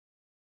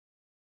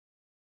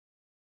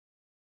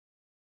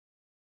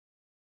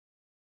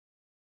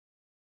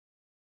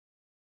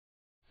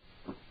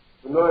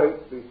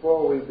Tonight,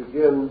 before we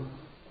begin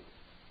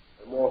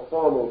a more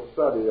formal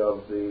study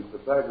of the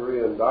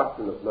Pythagorean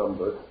doctrine of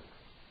numbers,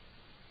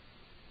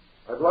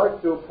 I'd like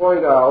to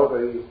point out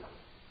a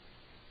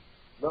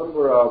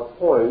number of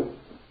points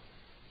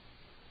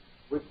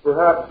which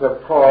perhaps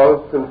have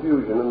caused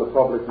confusion in the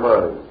public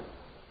mind.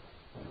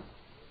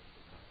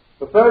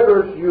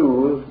 Pythagoras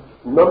used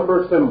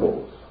number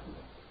symbols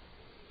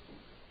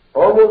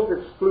almost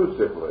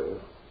exclusively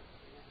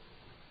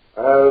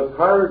as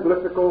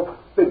hieroglyphical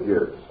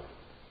figures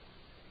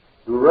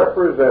to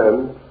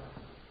represent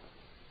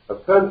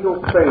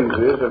essential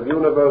phases of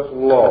universal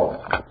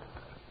law.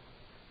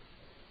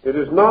 It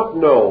is not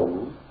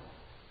known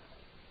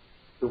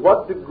to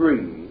what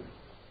degree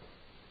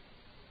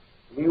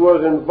he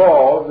was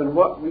involved in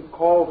what we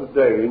call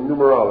today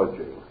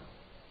numerology.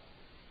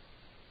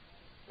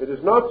 It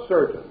is not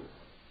certain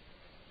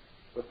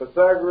that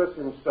Pythagoras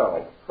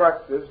himself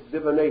practiced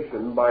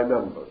divination by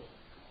numbers.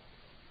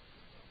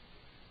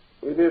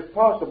 It is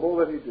possible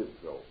that he did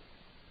so,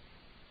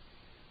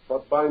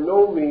 but by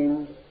no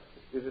means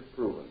is it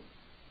proven.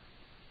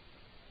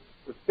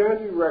 The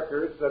scanty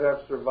records that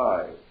have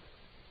survived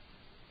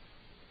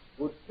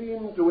would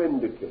seem to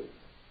indicate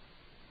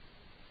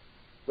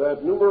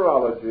that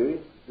numerology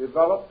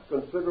developed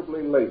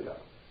considerably later,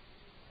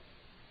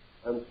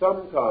 and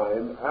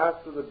sometime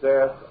after the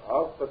death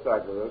of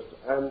Pythagoras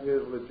and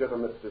his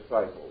legitimate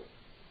disciples.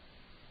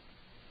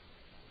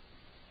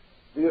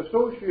 The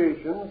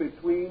association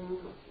between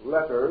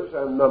letters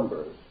and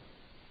numbers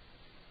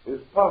is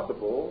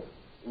possible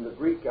in the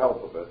Greek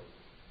alphabet,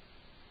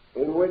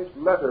 in which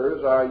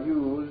letters are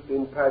used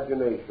in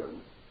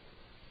pagination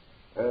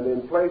and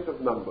in place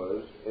of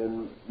numbers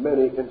in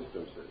many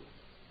instances.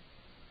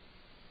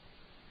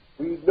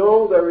 We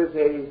know there is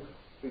a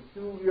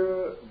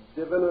peculiar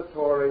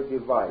divinatory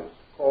device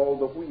called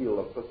the wheel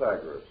of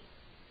Pythagoras,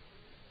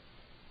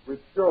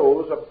 which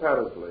shows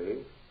apparently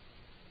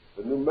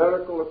the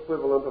numerical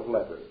equivalent of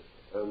letters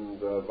and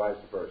vice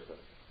versa.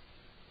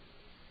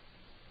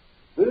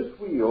 This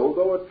wheel,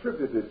 though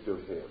attributed to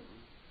him,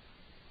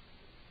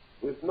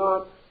 is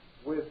not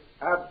with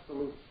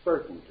absolute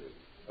certainty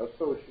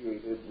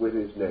associated with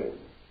his name.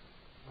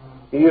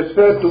 He is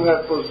said to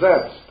have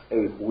possessed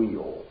a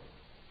wheel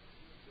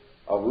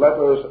of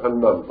letters and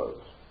numbers,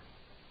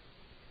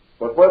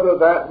 but whether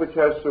that which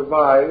has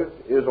survived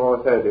is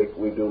authentic,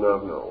 we do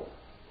not know.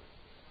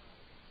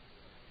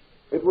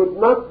 It would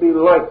not be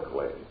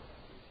likely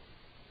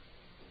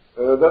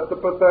that the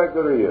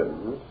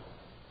Pythagoreans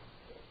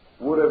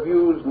would have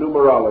used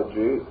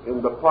numerology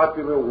in the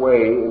popular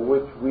way in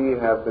which we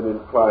have been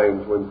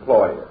inclined to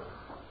employ it.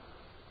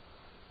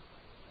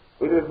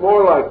 It is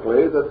more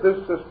likely that this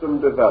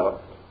system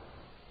developed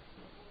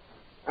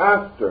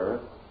after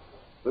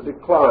the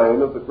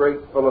decline of the great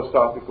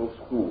philosophical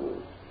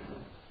schools.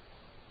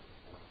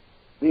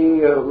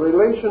 The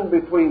relation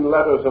between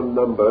letters and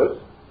numbers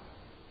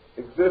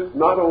exists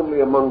not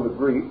only among the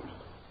Greeks,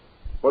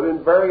 but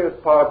in various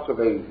parts of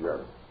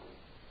Asia.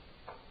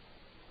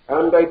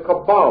 And a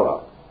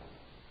Kabbalah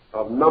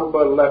of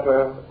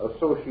number-letter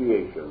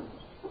associations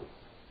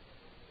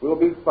will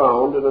be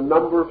found in a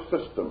number of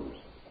systems.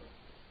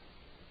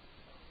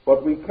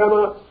 But we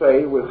cannot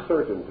say with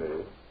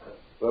certainty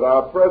that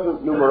our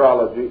present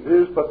numerology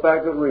is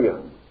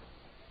Pythagorean,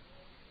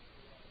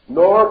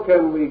 nor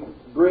can we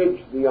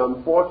bridge the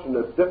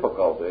unfortunate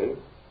difficulty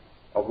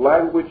of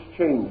language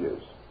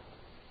changes,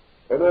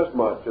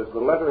 inasmuch as the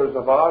letters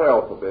of our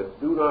alphabet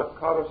do not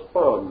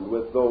correspond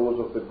with those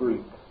of the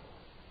Greek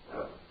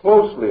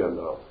closely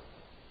enough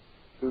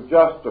to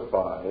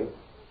justify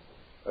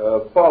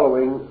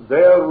following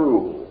their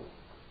rule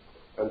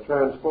and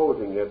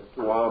transposing it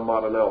to our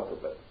modern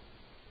alphabet.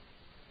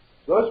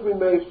 Thus we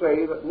may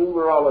say that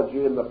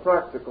numerology in the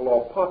practical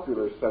or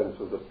popular sense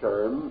of the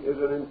term is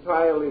an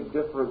entirely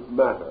different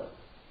matter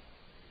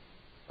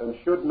and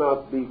should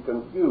not be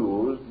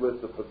confused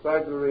with the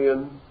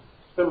Pythagorean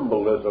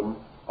symbolism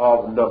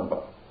of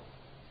number.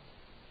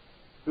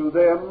 To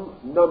them,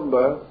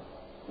 number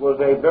was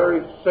a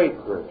very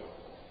sacred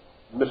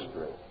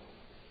mystery,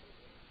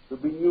 to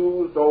be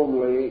used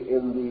only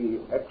in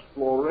the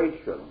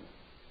exploration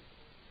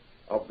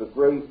of the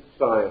great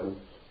science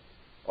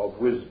of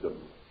wisdom,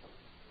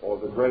 or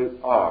the great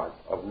art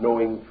of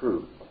knowing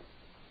truth.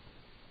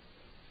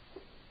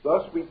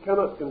 Thus we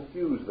cannot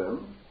confuse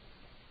them,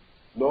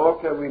 nor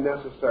can we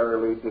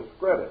necessarily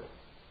discredit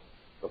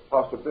the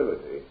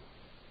possibility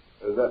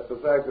that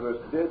Pythagoras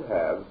did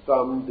have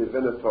some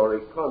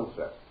divinatory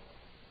concept.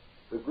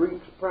 The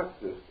Greeks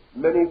practiced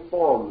many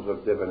forms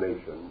of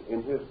divination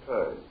in his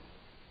time,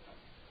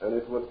 and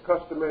it was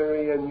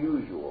customary and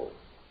usual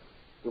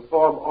to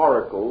form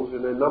oracles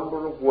in a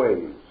number of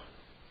ways,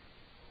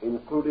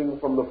 including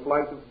from the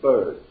flight of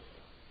birds,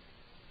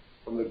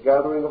 from the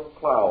gathering of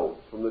clouds,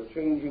 from the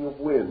changing of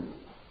winds,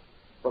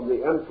 from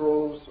the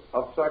entrails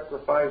of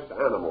sacrificed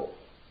animals,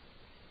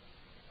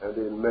 and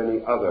in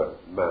many other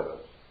manners.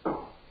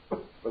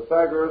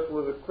 Pythagoras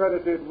was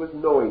accredited with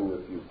knowing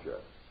the future,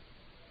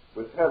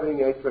 with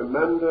having a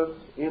tremendous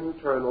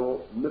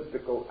internal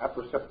mystical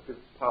apperceptive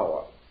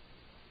power,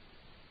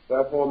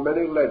 Therefore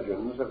many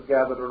legends have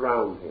gathered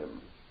around him,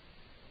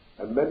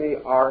 and many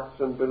arts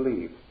and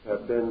beliefs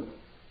have been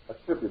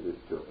attributed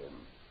to him.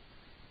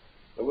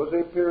 There was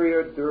a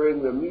period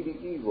during the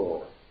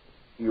medieval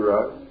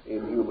era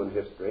in human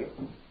history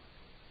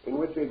in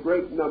which a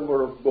great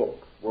number of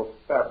books were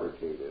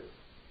fabricated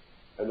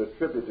and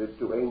attributed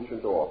to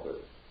ancient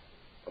authors.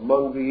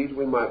 Among these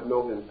we might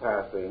note in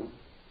passing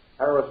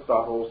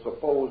Aristotle's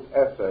supposed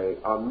essay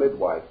on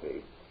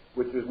midwifery,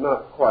 which is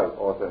not quite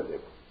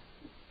authentic.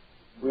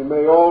 We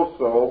may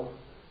also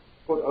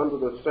put under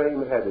the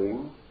same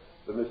heading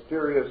the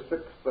mysterious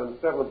 6th and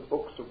 7th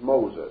books of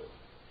Moses,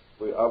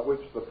 of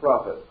which the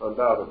prophet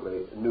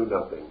undoubtedly knew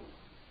nothing.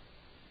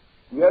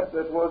 Yet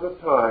it was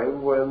a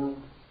time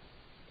when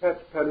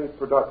catchpenny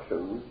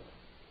productions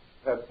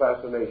had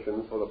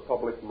fascination for the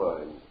public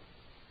mind,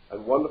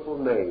 and wonderful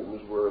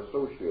names were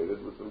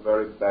associated with some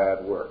very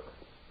bad work.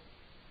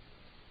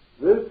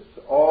 This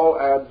all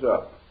adds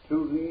up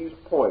to these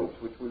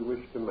points which we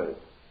wish to make.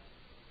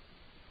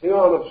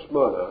 Theon of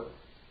Smyrna,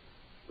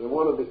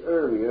 one of the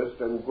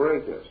earliest and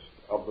greatest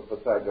of the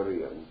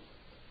Pythagoreans,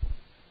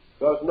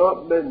 does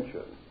not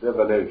mention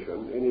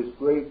divination in his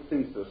great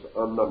thesis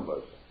on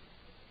numbers.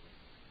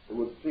 It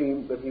would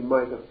seem that he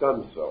might have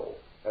done so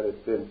had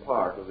it been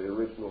part of the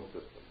original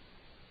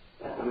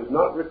system. It is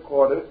not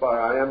recorded by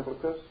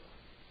Iamblichus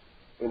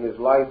in his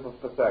Life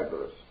of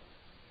Pythagoras,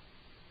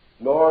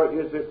 nor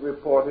is it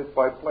reported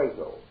by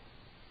Plato,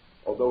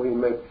 although he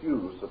makes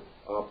use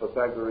of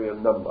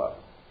Pythagorean number.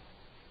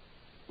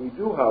 We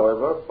do,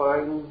 however,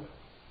 find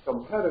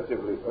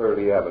comparatively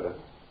early evidence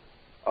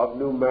of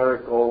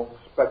numerical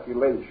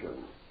speculation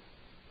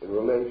in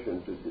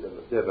relation to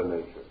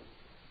divination,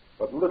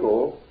 but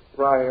little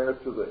prior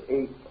to the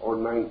 8th or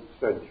 9th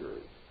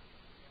century,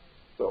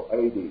 so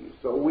AD.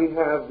 So we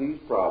have these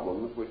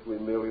problems which we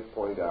merely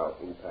point out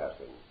in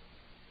passing.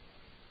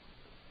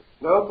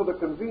 Now, for the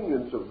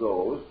convenience of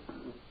those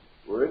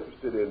who are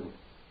interested in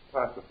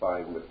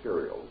classifying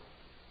materials,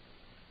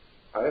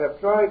 I have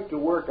tried to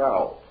work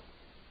out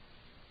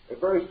a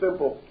very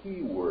simple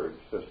keyword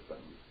system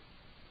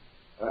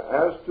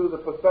as to the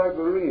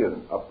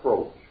Pythagorean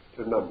approach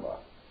to number.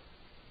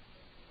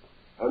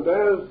 And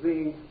as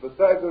the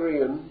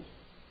Pythagoreans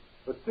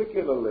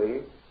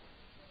particularly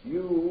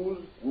use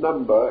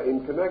number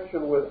in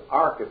connection with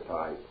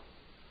archetype,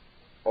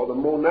 or the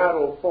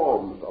monadal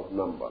forms of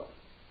number,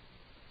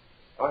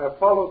 I have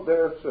followed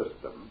their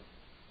system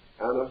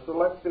and have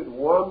selected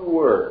one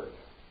word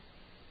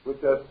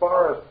which, as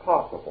far as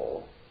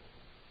possible,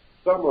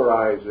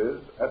 summarizes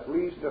at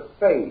least a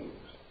phase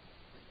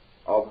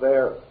of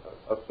their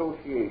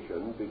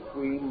association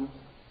between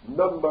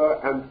number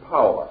and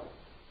power.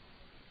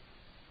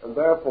 And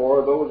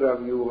therefore, those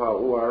of you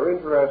who are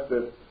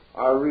interested,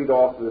 I'll read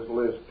off this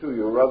list to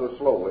you rather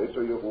slowly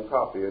so you can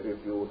copy it if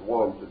you would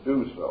want to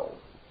do so.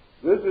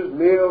 This is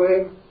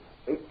merely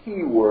a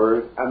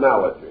keyword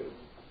analogy,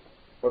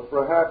 but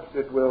perhaps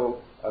it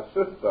will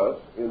assist us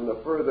in the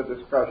further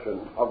discussion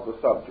of the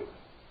subject.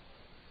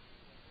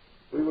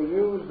 We will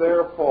use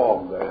their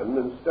form then.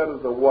 Instead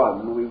of the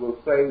one, we will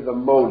say the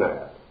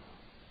monad.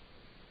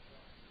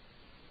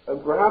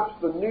 And perhaps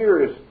the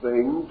nearest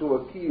thing to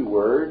a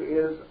keyword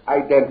is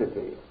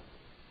identity.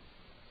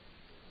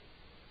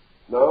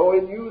 Now,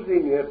 in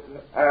using it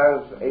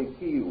as a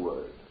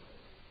keyword,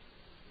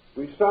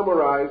 we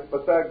summarize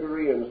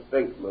Pythagorean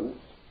statements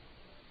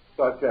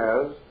such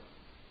as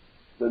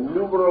the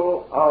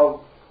numeral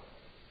of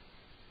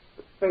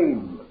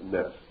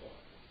sameness,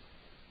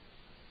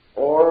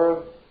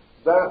 or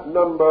that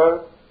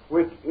number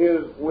which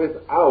is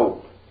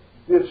without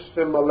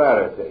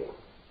dissimilarity,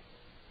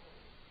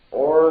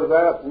 or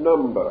that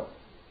number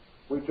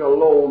which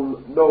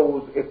alone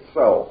knows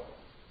itself.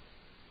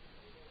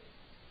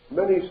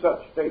 Many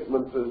such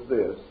statements as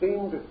this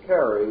seem to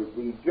carry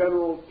the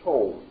general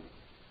tone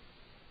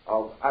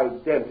of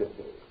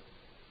identity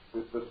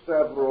with the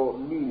several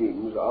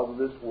meanings of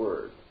this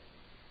word.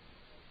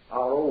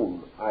 Our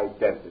own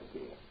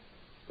identity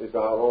is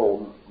our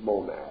own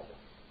monad.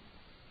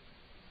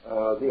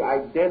 The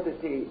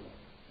identity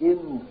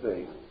in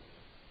things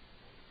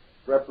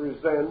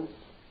represents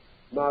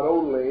not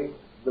only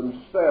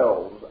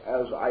themselves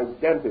as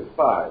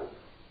identified,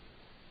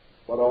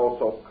 but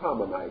also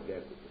common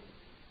identity,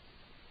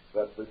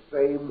 that the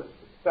same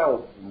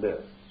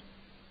selfness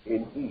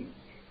in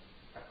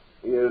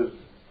each is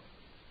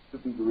to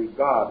be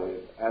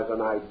regarded as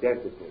an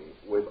identity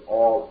with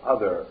all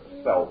other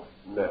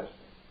selfness.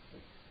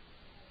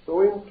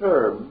 So in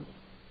terms,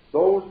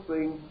 those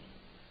things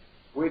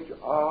which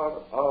are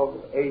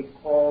of a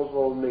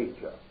causal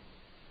nature,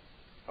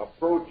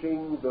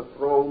 approaching the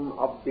throne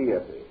of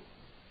deity,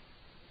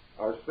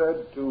 are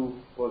said to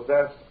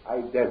possess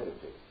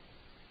identity.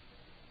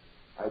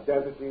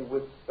 Identity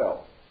with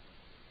self,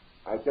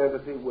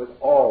 identity with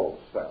all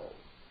self,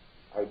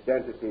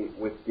 identity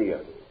with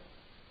deity.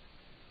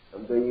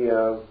 And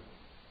the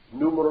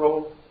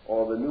numeral,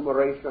 or the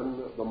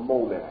numeration, the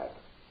monad,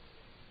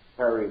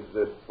 carries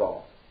this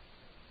thought.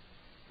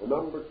 The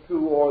number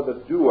 2, or the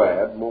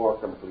duad more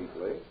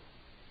completely,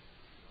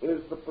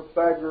 is the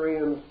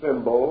Pythagorean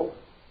symbol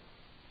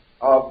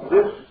of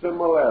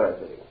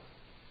dissimilarity.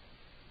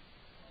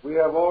 We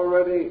have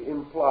already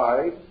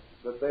implied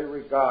that they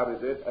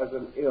regarded it as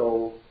an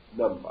ill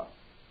number.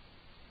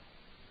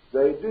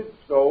 They did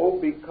so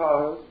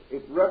because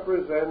it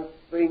represents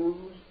things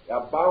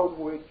about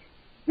which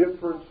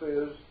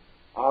differences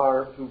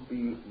are to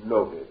be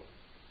noted.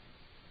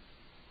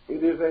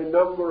 It is a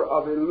number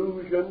of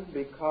illusion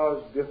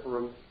because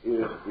difference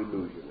is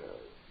illusionary.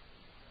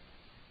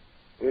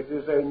 It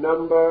is a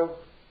number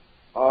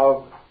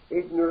of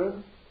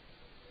ignorance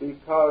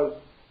because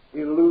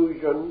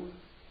illusion,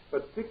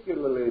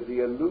 particularly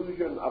the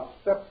illusion of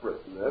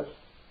separateness,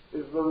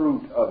 is the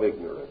root of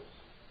ignorance.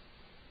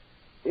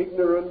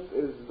 Ignorance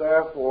is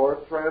therefore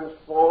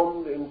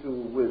transformed into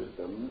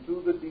wisdom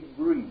to the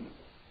degree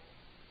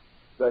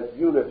that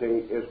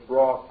unity is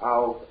brought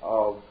out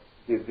of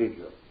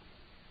division.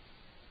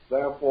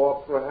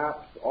 Therefore,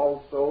 perhaps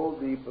also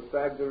the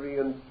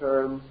Pythagorean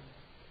term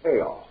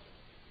chaos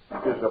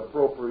is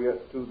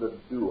appropriate to the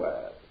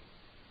duad,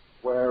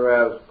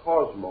 whereas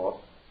cosmos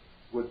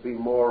would be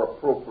more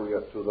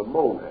appropriate to the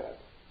monad.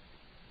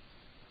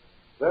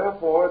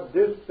 Therefore,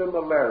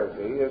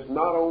 dissimilarity is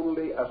not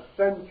only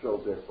essential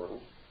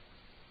difference,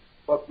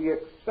 but the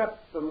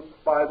acceptance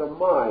by the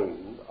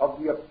mind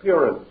of the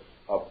appearance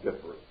of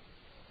difference.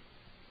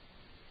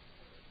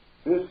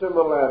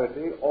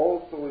 Dissimilarity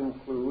also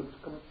includes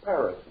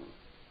comparison,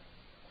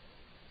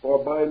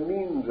 for by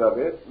means of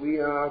it we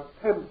are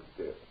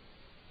tempted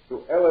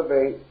to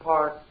elevate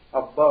parts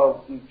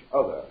above each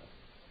other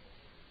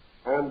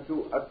and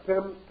to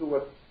attempt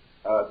to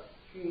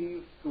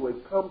achieve to a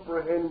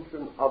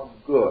comprehension of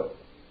good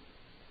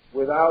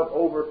without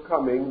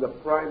overcoming the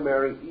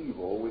primary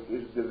evil, which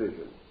is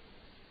division.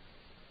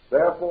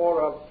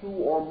 Therefore, of two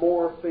or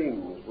more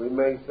things we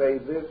may say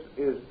this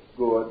is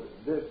good,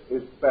 this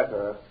is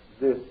better,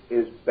 this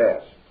is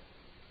best.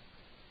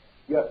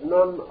 Yet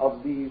none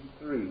of these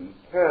three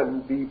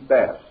can be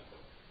best,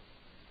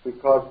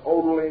 because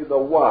only the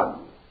one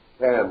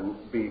can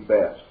be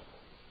best.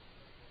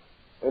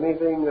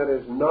 Anything that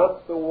is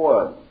not the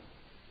one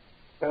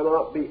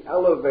cannot be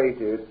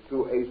elevated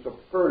to a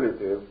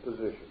superlative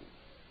position.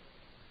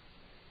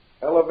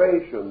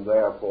 Elevation,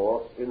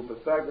 therefore, in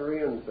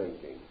Pythagorean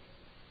thinking,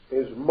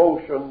 is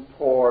motion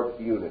toward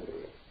unity.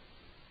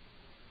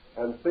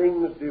 And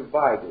things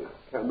divided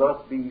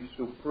cannot be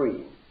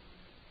supreme,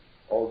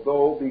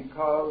 although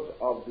because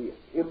of the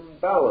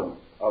imbalance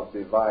of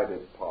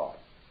divided parts,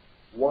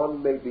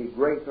 one may be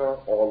greater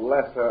or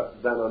lesser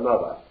than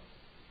another.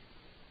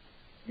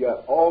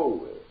 Yet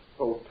always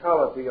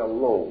totality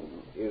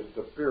alone is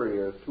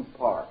superior to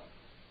parts.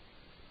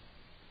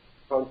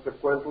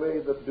 Consequently,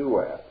 the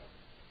duad,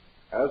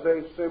 as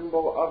a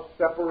symbol of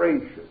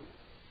separation,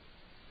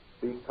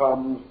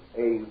 becomes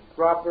a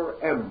proper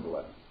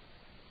emblem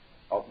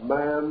of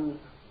man's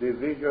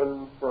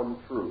division from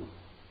truth,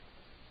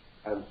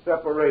 and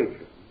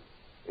separation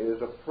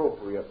is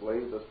appropriately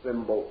the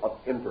symbol of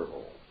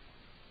interval.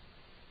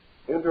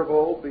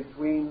 Interval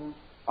between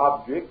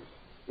objects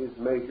is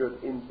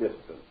measured in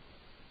distance.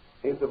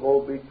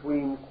 Interval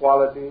between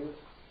qualities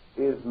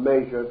is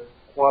measured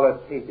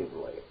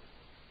qualitatively.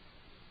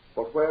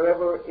 But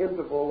wherever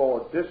interval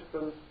or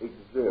distance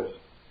exists,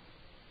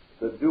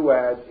 the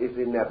duad is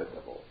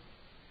inevitable.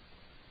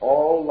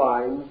 All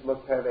lines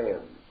must have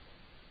ends.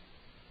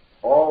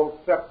 All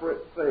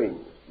separate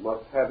things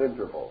must have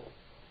intervals.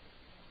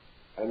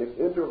 And if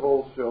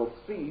intervals shall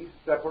cease,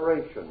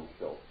 separation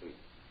shall cease.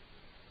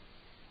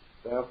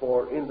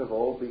 Therefore,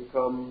 interval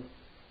becomes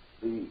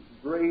the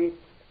great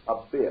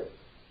abyss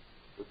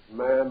which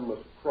man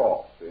must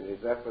cross in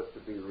his effort to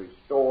be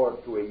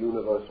restored to a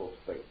universal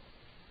state.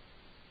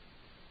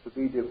 To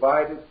be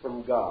divided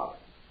from God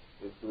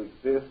is to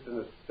exist in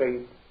a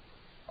state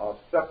of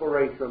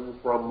separation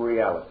from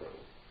reality.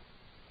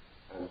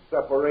 And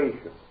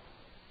separation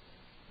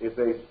is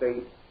a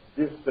state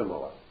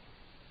dissimilar.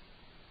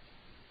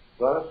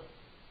 Thus,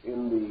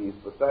 in the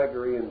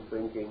Pythagorean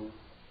thinking,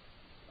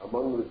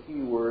 among the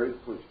key words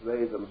which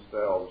they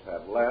themselves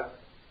have left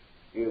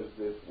is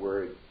this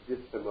word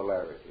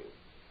dissimilarity,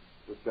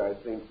 which I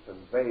think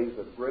conveys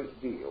a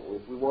great deal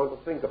if we want to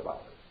think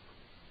about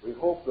it. We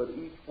hope that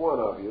each one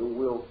of you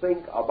will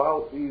think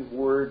about these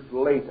words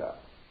later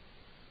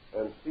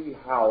and see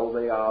how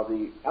they are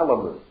the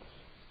elements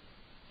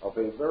of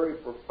a very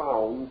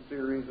profound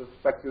series of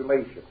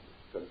speculations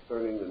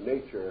concerning the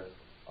nature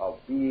of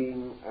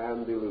being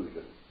and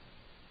illusion.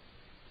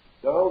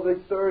 Now, the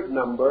third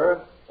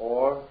number,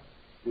 or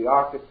the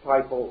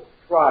archetypal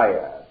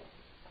triad,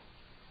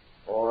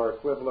 or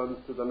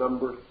equivalent to the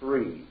number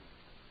 3,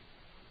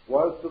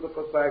 was to the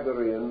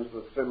Pythagoreans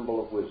the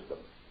symbol of wisdom.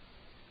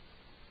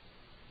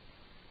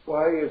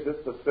 Why is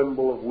it the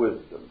symbol of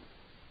wisdom?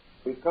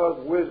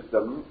 Because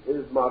wisdom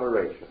is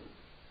moderation.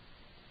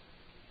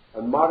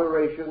 And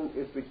moderation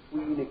is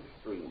between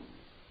extremes.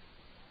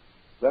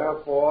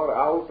 Therefore,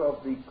 out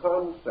of the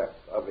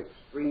concept of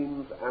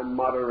extremes and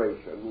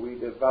moderation, we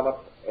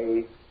developed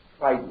a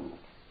trident,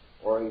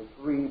 or a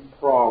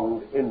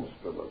three-pronged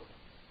instrument.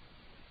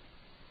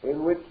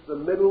 in which the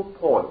middle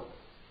point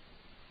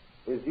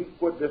is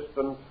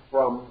equidistant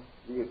from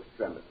the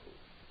extremity.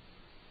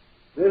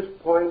 This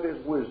point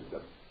is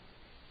wisdom,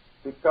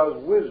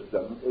 because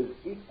wisdom is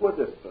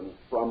equidistant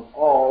from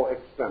all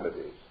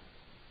extremities.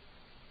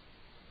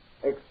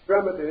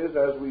 Extremities,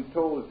 as we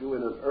told you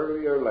in an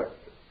earlier lecture,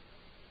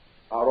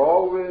 are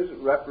always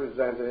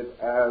represented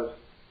as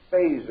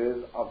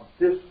phases of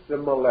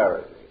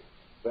dissimilarity,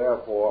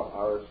 therefore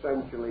are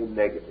essentially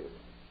negative.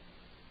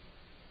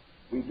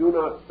 We do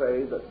not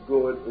say that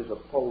good is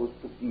opposed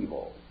to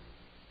evil.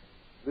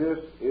 This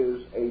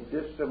is a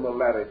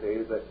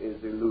dissimilarity that is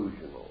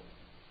illusional.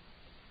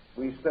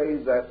 We say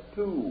that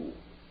two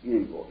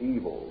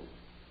evils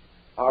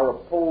are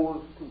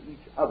opposed to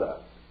each other,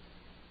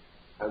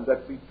 and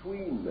that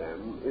between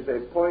them is a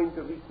point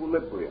of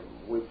equilibrium,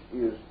 which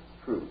is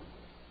truth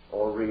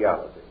or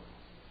reality.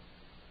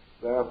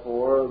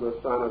 Therefore, the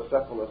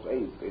cynocephalous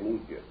ape in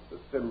Egypt, the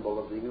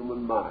symbol of the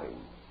human mind,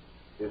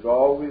 is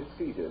always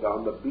seated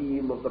on the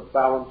beam of the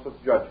balance of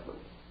judgment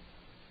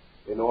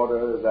in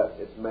order that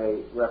it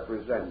may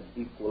represent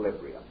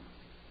equilibrium.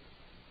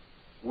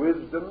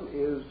 Wisdom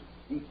is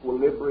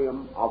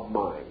equilibrium of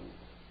mind.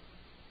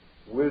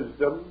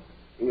 Wisdom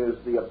is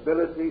the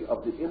ability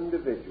of the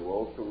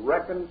individual to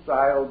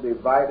reconcile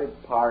divided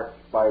parts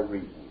by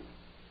reason.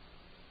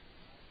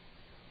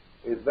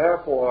 If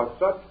therefore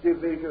such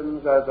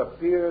divisions as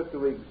appear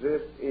to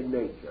exist in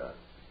nature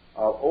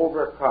are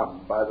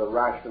overcome by the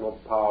rational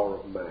power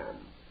of man,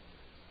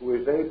 who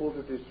is able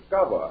to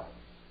discover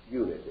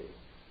unity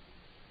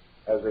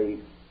as a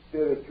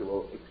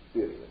spiritual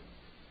experience.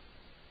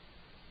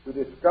 To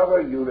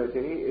discover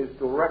unity is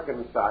to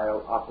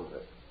reconcile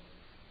opposites.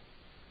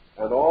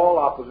 And all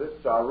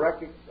opposites are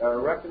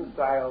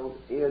reconciled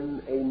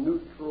in a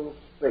neutral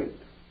state,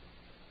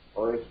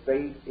 or a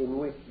state in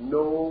which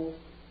no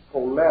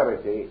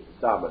polarity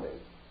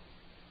dominates.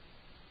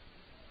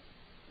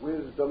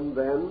 Wisdom,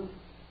 then,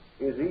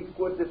 is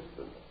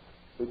equidistant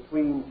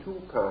between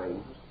two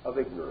kinds of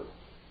ignorance.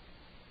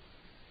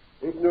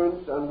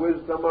 Ignorance and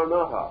wisdom are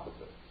not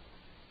opposites,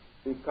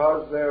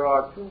 because there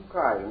are two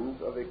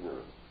kinds of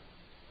ignorance.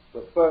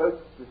 The first,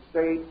 the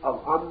state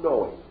of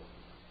unknowing,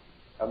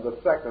 and the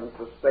second,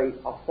 the state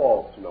of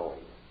false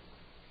knowing.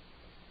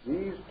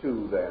 These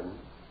two, then,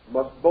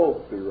 must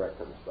both be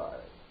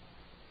reconciled.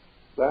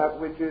 That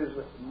which is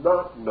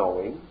not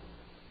knowing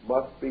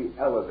must be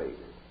elevated.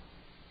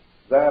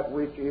 That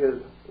which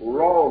is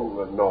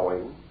wrong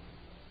knowing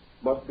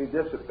must be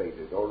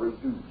dissipated or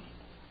reduced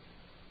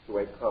to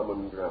a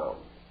common ground.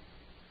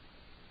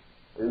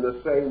 In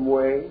the same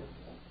way,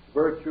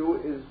 virtue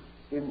is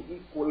in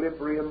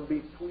equilibrium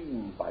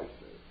between vices.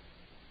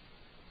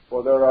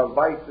 For there are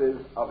vices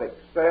of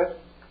excess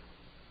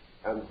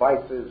and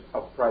vices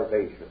of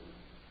privation.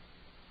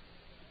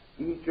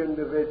 Each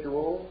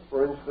individual,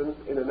 for instance,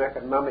 in an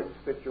economic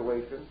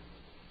situation,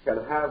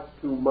 can have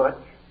too much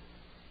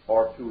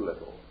or too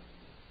little.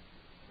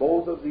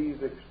 Both of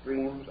these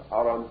extremes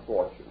are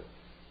unfortunate.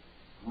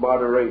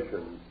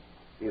 Moderation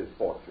is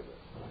fortunate.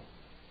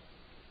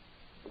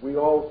 We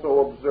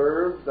also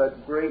observe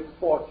that great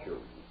fortune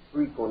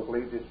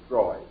frequently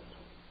destroys.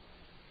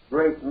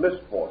 Great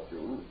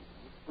misfortune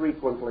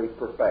frequently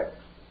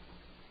perfects.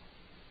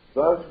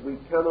 Thus, we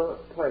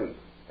cannot place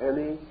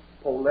any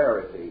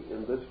polarity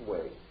in this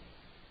way.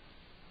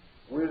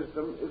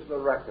 Wisdom is the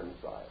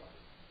reconciler,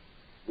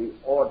 the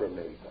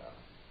ordinator.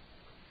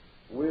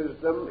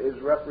 Wisdom is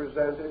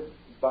represented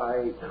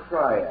by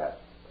triads,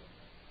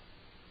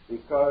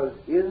 because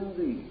in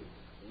these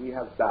we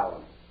have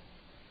balance.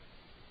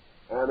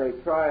 And a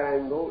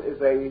triangle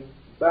is a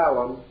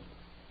balanced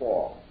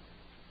form,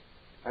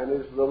 and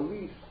is the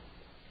least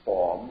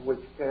form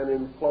which can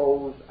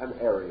enclose an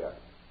area,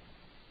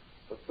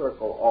 the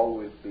circle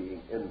always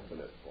being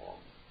infinite form.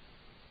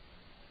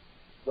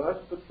 Thus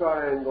the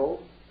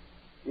triangle,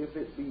 if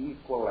it be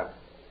equilateral,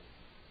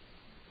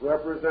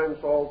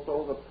 represents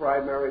also the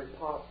primary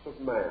parts of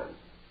man: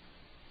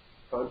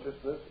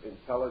 consciousness,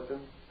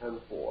 intelligence,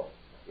 and force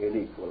in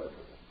equilibrium.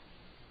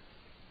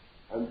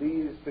 And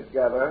these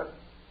together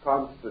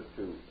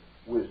constitute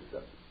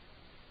wisdom.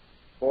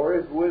 For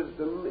if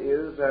wisdom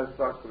is, as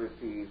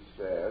Socrates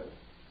said,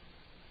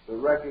 the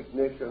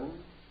recognition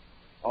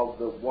of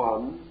the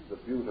one, the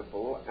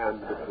beautiful,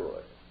 and the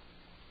good,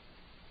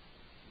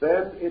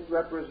 then it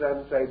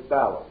represents a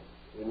balance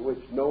in which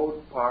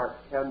no part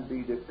can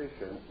be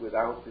deficient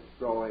without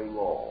destroying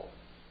all.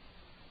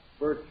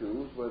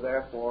 Virtues were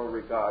therefore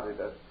regarded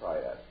as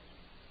triads.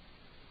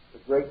 The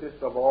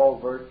greatest of all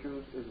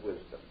virtues is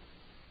wisdom,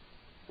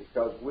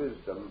 because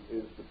wisdom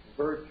is the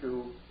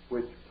virtue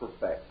which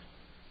perfects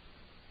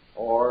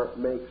or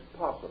makes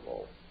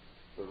possible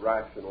the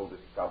rational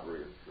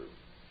discovery of truth.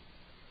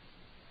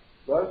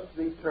 Thus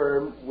the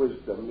term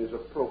wisdom is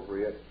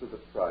appropriate to the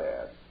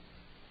triad.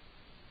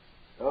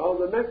 Now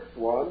the next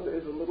one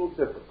is a little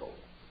difficult,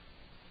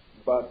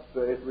 but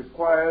it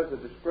requires a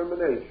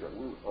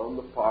discrimination on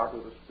the part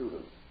of the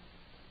student.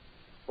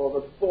 For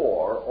the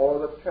four, or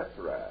the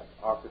tetrad,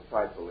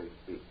 archetypally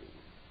speaking,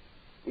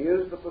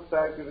 is the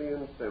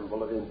Pythagorean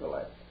symbol of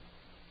intellect,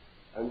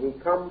 And we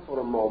come for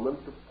a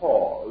moment to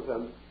pause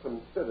and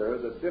consider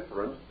the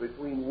difference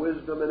between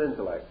wisdom and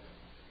intellect.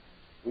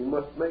 We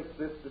must make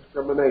this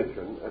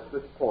discrimination at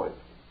this point.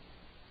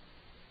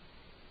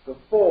 The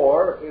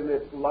four, in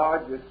its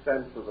largest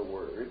sense of the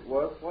word,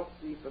 was what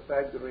the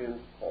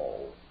Pythagoreans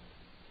called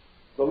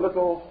the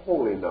little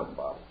holy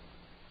number.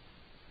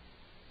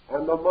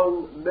 And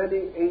among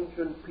many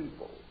ancient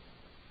peoples,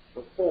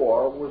 the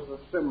four was the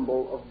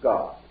symbol of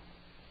God.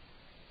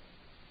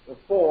 The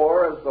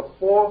four, as the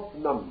fourth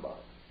number,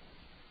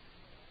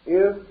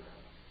 is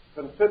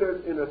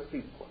considered in a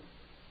sequence,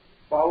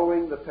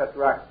 following the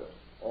tetractys,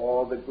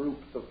 or the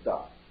groups of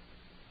dots.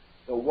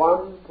 The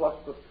 1 plus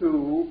the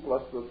 2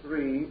 plus the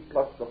 3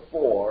 plus the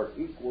 4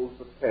 equals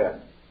the 10.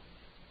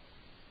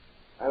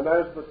 And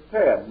as the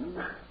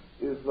 10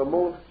 is the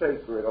most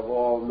sacred of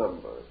all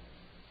numbers,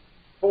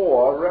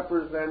 4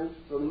 represents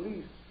the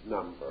least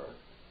number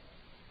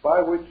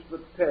by which the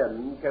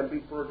 10 can be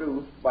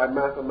produced by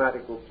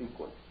mathematical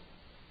sequence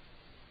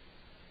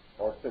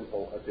or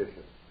simple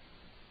addition.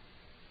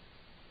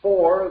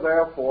 4,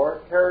 therefore,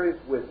 carries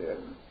with it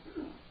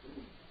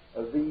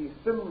the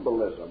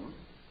symbolism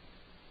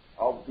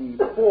of the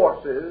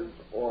forces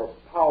or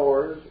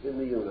powers in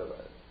the universe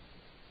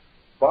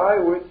by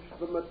which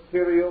the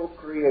material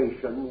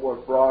creation was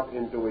brought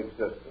into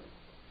existence.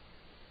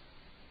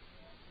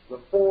 The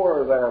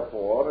 4,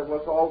 therefore,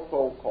 was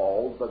also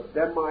called the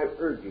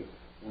demiurgic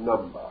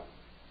number,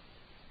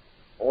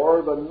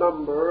 or the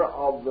number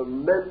of the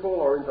mental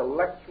or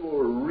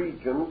intellectual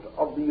regent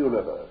of the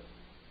universe.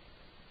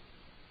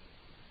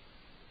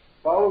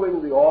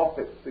 Following the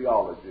𝗏𝗍𝗱𝗏𝗏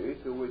theology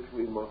to which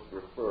we must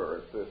refer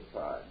at this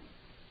time,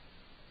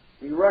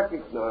 we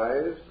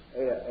recognize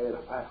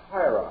a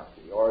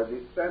hierarchy or a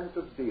descent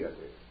of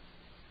deities.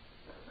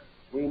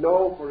 We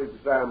know, for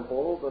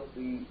example, that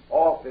the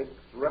𝗏𝗍𝗱𝗏𝗏s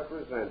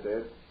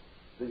represented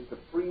the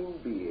supreme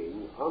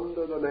being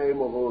under the name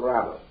of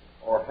Uranus,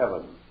 or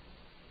heaven.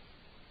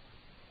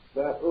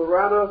 That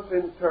Uranus,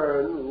 in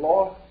turn,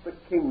 lost the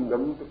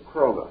kingdom to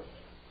Cronus,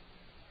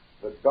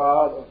 the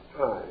god of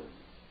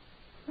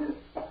time.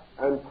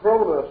 And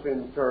Cronus,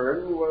 in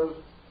turn, was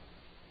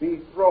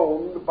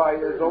dethroned by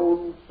his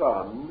own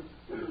son,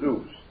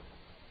 Zeus.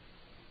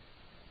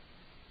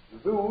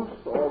 Zeus,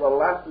 or the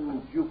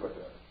Latin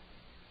Jupiter,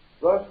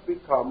 thus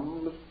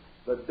becomes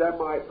the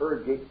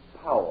demiurgic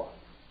power.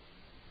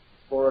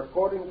 For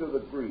according to the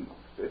Greeks,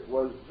 it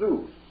was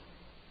Zeus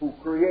who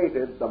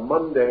created the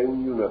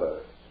mundane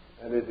universe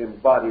and is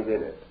embodied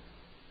in it.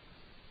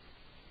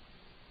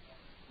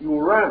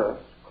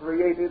 Uranus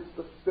created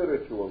the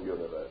spiritual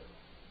universe.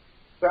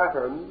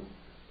 Saturn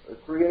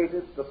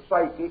created the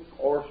psychic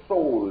or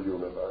soul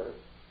universe,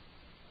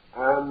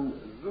 and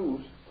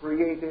Zeus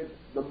created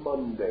the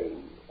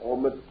mundane or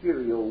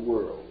material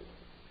world.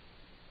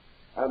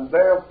 And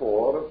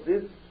therefore,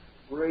 this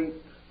great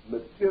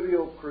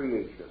material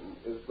creation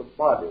is the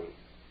body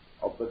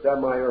of the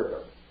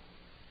demiurgus,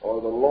 or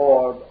the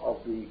lord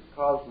of the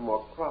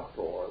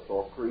cosmocrators,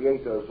 or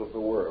creators of the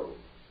world.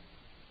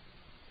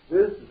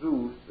 This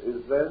Zeus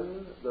is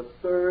then the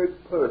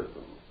third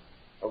person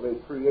of a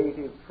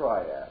creative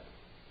triad,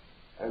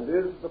 and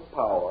is the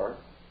power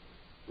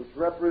which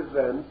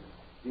represents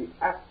the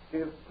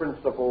active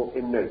principle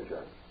in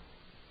nature.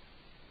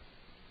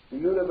 The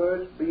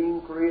universe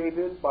being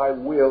created by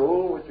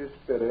will, which is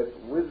spirit,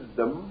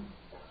 wisdom,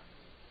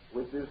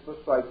 which is the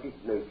psychic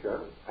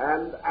nature,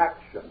 and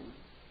action,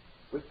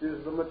 which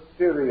is the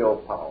material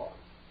power.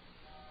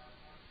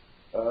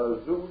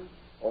 Zeus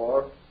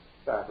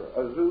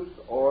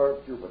or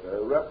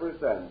Jupiter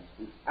represents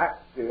the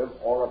active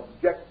or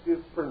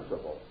objective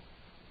principle,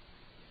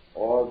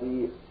 or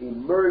the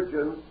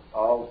emergence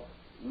of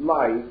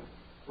life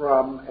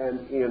from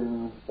and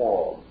in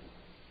form.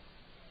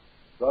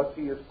 Thus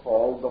he is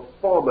called the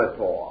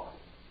formator,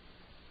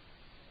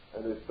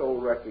 and is so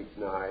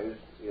recognized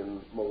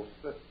in most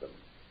systems.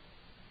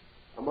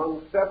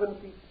 Among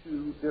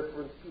 72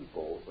 different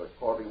peoples,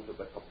 according to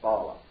the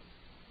Kabbalah,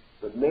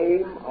 the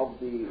name of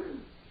the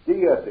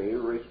deity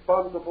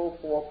responsible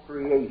for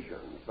creation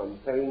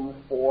contains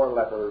 4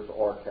 letters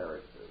or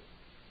characters.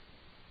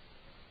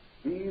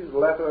 These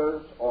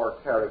letters or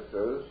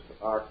characters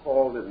are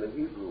called in the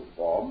Hebrew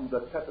form the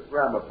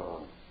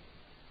tetragrammaton,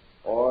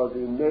 or the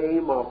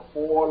name of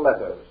 4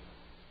 letters,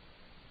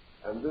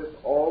 and this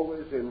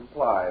always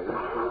implies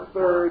the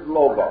third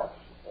logos,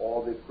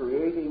 or the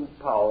creating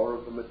power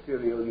of the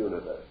material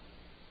universe.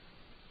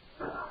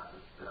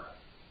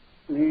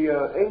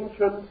 The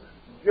ancients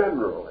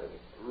generally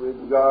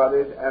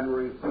regarded and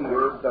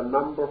revered the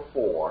number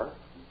 4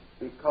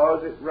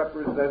 because it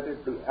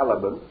represented the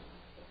elements,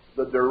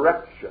 the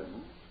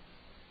direction,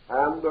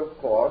 and of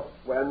course,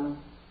 when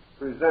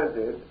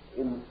presented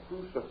in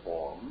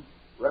cruciform,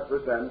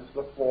 represents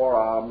the 4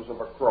 arms of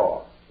a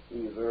cross,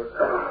 either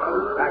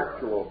an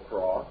actual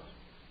cross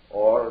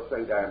or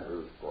St.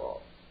 Andrew's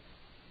cross.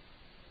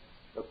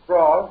 The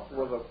cross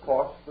was, of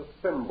course, the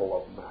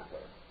symbol of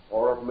matter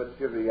or of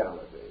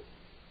materiality,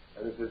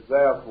 and it is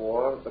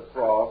therefore the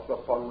cross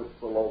upon which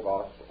the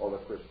Logos or the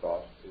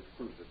Christos is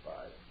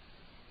crucified.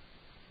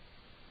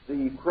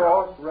 The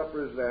cross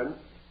represents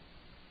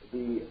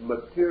the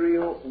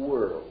material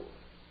world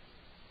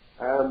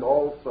and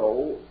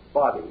also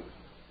bodies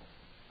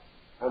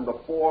and the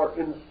four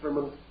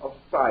instruments of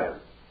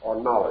science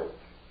or knowledge.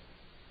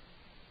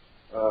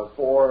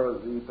 For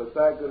the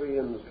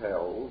Pythagoreans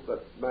held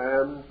that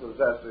man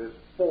possesses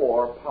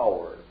four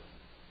powers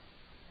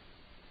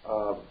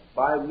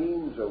by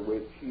means of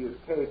which he is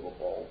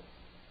capable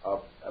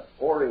of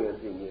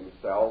orienting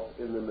himself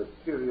in the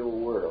material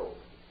world.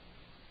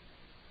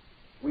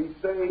 We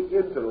say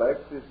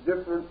intellect is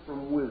different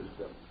from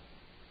wisdom,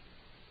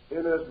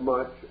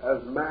 inasmuch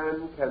as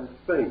man can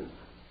think,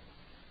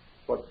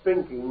 but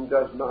thinking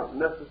does not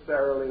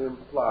necessarily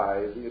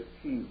imply the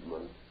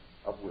achievement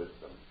of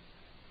wisdom.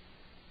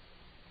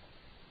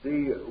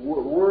 The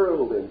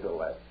world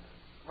intellect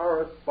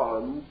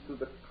corresponds to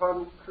the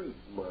concrete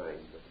mind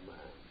of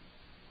man.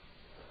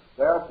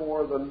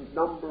 Therefore, the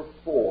number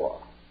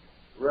 4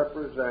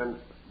 represents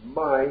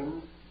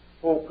mind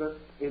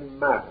focused in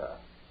matter,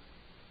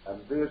 and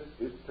this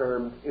is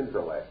termed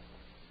intellect.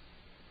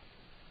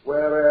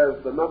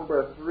 Whereas the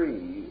number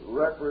 3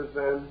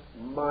 represents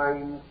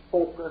mind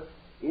focused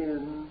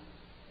in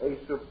a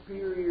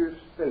superior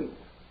state,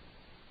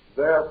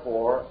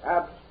 therefore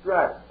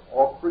abstract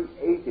or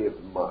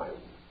creative mind.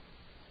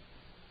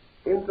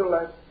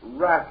 Intellect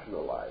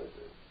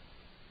rationalizes,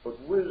 but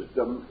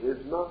wisdom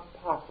is not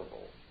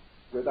possible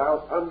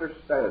without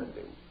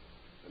understanding,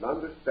 and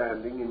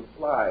understanding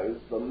implies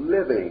the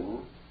living,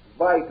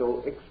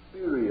 vital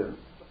experience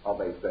of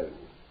a thing.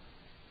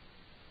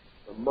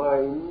 The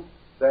mind,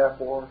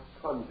 therefore,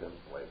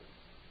 contemplates.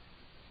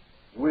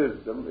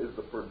 Wisdom is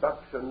the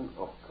production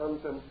of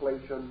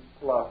contemplation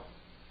plus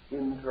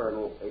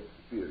internal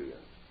experience,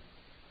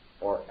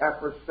 or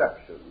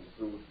apperception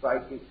through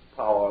psychic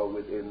power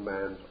within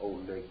man's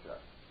own nature.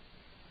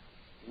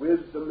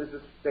 Wisdom is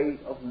a state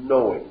of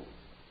knowing,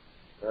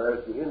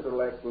 whereas the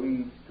intellect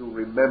leads to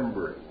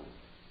remembering,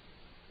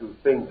 to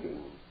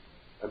thinking,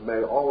 and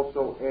may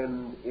also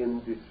end in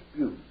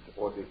dispute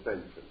or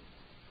dissension.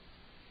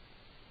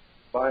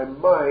 By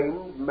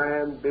mind,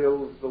 man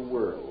builds the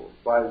world.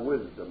 By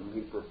wisdom,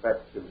 he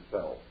perfects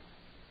himself.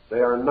 They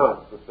are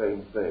not the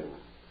same thing,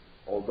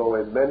 although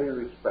in many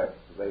respects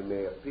they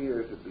may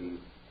appear to be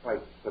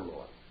quite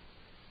similar.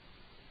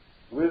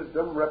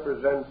 Wisdom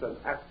represents an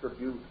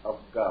attribute of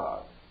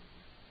God.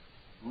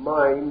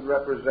 Mind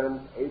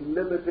represents a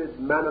limited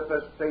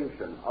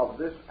manifestation of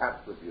this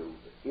attribute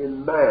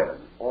in man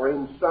or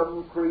in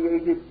some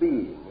created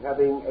being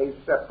having a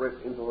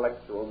separate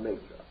intellectual nature.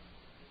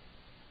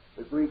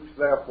 The Greeks,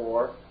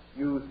 therefore,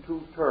 used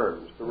two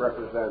terms to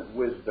represent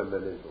wisdom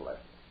and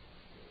intellect.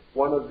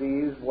 One of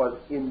these was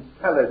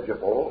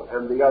intelligible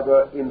and the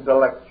other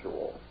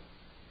intellectual.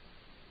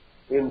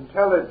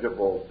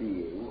 Intelligible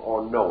being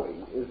or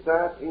knowing is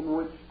that in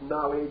which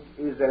knowledge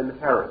is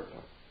inherent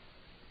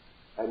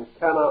and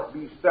cannot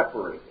be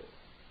separated.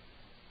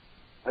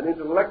 An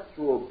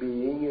intellectual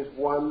being is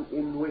one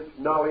in which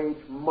knowledge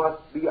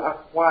must be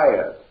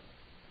acquired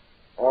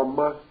or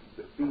must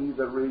be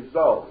the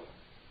result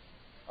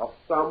of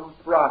some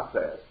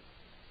process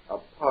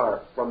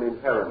apart from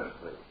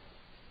inherency.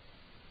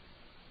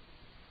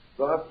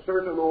 Thus,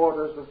 certain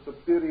orders of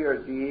superior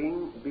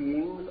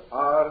beings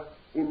are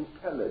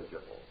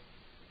intelligible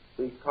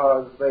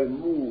because they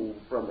move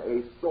from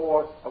a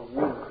source of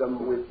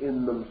wisdom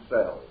within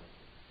themselves,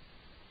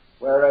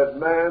 whereas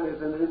man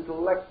is an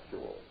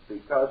intellectual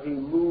because he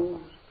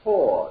moves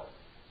toward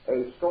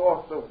a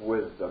source of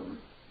wisdom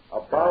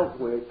about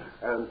which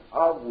and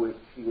of which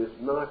he is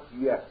not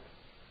yet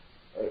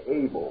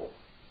able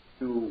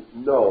to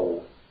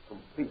know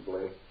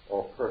completely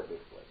or perfectly.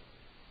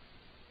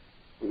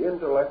 The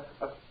intellect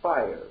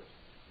aspires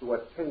to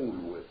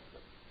attain wisdom.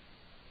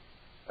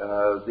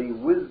 The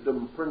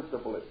wisdom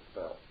principle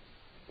itself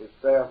is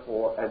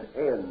therefore an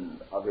end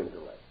of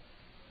intellect.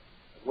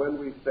 When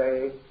we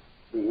say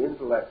the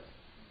intellect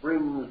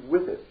brings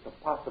with it the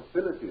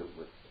possibility of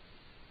wisdom,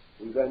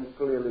 we then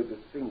clearly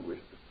distinguish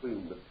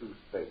between the two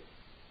states.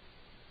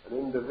 An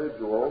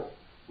individual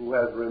who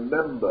has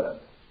remembered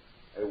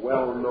a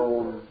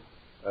well-known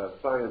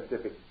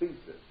scientific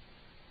thesis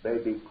may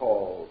be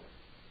called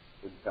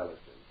intelligent,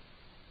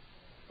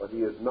 but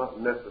he is not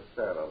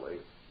necessarily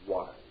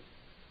wise.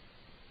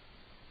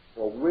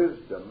 For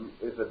wisdom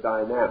is a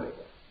dynamic.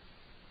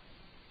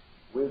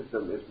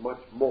 Wisdom is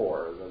much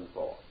more than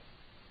thought.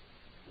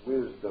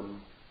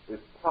 Wisdom is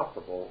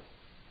possible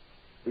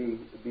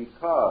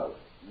because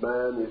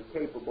man is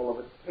capable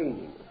of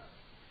attaining it.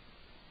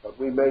 But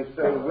we may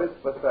say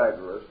with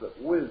Pythagoras that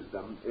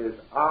wisdom is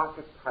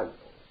archetypal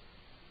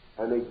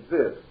and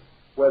exists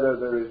whether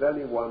there is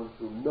anyone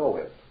to know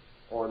it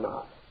or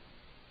not.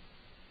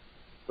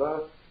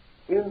 Thus,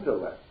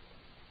 intellect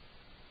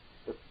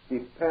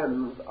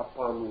depends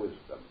upon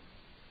wisdom,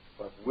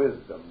 but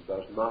wisdom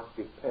does not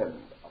depend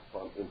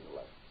upon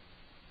intellect.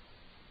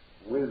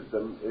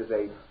 Wisdom is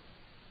a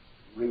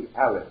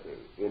reality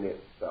in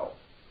itself.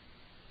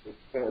 It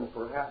can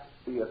perhaps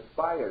be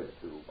aspired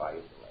to by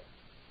intellect.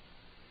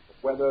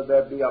 But whether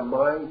there be a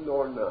mind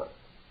or not,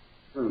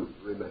 truth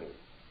remains.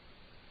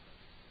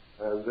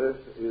 And this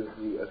is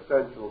the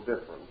essential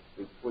difference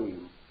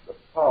between the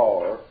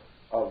power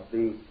of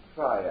the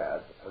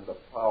triad and the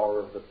power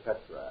of the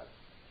tetrad.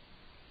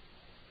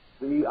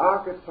 The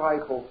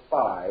archetypal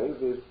 5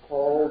 is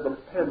called the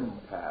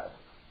pentad,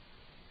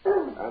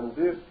 and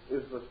this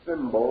is the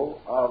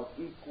symbol of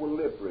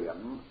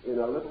equilibrium in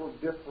a little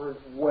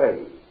different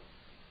way.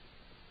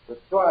 The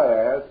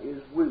triad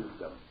is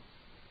wisdom.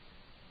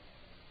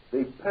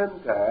 The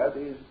pentad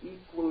is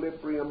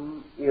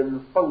equilibrium in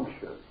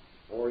function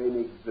or in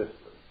existence.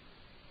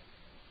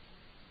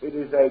 It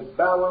is a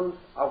balance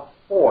of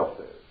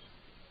forces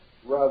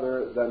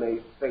rather than a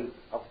state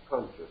of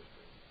consciousness.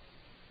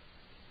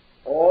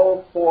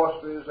 All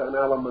forces and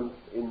elements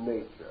in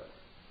nature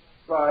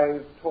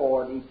strive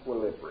toward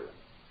equilibrium.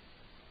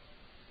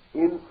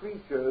 In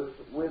creatures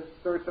with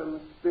certain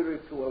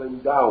spiritual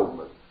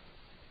endowments,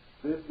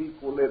 this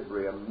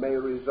equilibrium may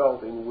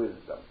result in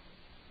wisdom.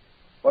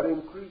 But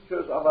in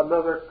creatures of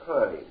another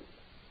kind,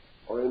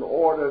 or in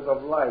orders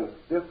of life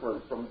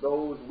different from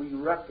those we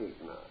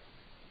recognize,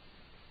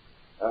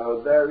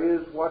 there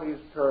is what is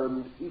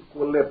termed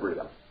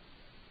equilibrium.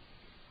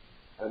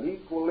 And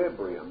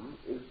equilibrium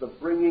is the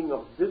bringing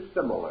of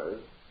dissimilars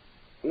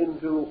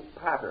into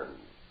patterns,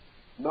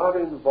 not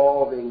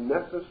involving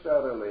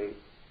necessarily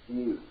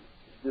the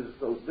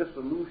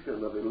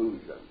dissolution of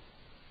illusion,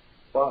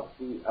 but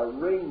the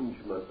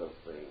arrangement of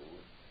things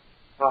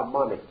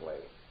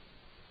harmonically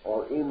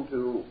or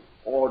into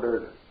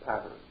ordered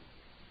patterns.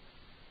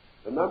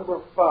 The number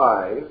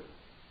 5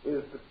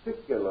 is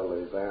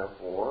particularly,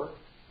 therefore,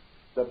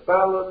 the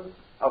balance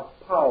of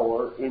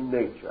power in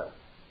nature.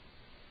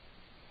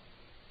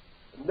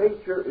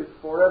 Nature is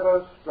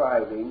forever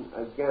striving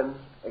against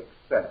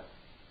excess.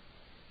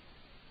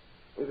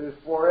 It is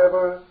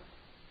forever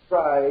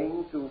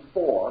trying to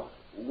force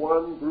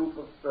one group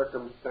of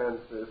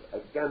circumstances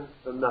against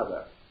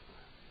another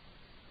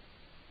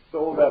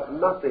so that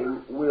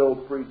nothing will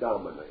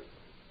predominate.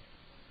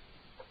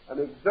 An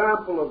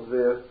example of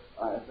this,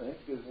 I think,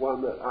 is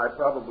one that I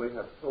probably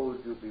have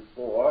told you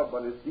before,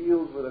 but it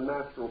deals with a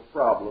natural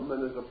problem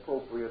and is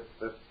appropriate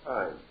this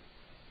time.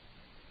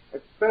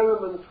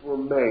 Experiments were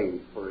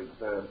made, for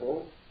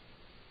example,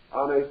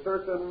 on a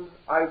certain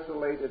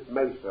isolated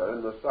mesa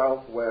in the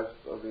southwest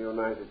of the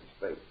United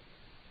States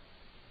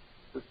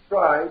to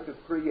try to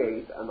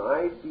create an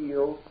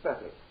ideal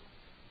setting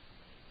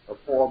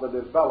for the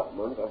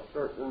development of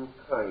certain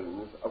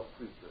kinds of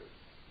creatures.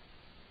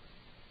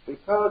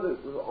 Because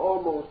it was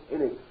almost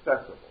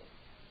inaccessible,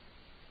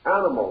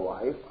 animal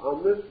life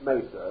on this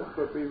mesa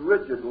could be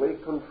rigidly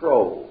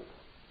controlled.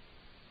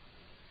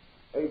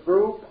 A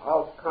group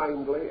of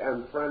kindly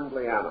and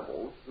friendly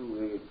animals, to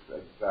be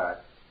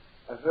exact,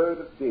 a herd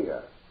of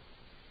deer,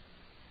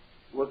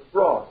 was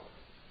brought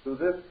to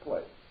this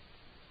place,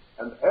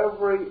 and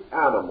every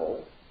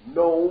animal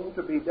known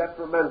to be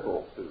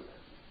detrimental to them,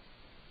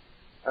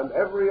 and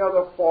every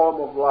other form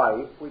of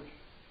life which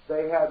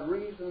they had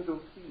reason to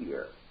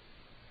fear,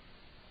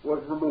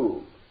 was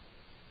removed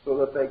so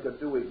that they could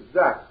do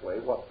exactly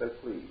what they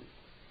pleased.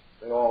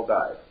 They all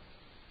died.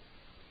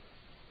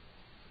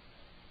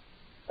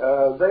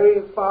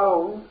 They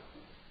found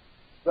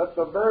that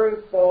the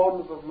very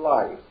forms of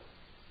life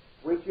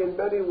which in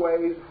many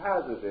ways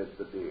hazarded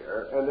the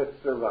deer and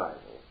its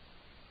survival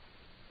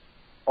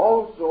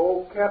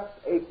also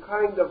kept a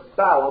kind of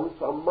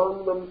balance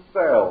among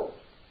themselves,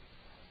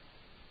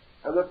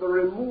 and that the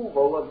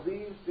removal of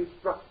these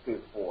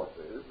destructive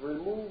forces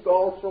removed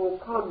also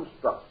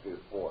constructive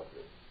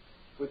forces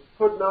which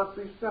could not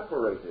be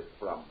separated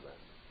from them.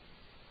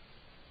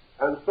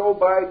 And so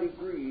by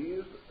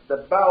degrees the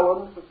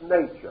balance of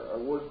nature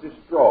was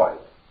destroyed.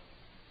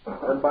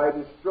 And by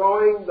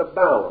destroying the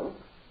balance,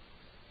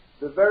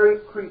 the very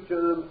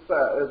creatures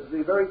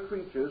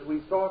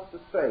we sought to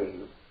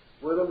save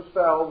were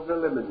themselves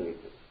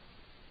eliminated.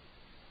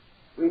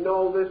 We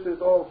know this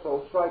is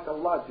also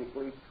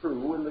psychologically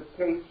true in the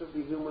case of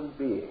the human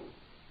being.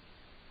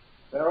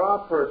 There are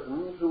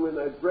persons who, in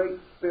a great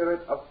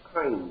spirit of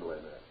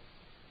kindliness,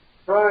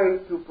 try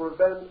to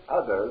prevent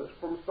others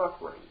from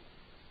suffering.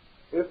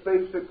 If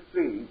they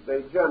succeed,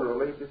 they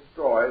generally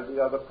destroy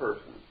the other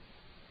person.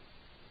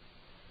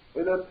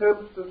 In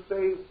attempts to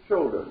save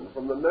children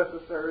from the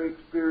necessary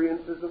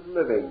experiences of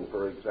living,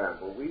 for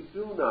example, we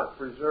do not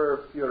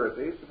preserve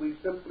purity, so we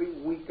simply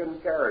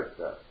weaken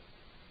character,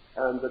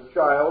 and the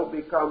child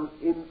becomes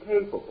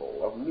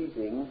incapable of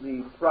meeting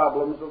the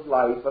problems of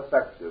life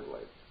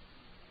effectively.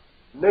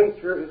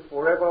 Nature is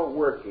forever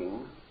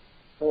working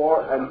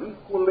for an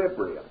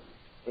equilibrium,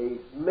 a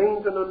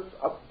maintenance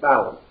of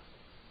balance.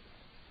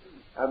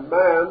 And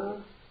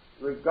man,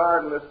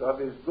 regardless of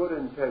his good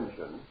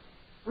intention,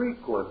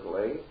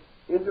 frequently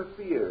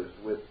interferes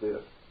with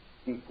this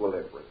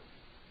equilibrium.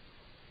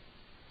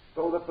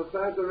 So the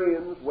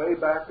Pythagoreans, way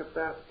back at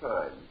that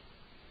time,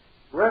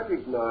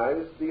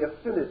 recognized the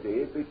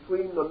affinity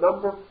between the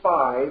number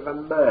 5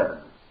 and man,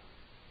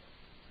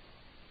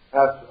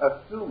 as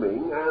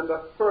assuming and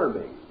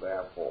affirming,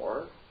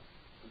 therefore,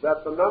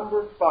 that the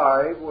number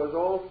 5 was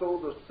also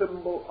the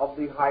symbol of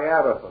the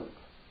Hierophant,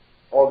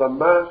 or the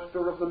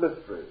master of the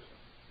mysteries.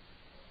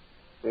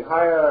 The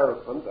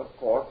hierophant, of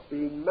course,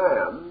 being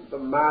man, the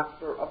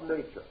master of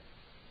nature.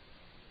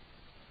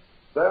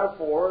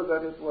 Therefore,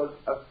 that it was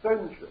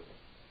essential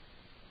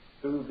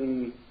to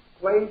the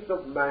place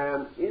of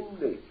man in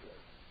nature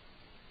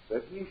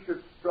that he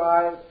should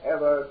strive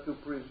ever to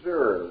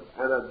preserve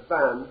and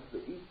advance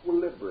the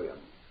equilibrium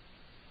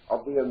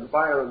of the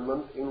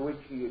environment in which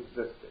he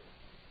existed.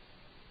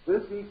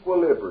 This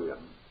equilibrium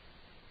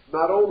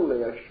not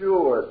only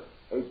assured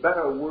a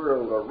better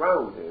world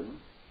around him,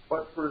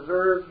 but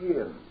preserved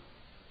him.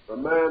 For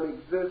man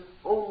exists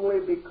only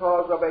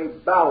because of a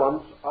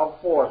balance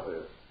of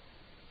forces.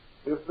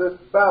 If this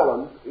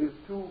balance is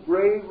too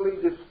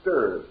gravely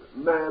disturbed,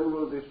 man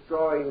will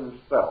destroy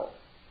himself,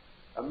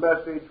 a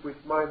message which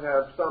might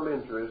have some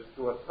interest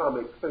to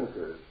atomic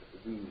thinkers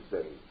these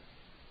days.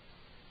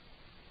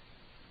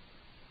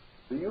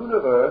 The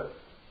universe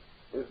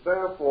is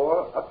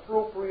therefore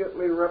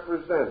appropriately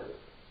represented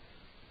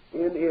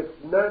in its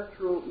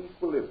natural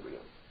equilibrium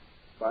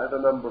by the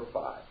number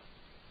 5.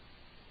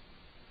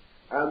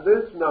 And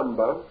this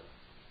number,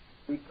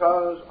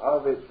 because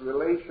of its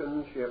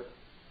relationship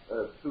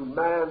to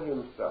man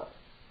himself,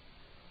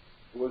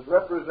 was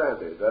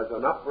represented as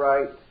an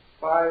upright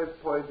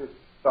 5-pointed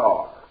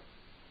star,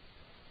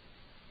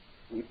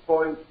 the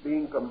points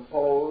being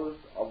composed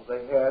of the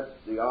head,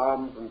 the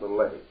arms, and the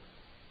legs.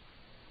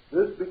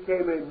 This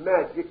became a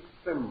magic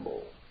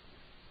symbol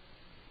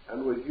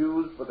and was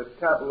used for the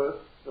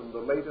Kabbalists and the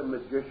later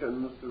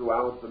magicians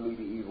throughout the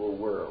medieval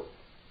world.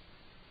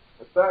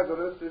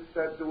 Pythagoras is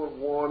said to have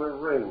worn a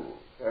ring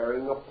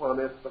carrying upon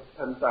it the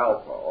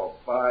pentalpha, or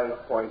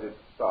 5-pointed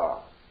star.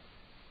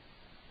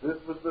 This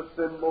was the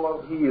symbol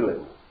of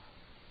healing,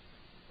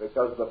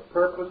 because the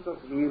purpose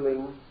of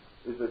healing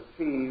is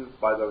achieved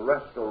by the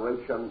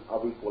restoration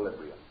of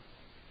equilibrium.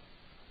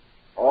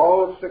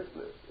 All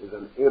sickness is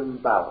an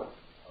imbalance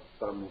of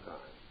some kind.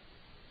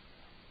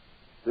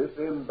 This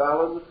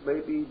imbalance may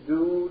be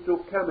due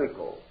to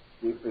chemical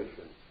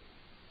deficiency.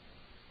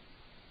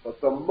 But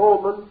the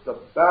moment the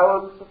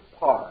balance of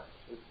parts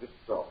is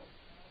destroyed,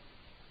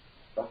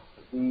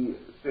 the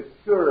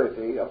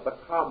security of the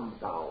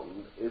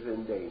compound is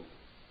in danger.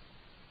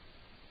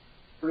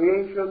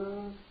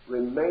 Creation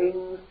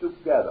remains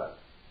together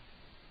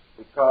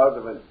because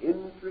of an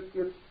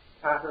intricate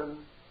pattern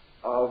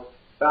of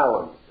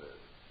balances.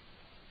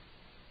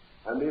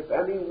 And if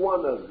any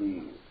one of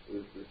these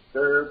is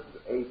disturbed,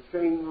 a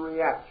chain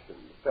reaction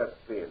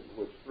sets in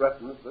which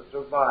threatens the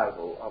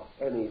survival of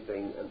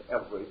anything and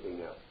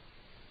everything else.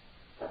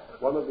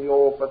 One of the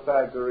old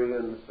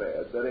Pythagoreans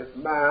said that if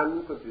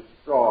man could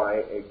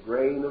destroy a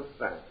grain of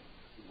sand,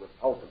 he would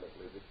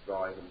ultimately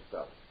destroy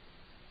himself,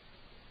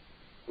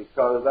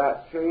 because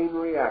that chain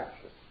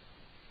reaction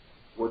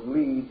would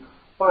lead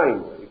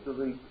finally to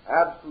the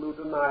absolute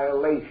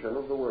annihilation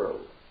of the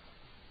world,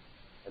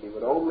 and he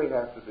would only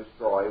have to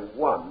destroy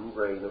one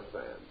grain of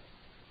sand.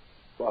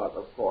 But,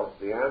 of course,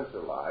 the answer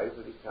lies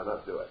that he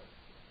cannot do it,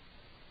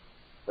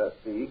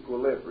 that the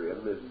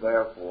equilibrium is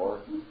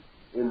therefore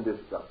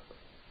indestructible.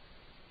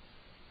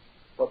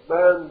 But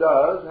man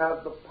does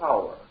have the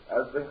power,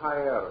 as the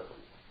hierophant,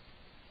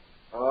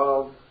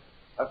 of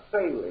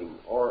assailing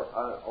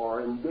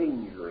or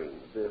endangering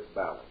this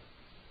balance.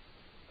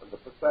 And the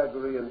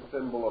Pythagorean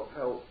symbol of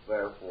health,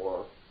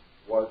 therefore,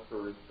 was to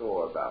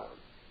restore balance,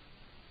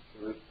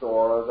 to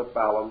restore the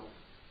balance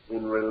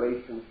in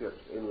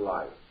relationships in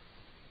life,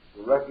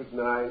 to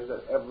recognize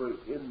that every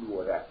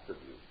inward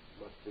attribute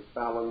must be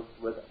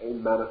balanced with a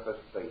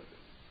manifestation,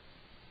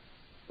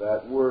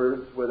 that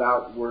words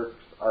without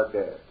works are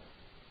dead,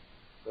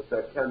 that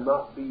there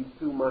cannot be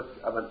too much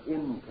of an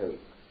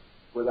intake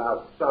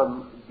without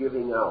some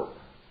giving out,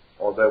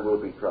 or there will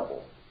be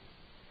trouble,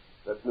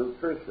 that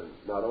nutrition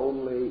not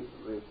only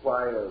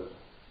requires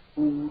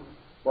food,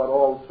 but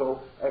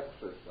also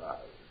exercise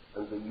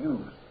and the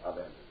use of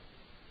energy.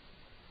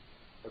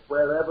 But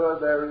wherever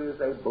there is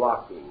a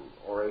blocking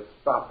or a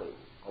stopping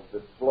of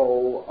the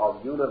flow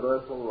of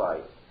universal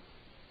life,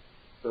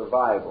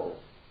 survival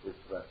is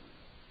threatened.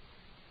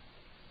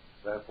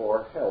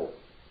 Therefore, health,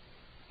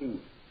 peace,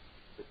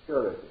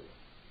 security,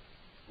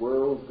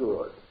 world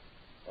good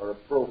are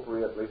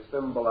appropriately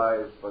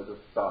symbolized by the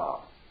star,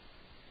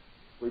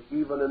 which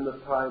even in the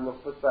time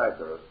of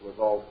Pythagoras was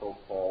also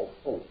called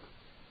hope,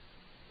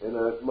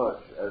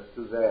 inasmuch as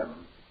to them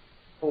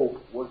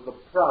hope was the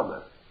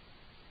promise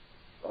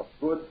of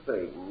good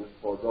things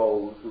for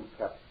those who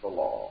kept the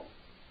law.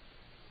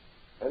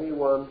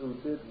 Anyone who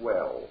did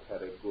well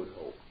had a good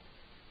hope,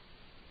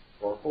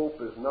 for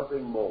hope is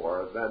nothing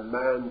more than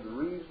man's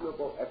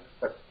reasonable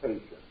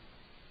expectation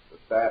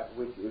that that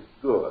which is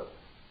good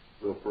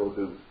will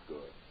produce good.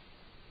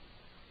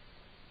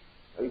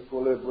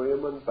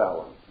 Equilibrium and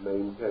balance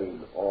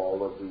maintain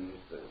all of these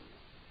things.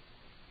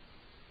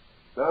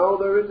 Now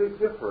there is a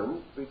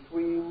difference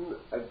between,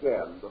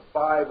 again, the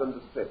 5 and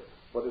the 6,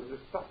 but it is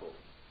subtle,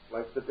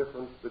 like the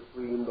difference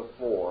between the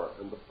 4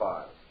 and the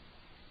 5.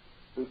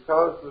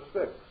 Because the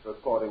 6,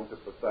 according to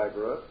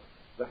Pythagoras,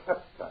 the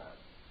heptad,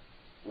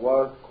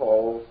 was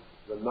called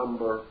the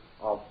number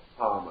of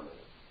harmony.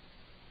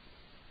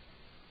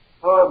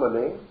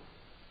 Harmony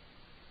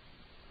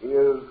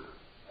is,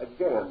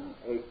 again,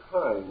 a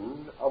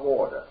kind of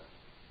order.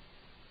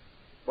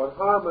 But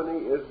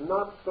harmony is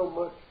not so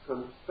much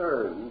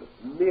concerned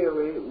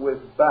merely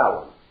with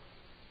balance.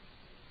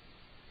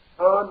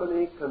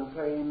 Harmony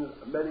contains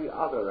many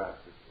other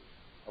attributes,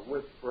 of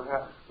which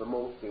perhaps the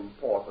most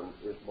important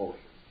is motion.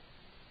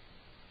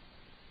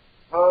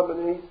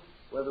 Harmony,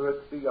 whether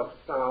it be of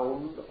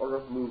sound or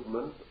of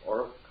movement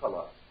or of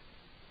color,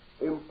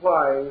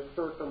 implies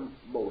certain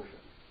motion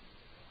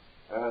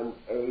and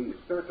a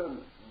certain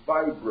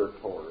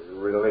vibratory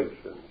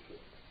relationship.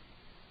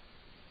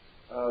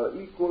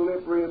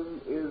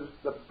 Equilibrium is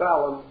the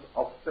balance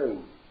of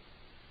things.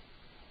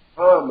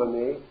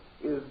 Harmony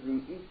is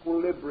the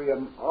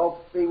equilibrium of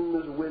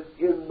things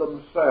within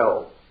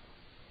themselves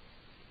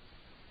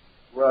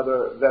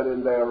rather than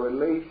in their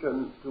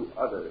relation to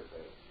other things.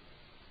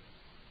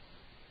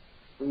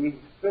 The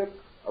six,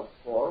 of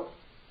course,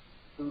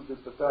 to the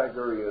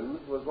Pythagoreans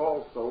was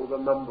also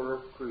the number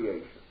of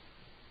creation.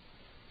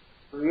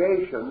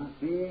 Creation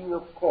being,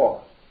 of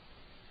course,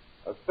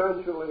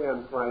 essentially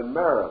and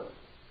primarily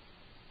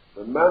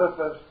the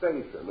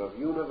manifestation of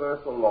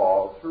universal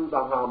law through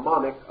the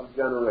harmonic of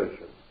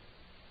generation.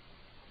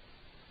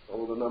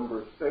 So the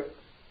number six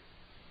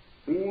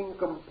being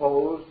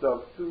composed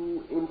of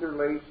two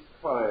interlaced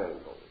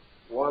triangles,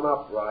 one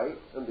upright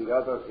and the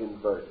other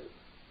inverted,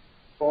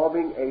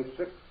 forming a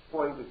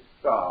six-pointed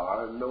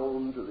star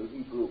known to the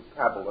Hebrew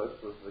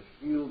Kabbalists as the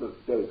shield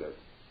of David.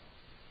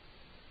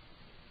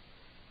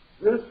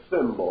 This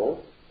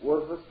symbol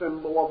was the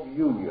symbol of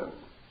union,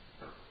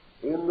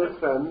 in the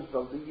sense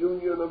of the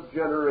union of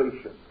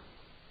generation.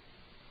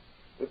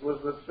 It was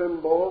the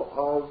symbol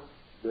of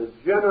the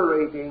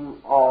generating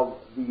of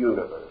the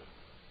universe.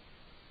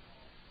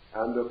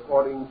 And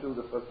according to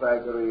the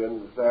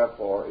Pythagoreans,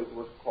 therefore, it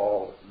was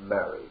called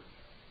marriage.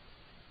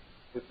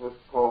 It was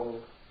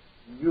called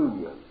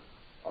union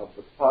of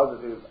the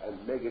positive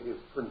and negative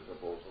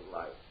principles of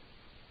life.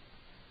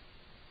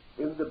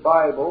 In the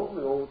Bible,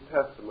 the Old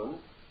Testament,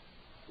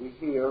 we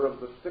hear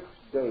of the 6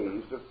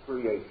 days of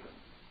creation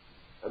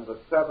and the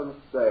 7th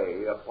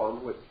day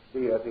upon which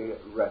deity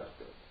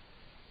rested.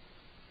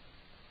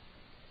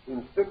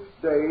 In 6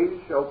 days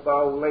shalt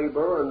thou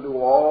labor and do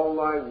all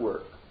thy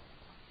work.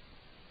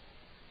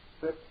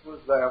 6 was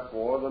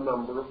therefore the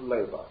number of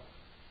labor,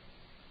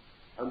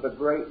 and the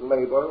great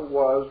labor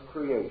was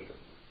creation.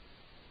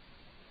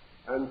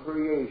 And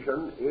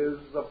creation is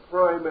the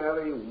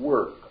primary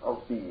work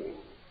of being,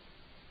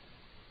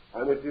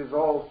 and it is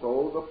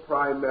also the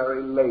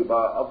primary labor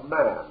of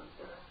man.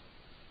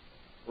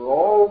 For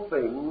all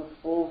things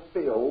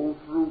fulfilled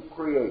through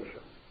creation.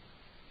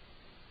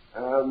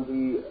 And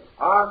the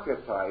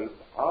archetype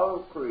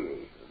of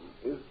creation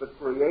is the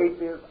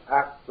creative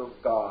act of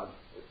God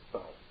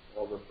itself,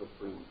 or the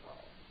supreme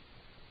power.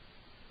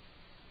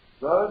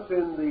 Thus,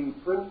 in the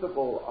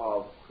principle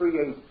of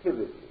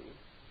creativity,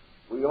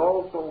 we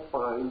also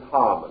find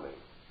harmony.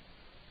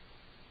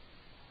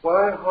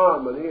 Why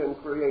harmony and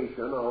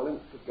creation are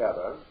linked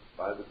together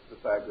by the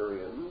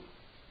Pythagoreans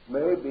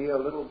may be a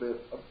little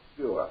bit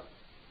obscure.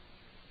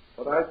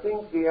 But I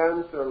think the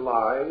answer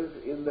lies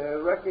in their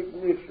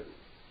recognition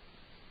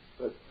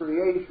that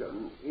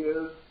creation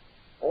is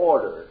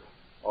ordered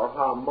or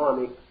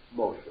harmonic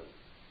motion.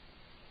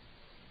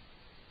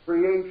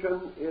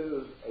 Creation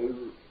is a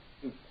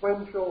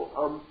sequential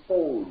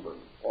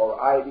unfoldment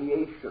or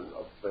ideation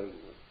of things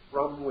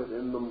from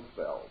within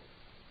themselves.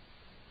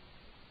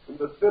 In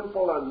the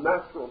simple and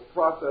natural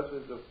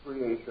processes of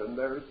creation,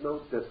 there is no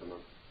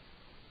dissonance.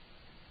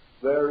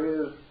 There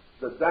is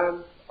the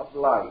dance of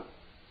life,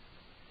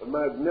 the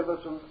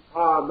magnificent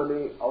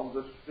harmony of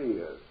the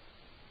spheres,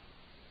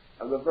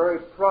 and the very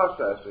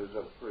processes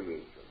of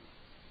creation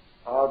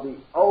are the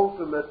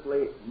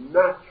ultimately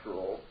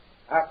natural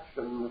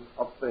actions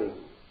of things.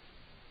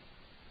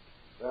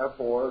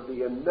 Therefore,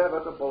 the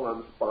inevitable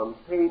and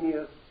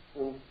spontaneous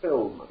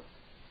fulfillment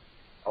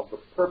of the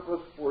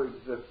purpose for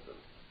existence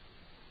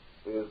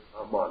is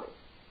harmonic,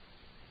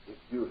 it's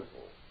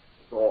beautiful,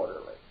 it's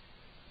orderly.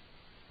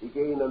 We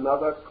gain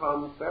another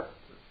concept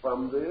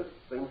from this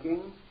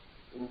thinking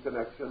in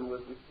connection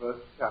with the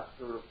first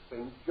chapter of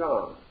St.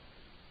 John,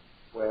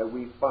 where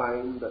we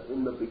find that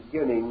in the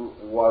beginning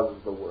was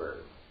the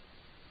Word.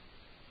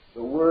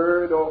 The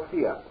Word, or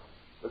fiat,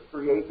 the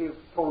creative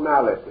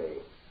tonality,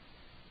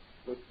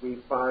 which we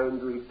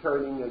find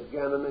returning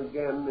again and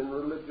again in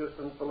religious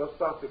and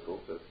philosophical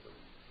systems,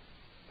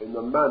 in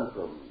the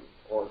mantrams,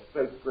 or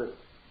sacred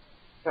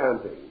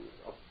chantings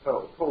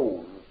of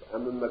tones,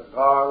 and in the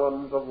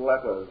garlands of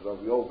letters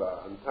of yoga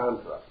and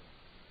tantra.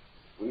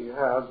 We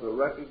have the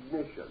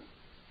recognition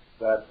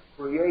that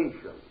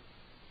creation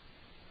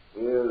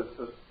is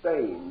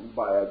sustained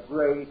by a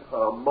great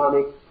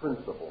harmonic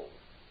principle,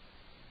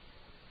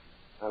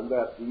 and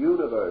that the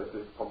universe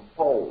is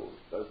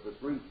composed, as the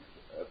Greeks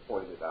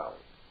pointed out,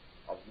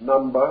 of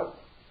number,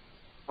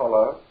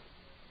 color,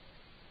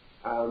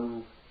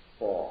 and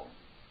form.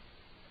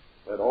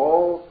 That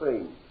all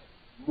things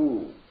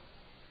move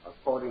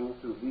according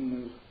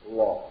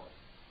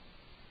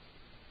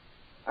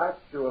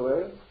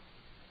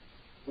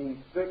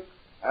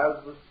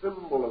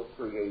symbol of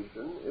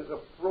creation is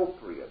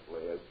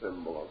appropriately a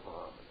symbol of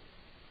harmony.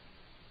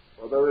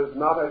 For there is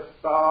not a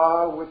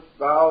star which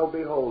thou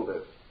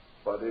beholdest,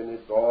 but in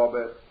its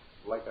orbit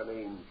like an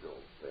angel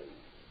sings,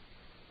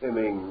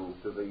 hymning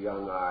to the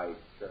young-eyed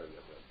cherubim.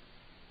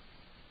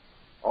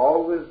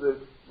 Always this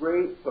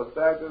great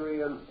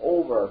Pythagorean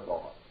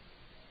overthought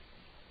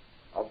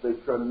of the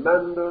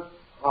tremendous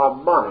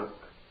harmonic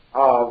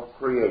of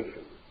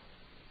creation.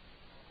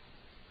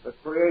 The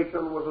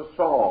creation was a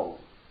song.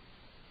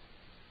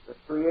 The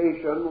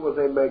creation was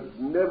a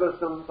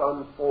magnificent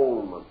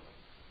unfoldment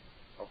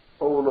of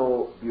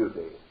tonal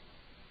beauty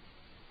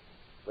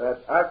that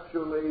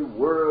actually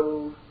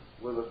whirled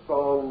with the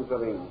songs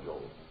of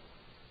angels,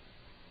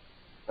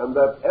 and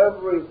that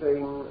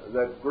everything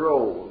that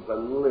grows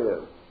and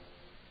lives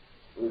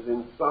is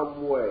in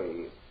some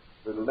way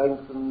the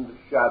lengthened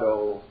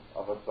shadow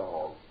of a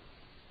song.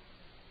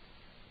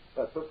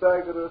 That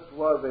Pythagoras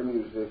was a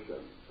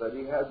musician, that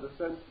he had the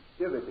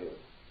sensitivity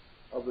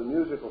of the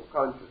musical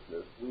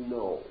consciousness, we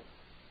know,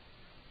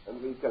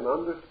 and we can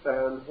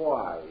understand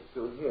why,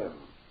 to him,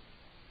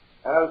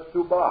 as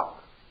to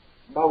Bach,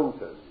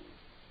 mountains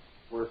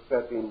were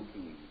set in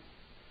key,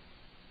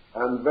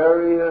 and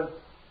various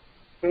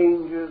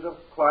changes of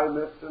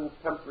climate and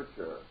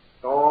temperature,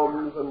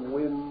 storms and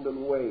wind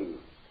and waves,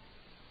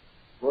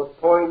 were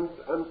point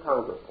and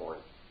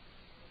counterpoint.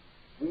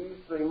 These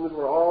things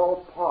were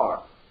all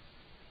part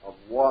of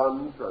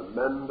one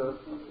tremendous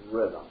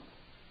rhythm.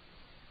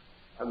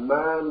 And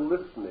man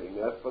listening,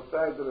 as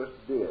Pythagoras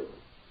did,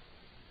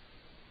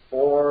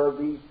 for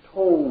the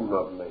tone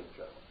of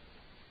nature,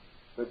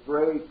 the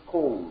great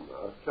cone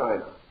of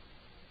China,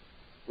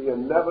 the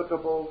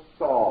inevitable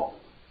song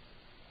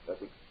that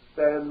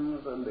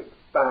extends and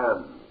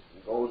expands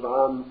and goes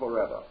on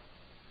forever.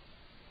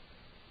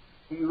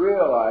 He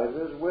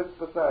realizes with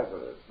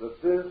Pythagoras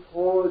that this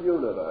whole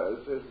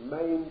universe is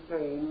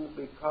maintained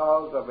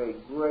because of a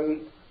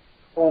great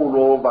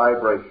tonal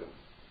vibration.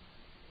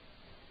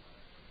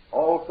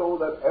 Also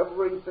that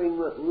everything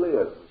that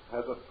lives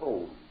has a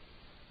tone,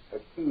 a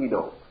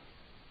keynote.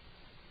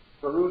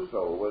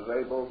 Caruso was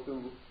able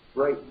to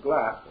break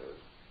glasses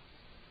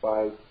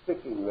by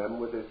sticking them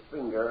with his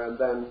finger and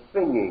then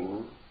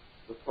singing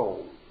the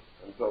tone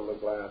until the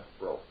glass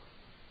broke.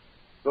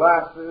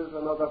 Glasses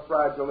and other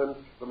fragile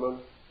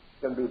instruments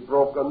can be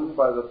broken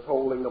by the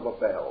tolling of a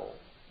bell.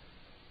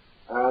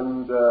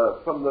 And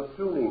from the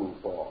tuning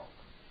fork,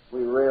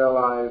 we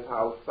realize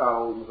how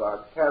sounds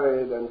are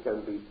carried and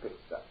can be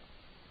picked up.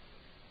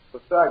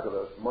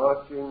 Pythagoras,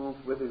 marching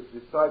with his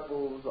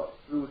disciples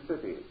through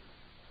cities,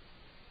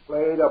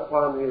 played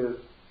upon his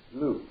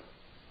lute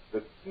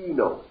the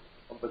keynote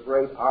of the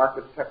great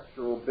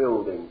architectural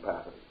building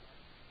pattern,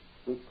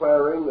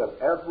 declaring that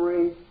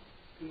every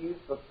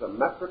piece of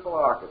symmetrical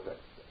architecture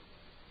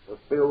was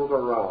built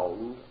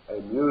around a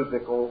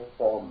musical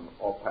form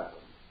or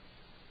pattern.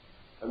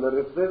 And that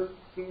if this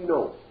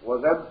keynote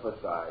was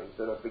emphasized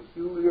in a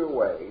peculiar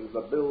way,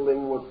 the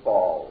building would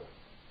fall,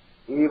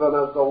 even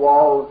as the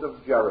walls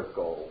of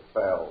Jericho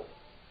fell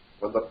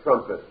when the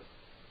trumpet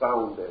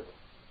sounded,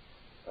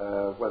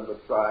 when the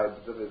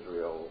tribes of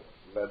Israel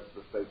led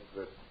the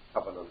sacred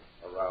covenant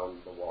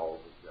around the walls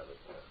of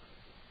Jericho.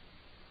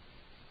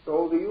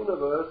 So the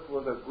universe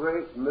was a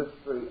great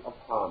mystery of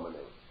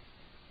harmony.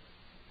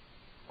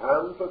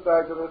 And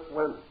Pythagoras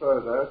went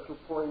further to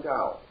point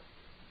out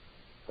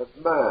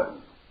that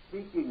man,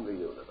 seeking the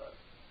universe,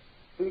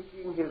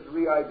 seeking his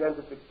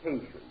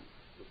re-identification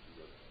with the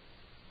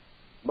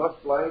universe, much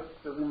like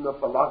in the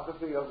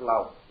philosophy of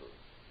𝗧𝗏𝗱𝗏,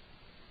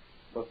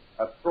 must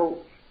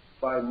approach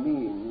by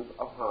means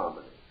of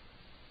harmony.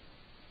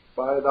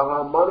 By the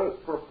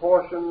harmonic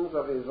proportions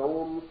of his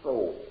own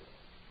soul,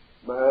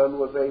 man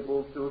was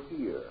able to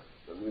hear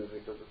the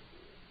music of the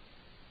Spirit.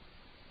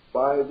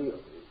 By the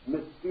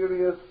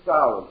mysterious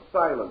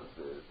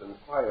silences and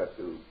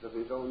quietudes of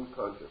his own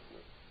consciousness,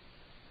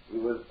 he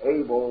was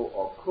able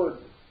or could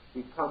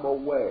become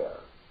aware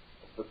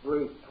of the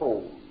great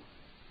tone,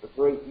 the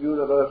great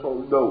universal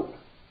note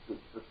which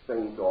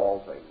sustained all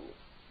things.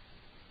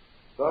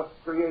 Thus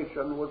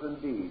creation was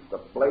indeed the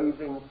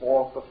blazing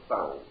forth of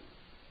sound,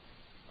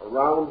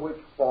 around which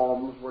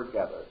forms were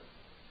gathered,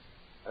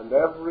 and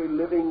every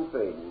living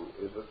thing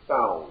is a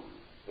sound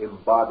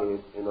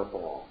embodied in a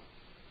form.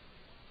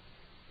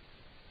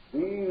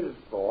 These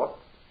thoughts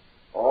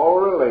all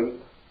relate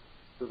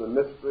to the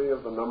mystery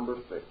of the number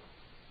 6,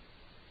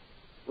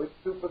 which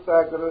to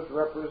Pythagoras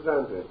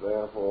represented,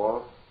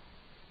 therefore,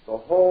 the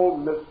whole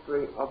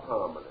mystery of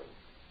harmony,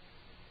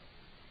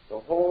 the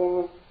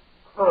whole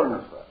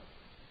concept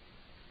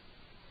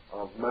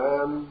of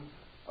man's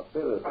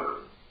ability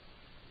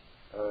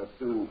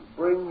to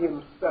bring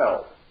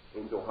himself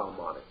into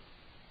harmony.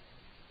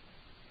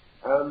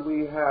 And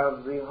we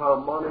have the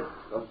harmonics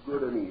of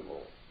good and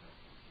evil.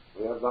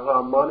 We have the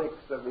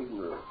harmonics of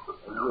ignorance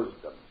and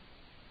wisdom.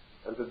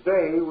 And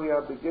today we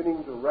are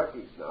beginning to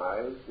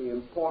recognize the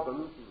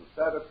importance of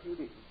the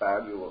therapeutic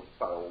value of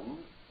sound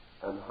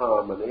and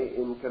harmony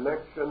in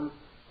connection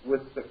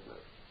with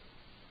sickness.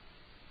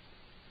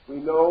 we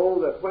know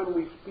that when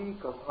we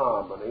speak of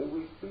harmony,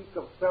 we speak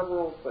of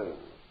several things.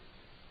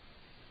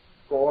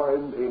 For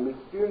in a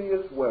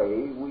mysterious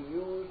way, we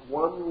use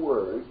one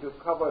word to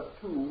cover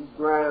two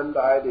grand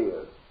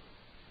ideas.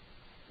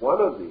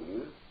 One of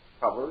these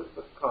covers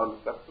the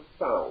concept of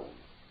sound,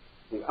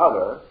 the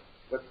other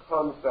the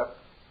concept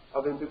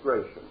of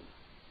integration.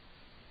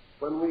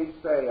 When we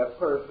say a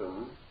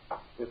person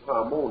is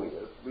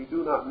harmonious, we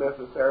do not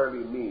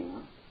necessarily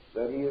mean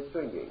that he is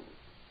singing,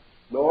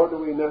 nor do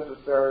we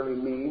necessarily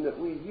mean that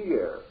we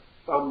hear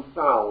some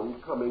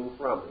sound coming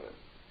from him.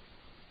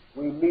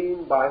 We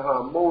mean by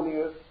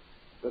harmonious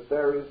that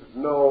there is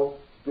no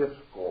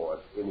discord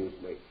in his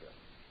nature,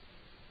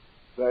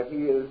 that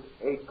he is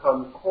a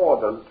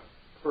concordant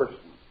person,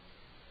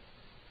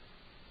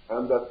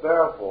 and that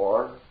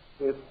therefore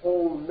his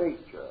whole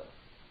nature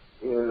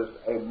is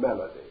a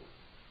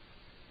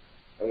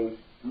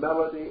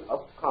melody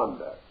of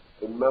conduct,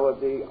 a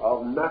melody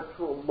of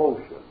natural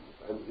motions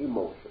and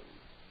emotions,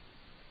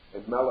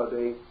 a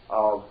melody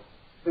of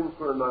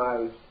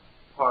synchronized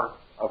parts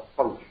of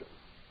function.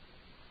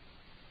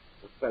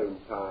 At the same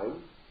time,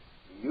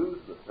 we use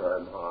the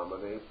term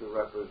harmony to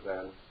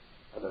represent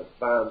an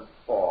advanced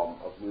form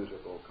of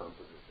musical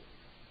composition,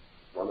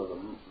 one of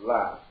the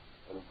last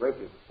and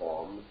greatest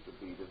forms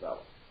to be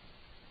developed.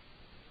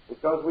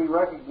 Because we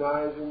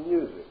recognize in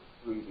music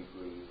 3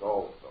 degrees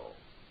also.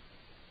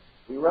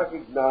 We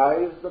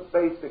recognize the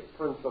basic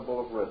principle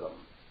of rhythm,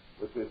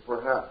 which is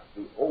perhaps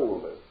the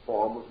oldest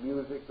form of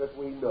music that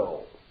we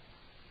know,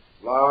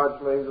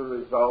 largely the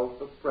result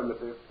of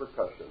primitive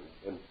percussion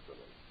instruments,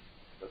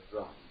 the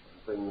drum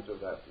and things of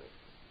that nature.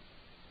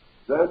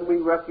 Then we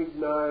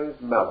recognize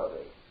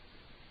melody,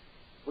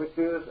 which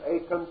is a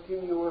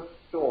continuous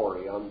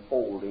story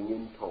unfolding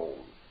in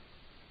tone.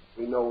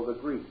 We know the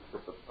Greeks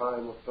at the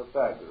time of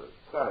Pythagoras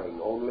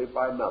sang only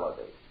by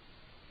melody,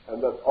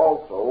 and that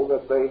also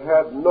that they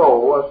had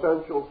no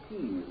essential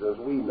keys as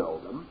we know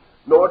them,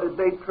 nor did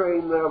they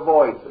train their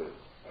voices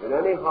in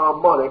any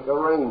harmonic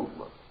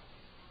arrangement.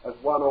 As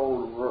one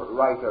old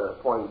writer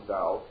points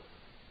out,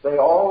 they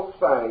all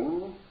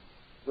sang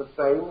the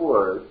same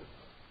words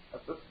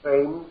at the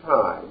same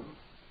time,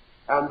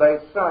 and they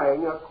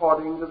sang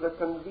according to the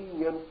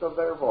convenience of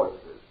their voices.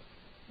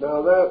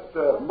 Now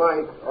that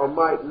might or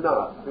might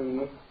not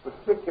be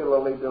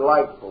particularly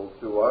delightful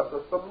to us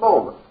at the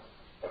moment.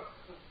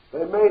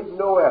 They made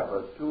no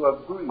effort to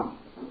agree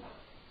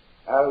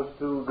as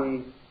to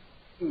the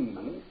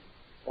key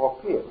or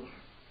pitch.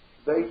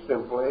 They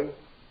simply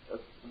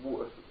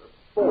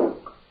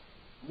spoke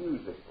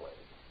musically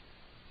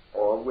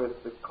or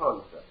with the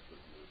concept of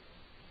music.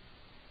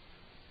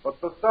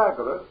 But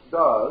Pythagoras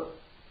does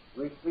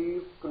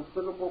receive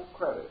considerable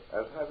credit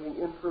as having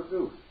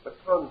introduced the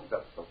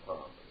concept of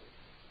harmony,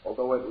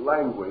 although it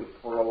languished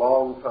for a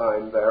long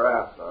time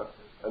thereafter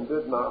and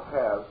did not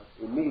have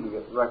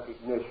immediate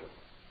recognition.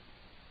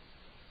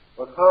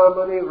 But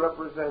harmony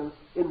represents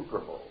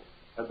intervals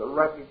and the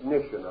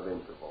recognition of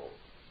intervals,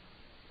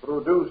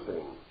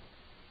 producing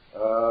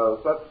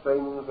such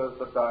things as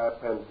the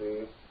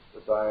diapente,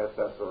 the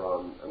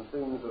diatessaron, and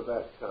things of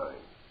that kind,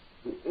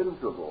 the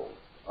intervals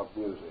of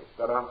music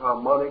that are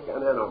harmonic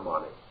and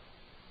enharmonic.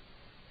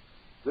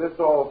 This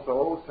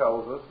also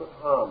tells us that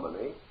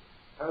harmony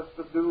has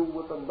to do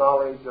with the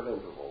knowledge of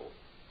intervals.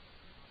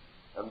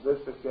 And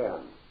this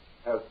again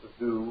has to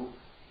do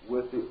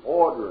with the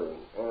ordering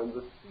and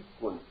the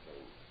sequencing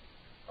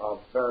of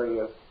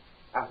various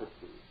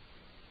attitudes.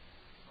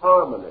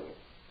 Harmony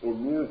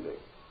in music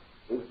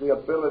is the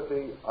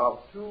ability of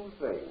two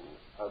things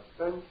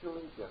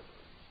essentially different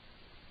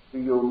to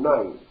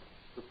unite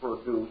to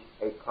produce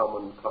a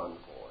common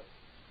concord.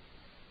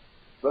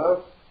 Thus,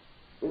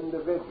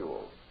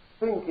 individuals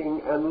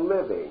thinking and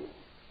living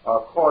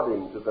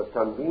according to the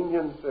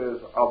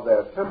conveniences of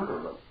their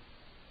temperament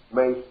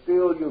may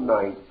still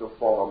unite to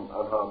form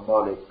an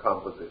harmonic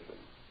composition.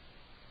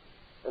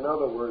 In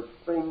other words,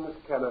 things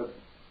cannot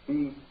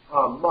be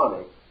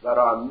harmonic that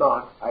are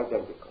not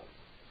identical.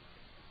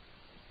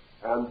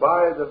 And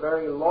by the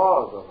very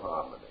laws of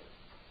harmony,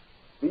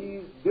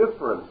 these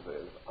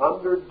differences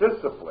under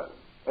discipline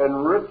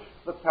enrich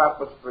the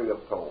tapestry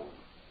of tone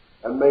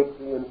and make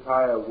the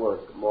entire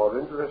work more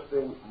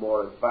interesting,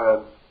 more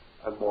advanced,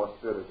 and more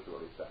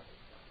spiritually satisfying.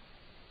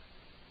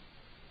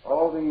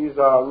 All these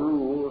are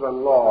rules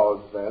and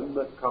laws, then,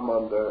 that come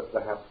under the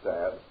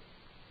heptad,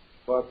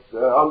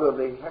 under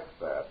the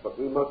hexad. But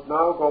we must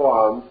now go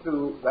on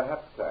to the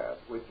heptad,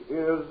 which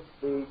is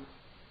the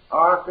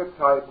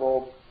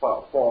archetypal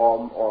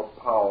form or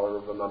power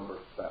of the number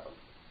 7.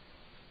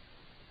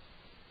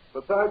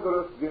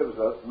 Pythagoras gives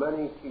us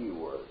many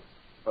keywords,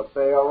 but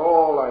they are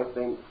all, I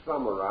think,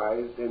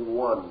 summarized in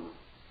one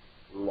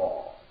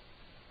law.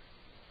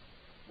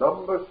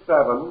 Number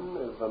 7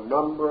 is the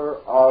number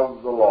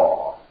of the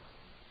law.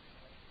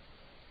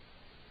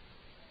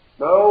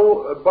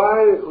 Now,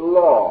 by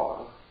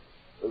law,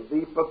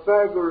 the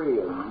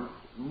Pythagoreans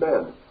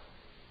meant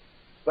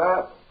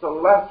that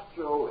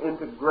celestial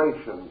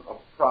integration of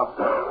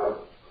processes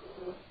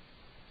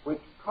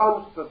which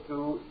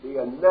constitute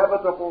the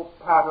inevitable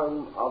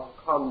pattern of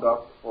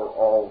conduct for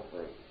all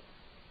things.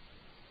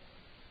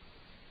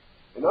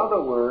 In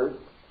other words,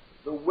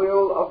 the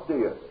will of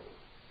deity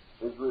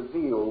is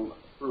revealed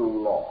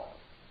through law,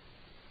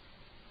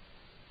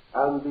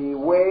 and the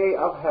way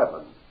of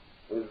heaven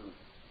is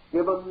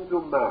given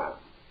to man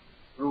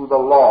through the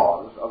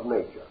laws of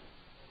nature.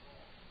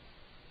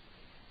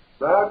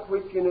 That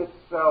which in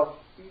itself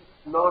speaks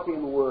not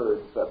in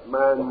words that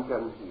man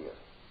can hear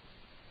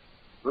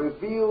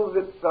reveals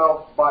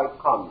itself by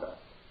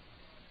conduct,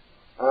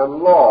 and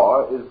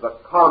law is the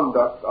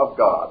conduct of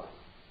God.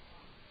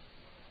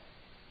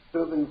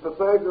 To the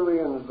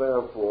Pythagoreans,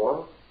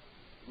 therefore,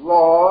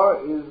 law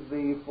is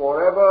the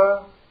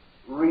forever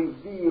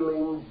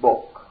revealing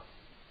book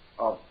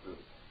of truth.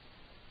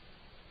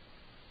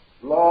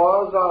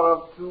 Laws are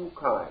of two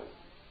kinds,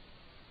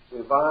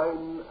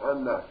 divine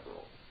and natural.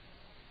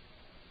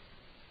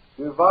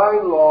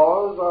 Divine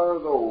laws are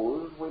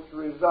those which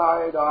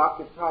reside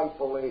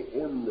archetypally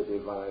in the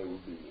divine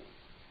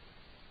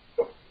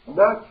being.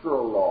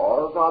 Natural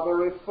laws are the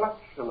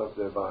reflection of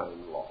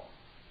divine law,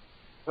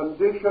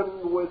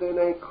 conditioned within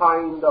a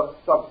kind of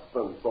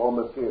substance or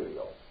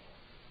material,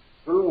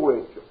 through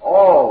which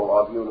all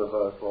of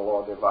universal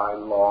or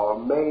divine law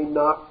may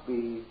not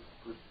be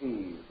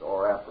perceived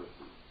or apperceived.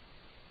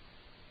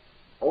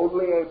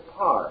 Only a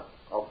part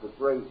of the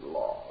great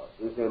law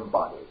is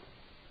embodied.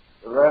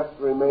 The rest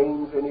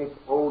remains in its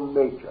own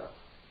nature.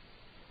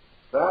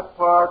 That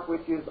part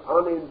which is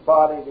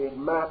unembodied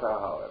in matter,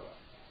 however,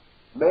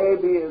 may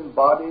be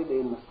embodied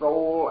in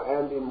soul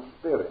and in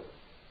spirit.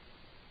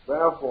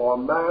 Therefore,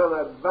 man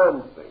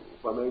advancing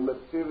from a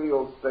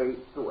material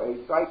state to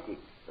a psychic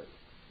state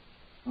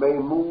may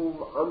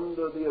move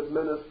under the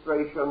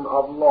administration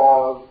of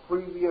laws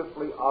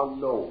previously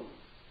unknown,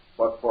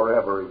 but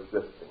forever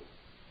existing.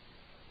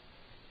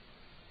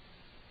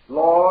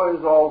 Law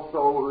is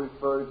also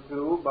referred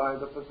to by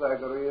the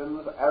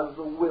Pythagoreans as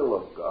the will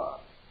of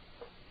God,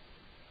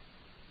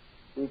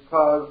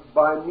 because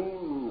by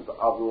means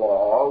of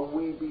law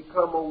we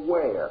become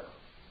aware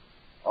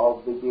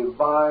of the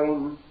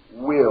divine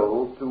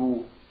will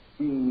to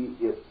be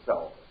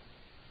itself,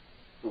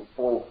 to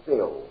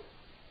fulfill,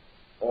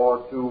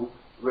 or to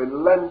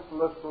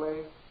relentlessly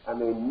and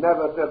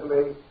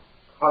inevitably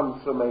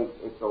consummate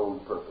its own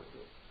purposes.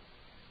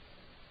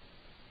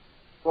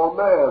 For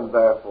man,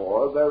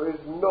 therefore, there is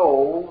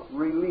no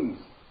release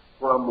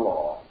from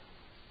law.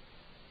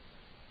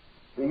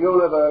 The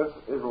universe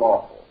is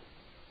lawful,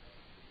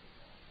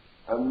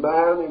 and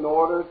man, in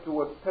order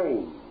to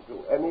attain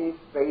to any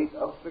state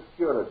of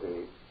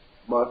security,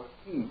 must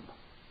keep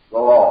the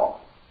law.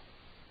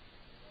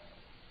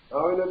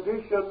 Now, in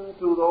addition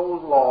to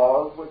those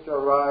laws which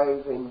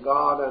arise in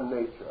God and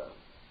nature,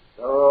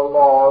 there are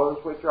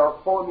laws which are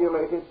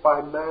formulated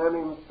by man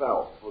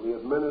himself for the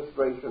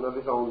administration of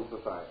his own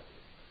society.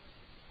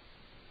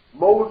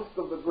 Most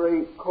of the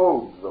great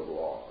codes of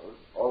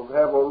laws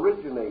have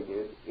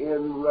originated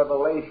in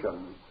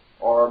revelation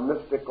or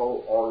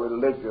mystical or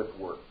religious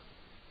works.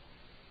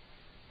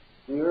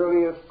 The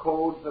earliest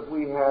codes that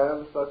we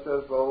have, such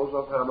as those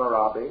of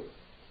Hammurabi,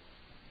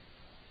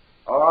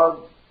 are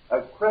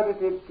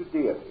accredited to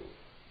deities,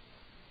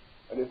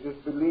 and it is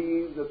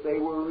believed that they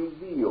were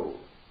revealed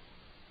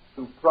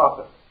to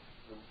prophets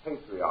and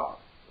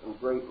patriarchs and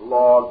great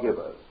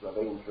lawgivers of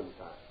ancient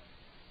times.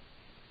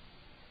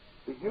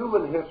 The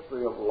human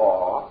history of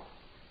law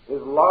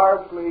is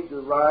largely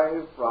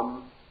derived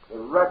from the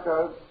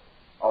record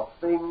of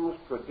things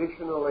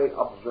traditionally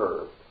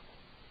observed.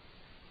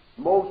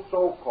 Most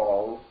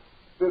so-called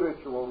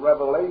spiritual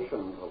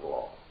revelations of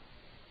law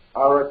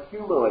are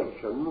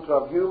accumulations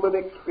of human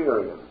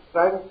experience,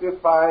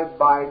 sanctified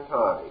by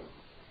time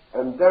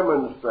and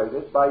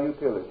demonstrated by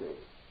utility.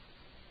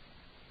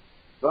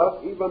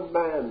 Thus, even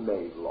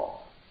man-made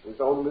law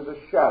is only the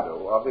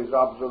shadow of his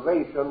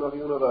observation of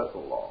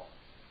universal law.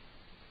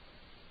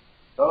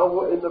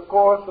 Now, in the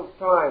course of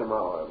time,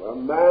 however,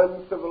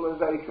 man's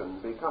civilization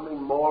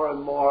becoming more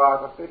and more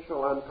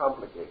artificial and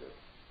complicated,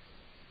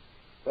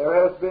 there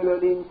has been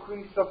an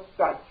increase of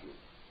statutes,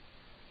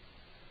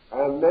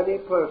 and many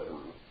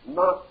persons,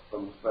 not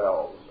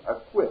themselves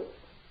equipped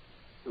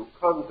to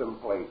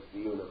contemplate the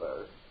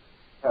universe,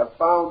 have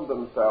found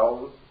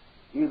themselves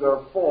either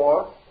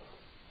forced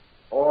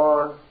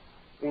or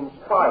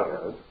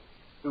inspired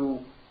to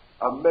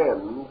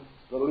amend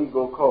the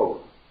legal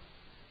code.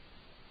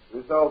 The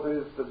result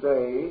is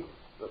today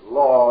that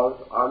laws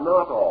are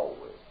not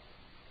always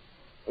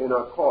in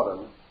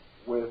accordance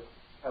with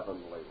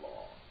heavenly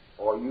law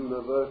or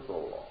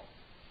universal law.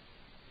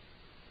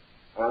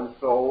 And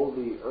so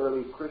the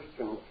early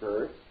Christian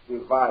church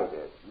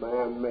divided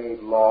man-made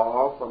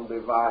law from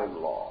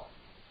divine law,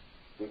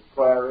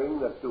 declaring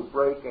that to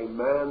break a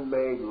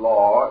man-made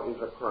law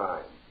is a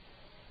crime.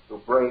 To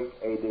break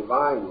a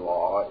divine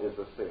law is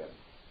a sin.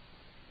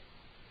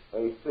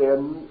 A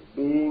sin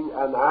being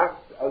an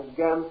act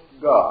against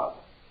God,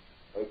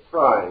 a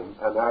crime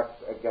an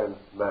act against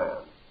man,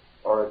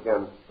 or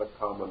against the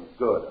common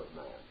good of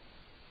man.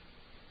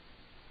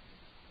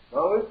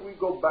 Now, if we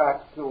go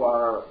back to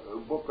our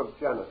book of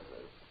Genesis,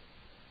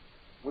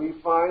 we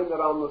find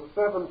that on the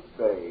seventh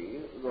day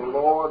the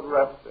Lord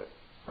rested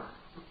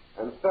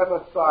and set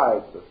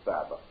aside the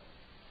Sabbath.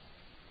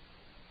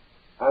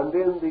 And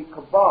in the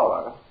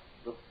Kabbalah,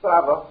 the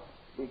Sabbath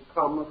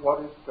becomes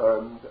what is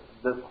termed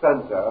the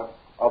center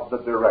of the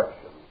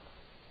directions.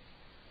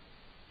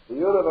 The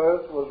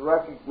universe was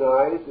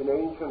recognized in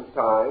ancient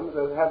times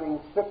as having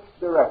 6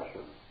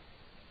 directions: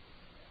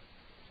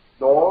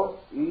 north,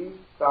 east,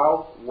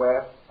 south,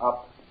 west,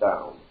 up,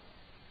 down.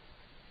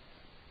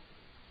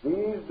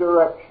 These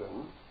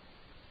directions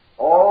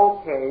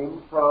all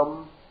came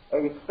from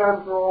a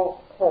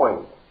central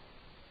point,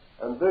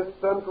 and this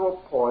central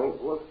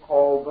point was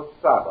called the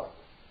Sabbath,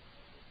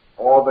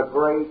 or the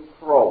great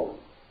throne,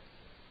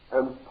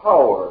 and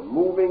power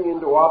moving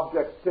into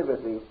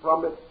objectivity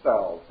from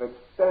itself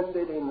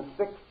extended in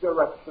 6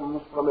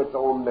 directions from its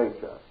own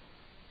nature.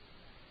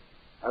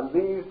 And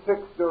these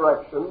 6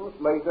 directions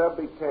later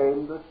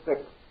became the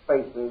 6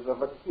 faces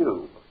of a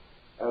cube,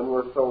 and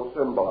were so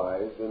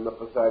symbolized in the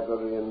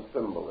Pythagorean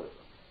symbolism.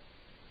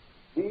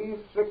 These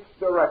 6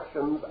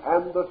 directions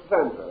and the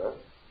center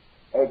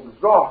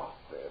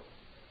exhausted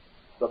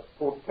the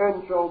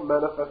potential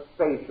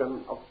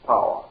manifestation of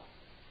power.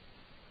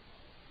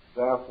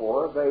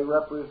 Therefore, they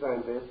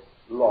represented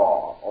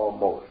law or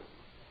motion,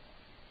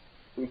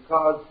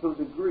 because to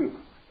the Greeks,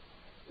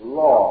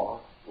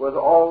 law was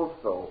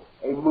also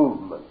a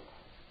movement.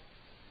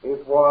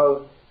 It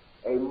was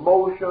a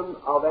motion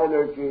of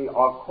energy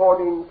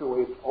according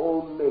to its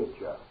own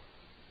nature.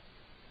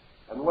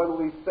 And when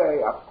we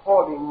say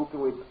according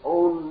to its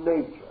own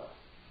nature,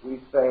 we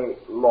say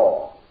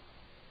law.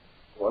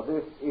 For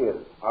this is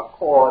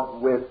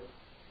accord with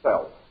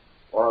self,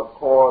 or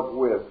accord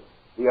with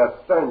the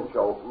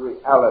essential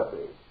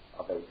reality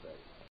of a thing.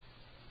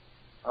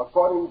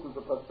 According to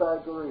the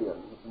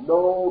Pythagoreans,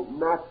 no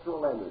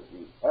natural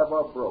energy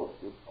ever broke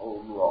its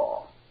own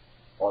law,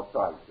 or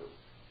tried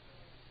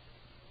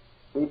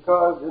to.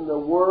 Because in the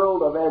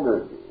world of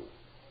energy,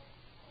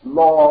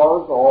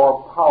 laws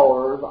or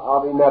powers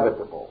are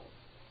inevitable.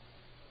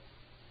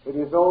 It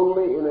is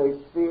only in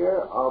a sphere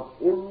of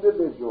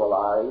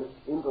individualized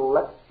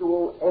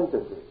intellectual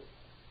entity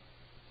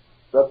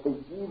that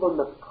even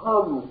the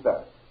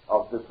concept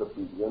of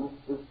disobedience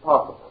is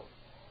possible.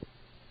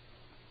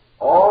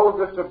 All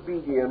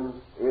disobedience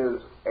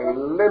is a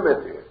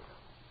limited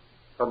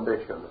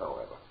condition,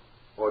 however,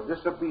 for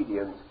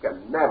disobedience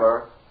can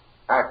never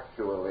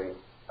actually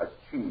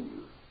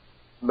achieve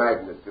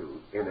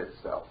magnitude in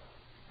itself.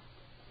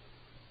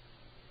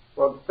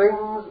 For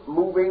things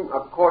moving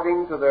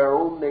according to their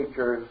own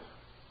natures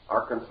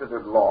are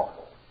considered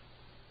lawful.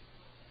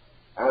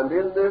 And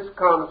in this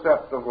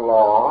concept of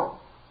law,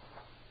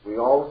 we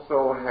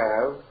also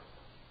have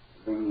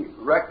the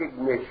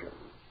recognition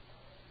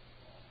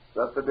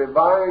that the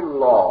divine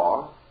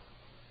law,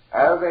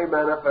 as a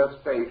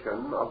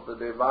manifestation of the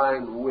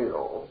divine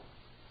will,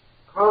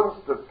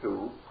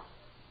 constitutes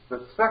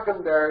the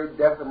secondary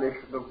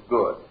definition of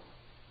good.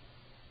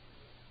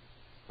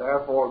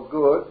 Therefore,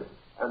 good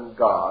and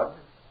God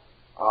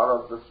are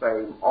of the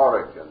same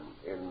origin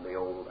in the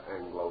old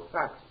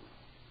Anglo-Saxon.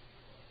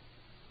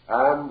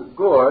 And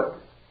good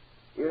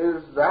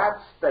is that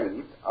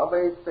state of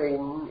a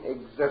thing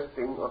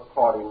existing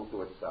according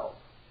to itself.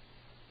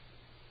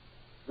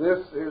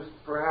 This is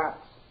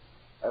perhaps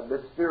a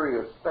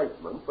mysterious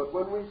statement, but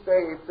when we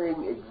say a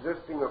thing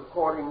existing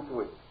according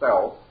to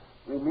itself,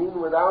 we mean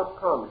without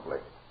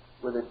conflict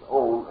with its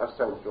own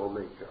essential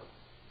nature.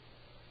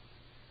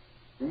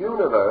 The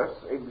universe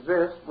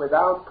exists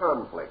without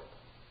conflict.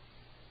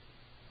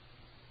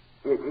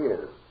 It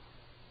is.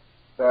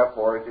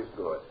 Therefore, it is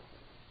good.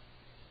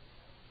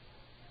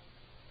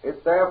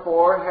 It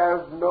therefore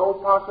has no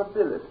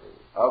possibility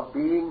of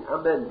being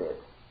amended.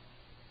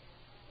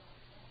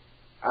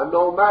 And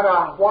no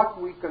matter what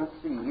we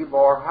conceive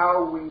or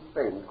how we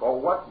think or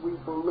what we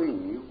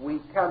believe, we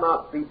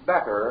cannot be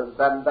better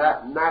than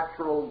that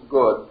natural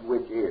good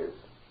which is.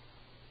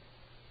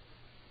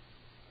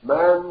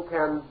 Man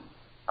can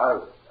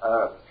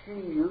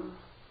achieve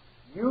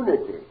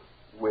unity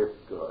with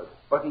good,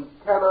 but he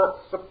cannot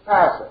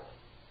surpass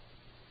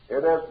it,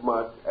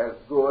 inasmuch as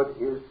good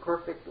is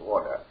perfect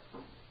order,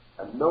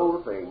 and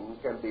no thing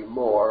can be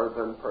more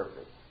than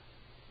perfect.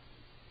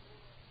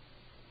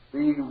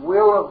 The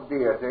will of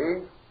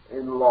deity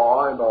in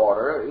law and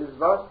order is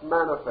thus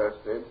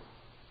manifested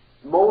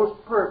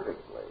most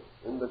perfectly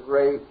in the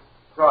great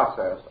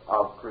process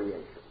of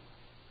creation.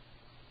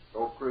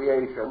 So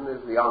creation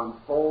is the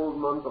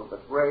unfoldment of the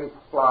great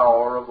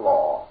flower of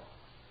law.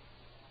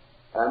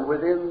 And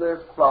within this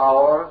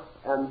flower,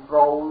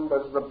 enthroned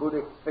as the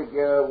Buddhic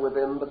figure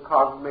within the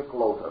cosmic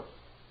lotus,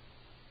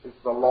 is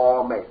the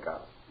lawmaker,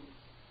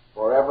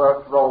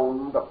 forever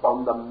throned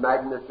upon the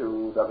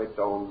magnitude of its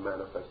own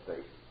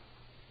manifestation.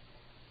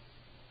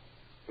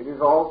 It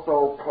is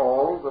also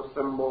called the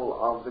symbol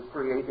of the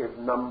creative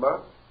number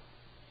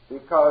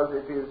because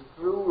it is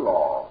through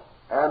law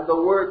and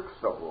the works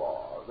of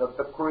law that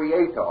the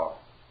Creator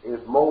is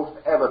most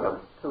evident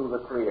to the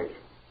creation.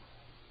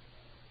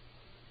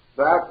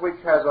 That which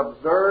has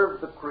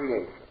observed the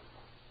creation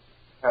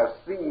has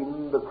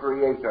seen the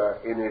Creator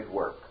in his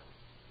work.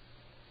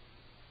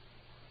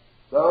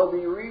 So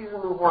the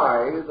reason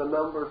why the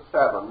number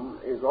 7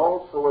 is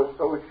also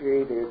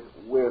associated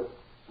with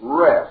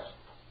rest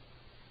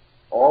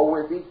or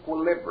with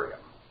equilibrium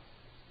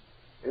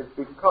is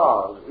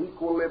because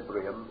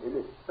equilibrium in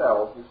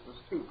itself is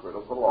the secret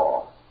of the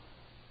law.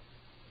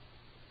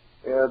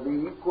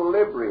 The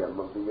equilibrium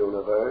of the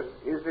universe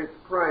is its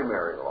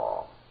primary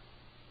law,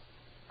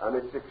 and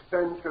its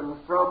extension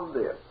from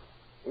this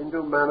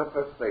into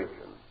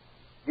manifestation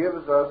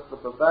gives us the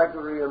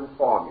Pythagorean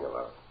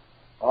formula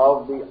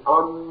of the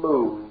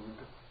unmoved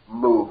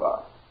mover.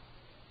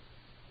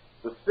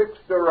 The 6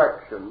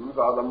 directions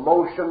are the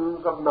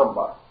motions of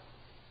number.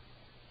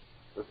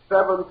 The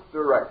 7th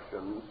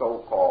direction,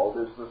 so-called,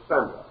 is the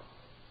center,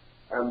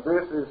 and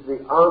this is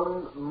the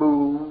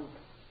unmoved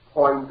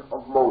point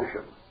of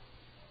motion.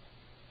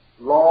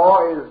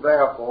 Law is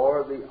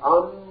therefore the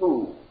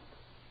unmoved,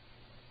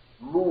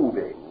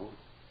 moving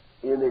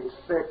in its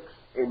 6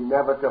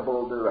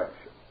 inevitable directions.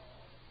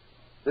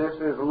 This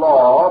is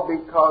law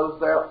because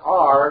there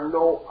are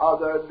no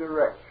other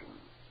directions.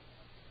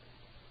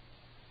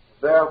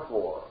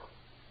 Therefore,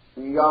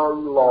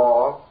 beyond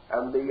law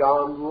and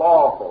beyond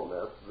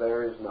lawfulness,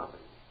 there is nothing.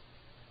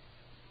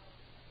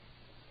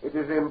 It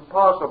is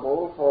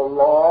impossible for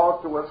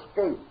law to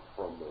escape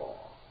from law,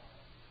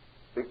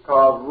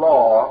 because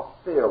law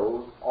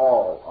fills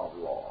all of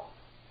law.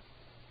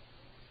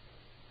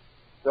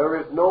 There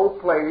is no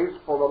place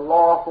for the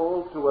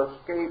lawful to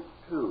escape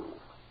to,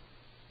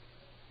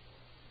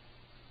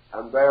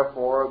 and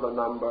therefore the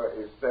number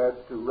is said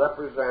to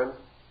represent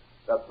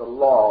that the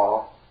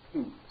law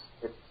keeps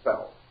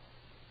itself,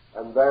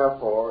 and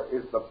therefore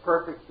is the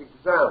perfect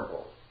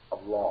example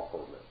of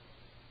lawfulness.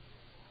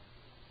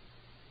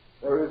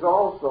 There is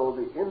also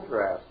the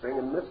interesting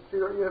and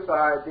mysterious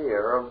idea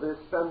of this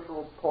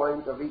central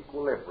point of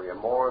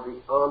equilibrium, or the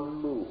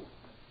unmoved.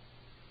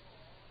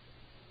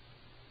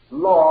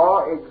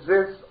 Law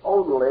exists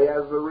only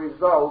as a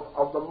result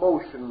of the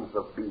motions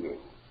of being.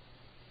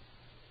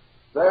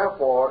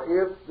 Therefore,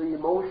 if the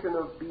motion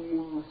of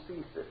being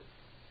ceases,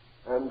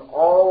 and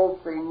all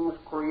things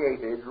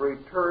created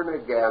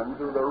return again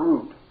to the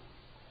root,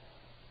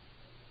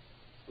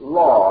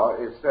 law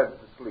is said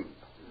to sleep.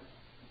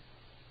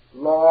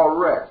 Law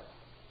rests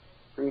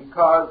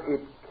because it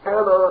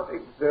cannot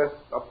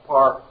exist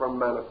apart from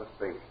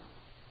manifestation.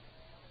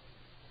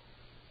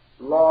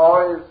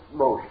 Law is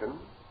motion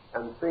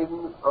and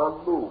things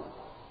unmoved,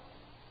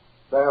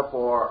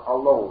 therefore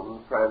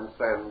alone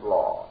transcend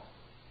law.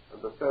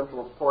 And the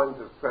central point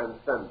of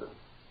transcendence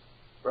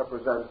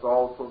represents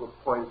also the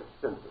point of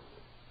synthesis.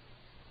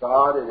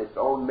 God in its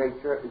own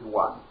nature is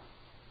one.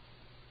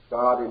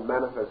 God in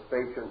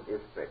manifestation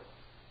is 6.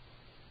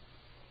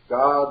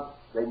 God,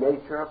 the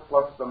nature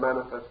plus the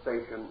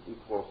manifestation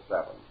equals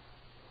 7,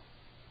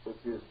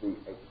 which is the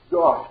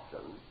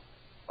exhaustion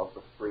of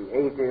the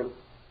creative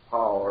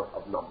power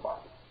of number.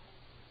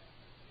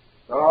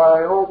 Now,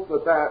 I hope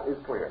that that is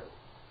clear.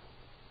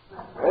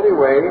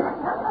 Anyway,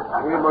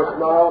 we must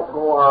now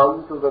go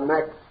on to the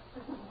next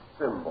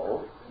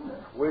symbol,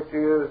 which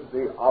is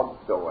the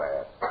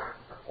octave,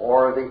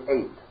 or the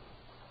 8.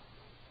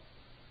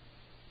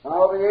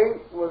 Now, the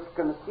 8 was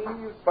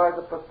conceived by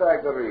the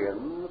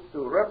Pythagoreans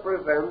to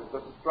represent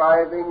the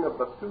striving of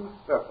the 2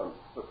 serpents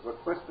that were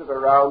twisted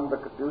around the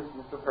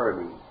caduceus of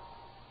Hermes.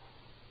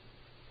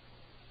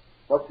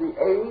 But the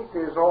 8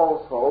 is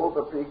also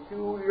the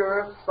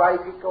peculiar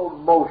psychical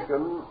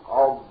motion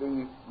of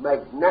the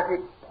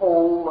magnetic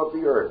pole of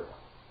the earth.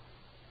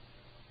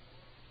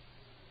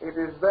 It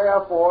is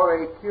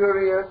therefore a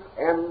curious,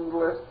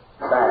 endless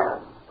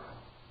band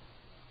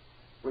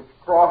which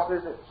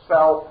crosses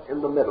itself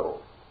in the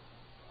middle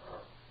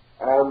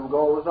and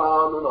goes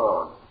on and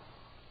on.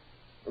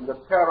 In the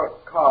tarot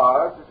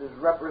cards, it is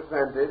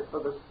represented by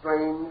the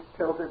strange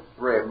tilted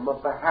brim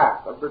of the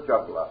hat of the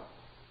juggler.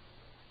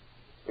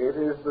 It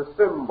is the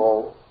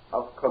symbol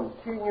of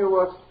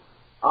continuous,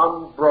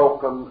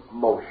 unbroken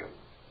motion.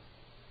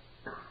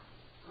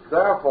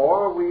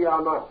 Therefore, we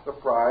are not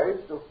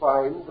surprised to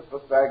find the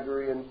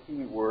Pythagorean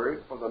key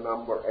word for the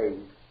number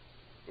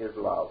 8 is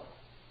love.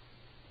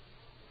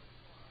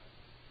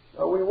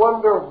 Now, we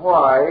wonder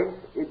why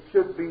it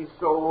should be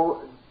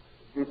so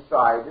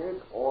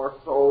decided or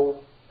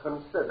so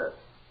considered.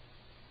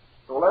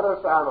 So let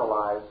us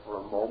analyze for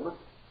a moment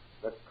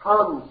the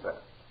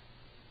concept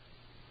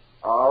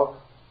of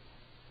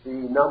the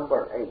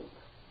number 8,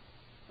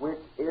 which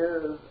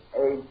is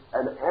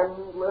an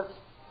endless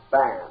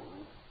band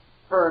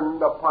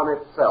turned upon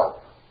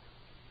itself.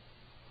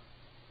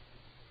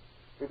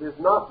 It is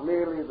not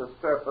merely the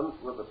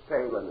serpent with a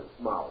tail in its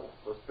mouth,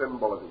 the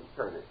symbol of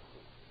eternity.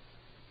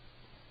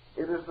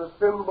 It is the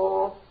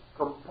symbol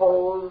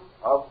composed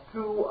of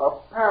 2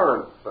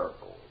 apparent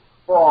circles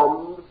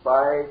formed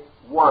by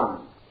 1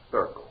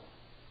 circle.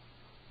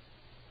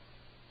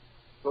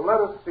 So let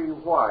us see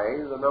why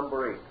the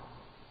number 8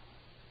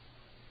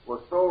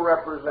 was so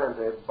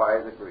represented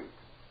by the Greeks.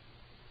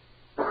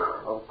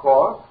 Of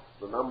course,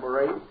 the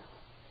number 8,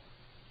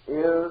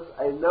 is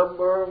a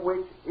number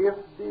which, if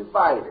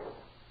divided,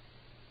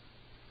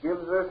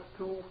 gives us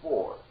 2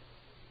 fourths,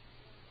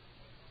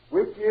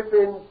 which, if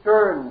in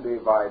turn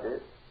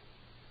divided,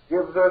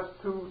 gives us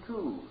 2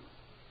 twos,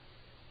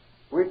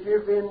 which,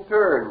 if in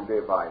turn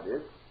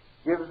divided,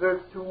 gives us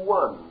 2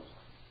 ones.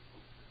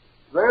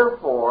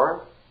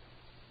 Therefore,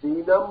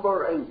 the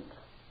number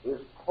 8 is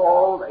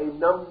called a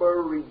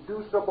number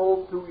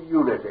reducible to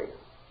unity,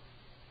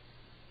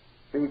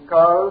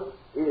 because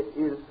it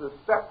is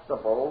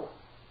susceptible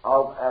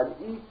of an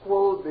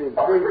equal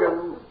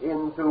division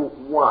into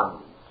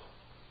ones,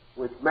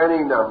 which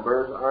many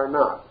numbers are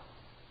not.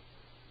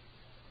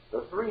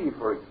 The 3,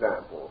 for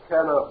example,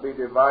 cannot be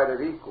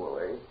divided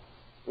equally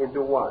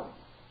into ones,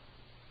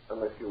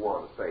 unless you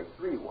want to say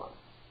 3 ones.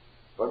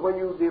 But when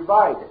you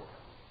divide it,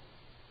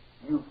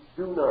 you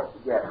do not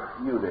get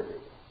unity.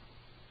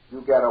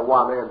 You get a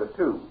 1 and a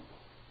 2.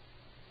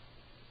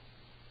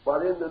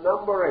 But in the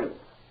number 8,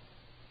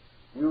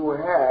 you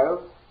have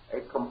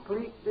a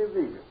complete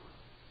division.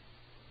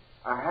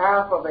 A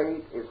half of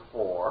 8 is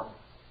 4.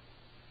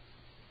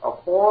 A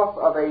fourth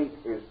of 8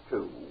 is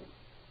 2.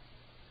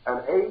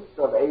 An eighth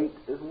of 8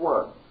 is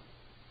 1.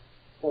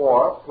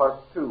 4 plus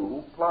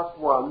 2 plus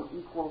 1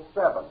 equals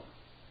 7.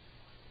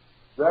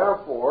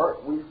 Therefore,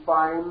 we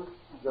find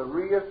the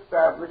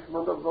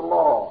reestablishment of the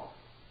law,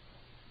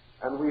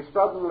 and we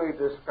suddenly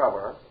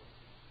discover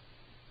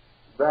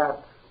that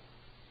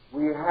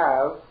we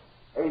have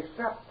a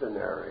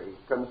septenary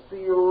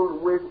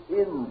concealed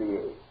within the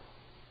 8,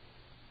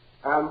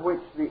 and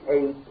which the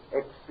 8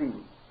 exceeds.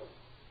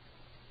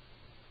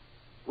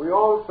 We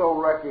also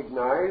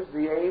recognize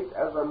the 8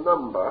 as a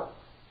number,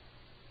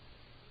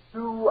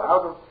 2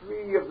 out of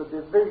 3 of the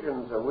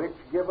divisions of which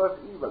give us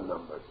even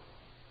numbers,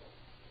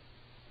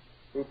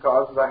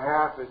 because the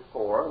half is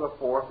 4, the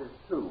fourth is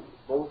 2.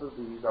 Both of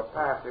these are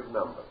passive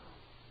numbers.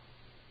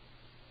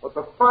 But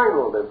the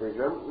final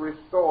division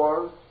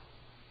restores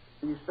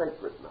the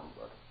sacred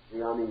number,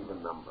 the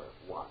uneven number,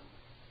 1.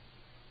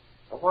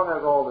 Now, what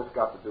has all this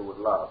got to do with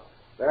love?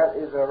 That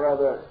is a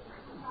rather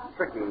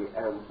tricky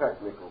and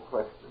technical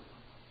question.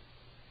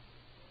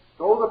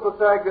 So the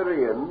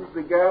Pythagoreans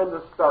began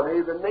to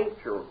study the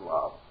nature of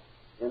love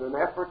in an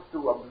effort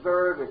to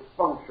observe its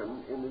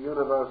function in the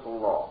universal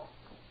law.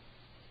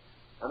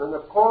 And in the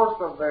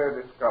course of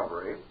their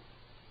discovery,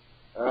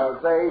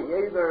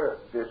 they either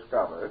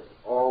discovered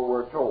or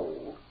were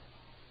told,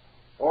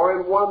 or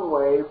in one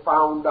way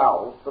found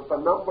out, that the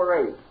number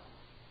 8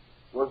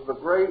 was the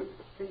great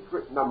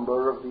secret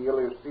number of the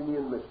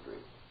Eleusinian mysteries,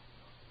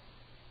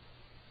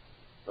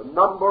 the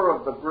number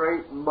of the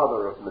great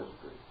mother of mysteries,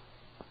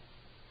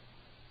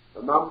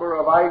 the number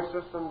of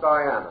Isis and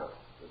Diana,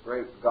 the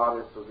great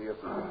goddess of the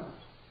Athenians.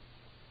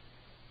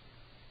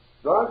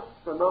 Thus,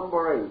 the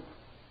number 8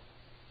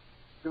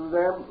 to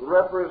them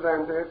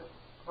represented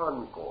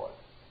concord.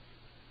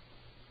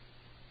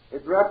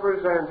 It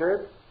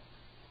represented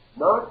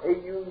not a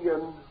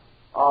union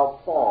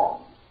of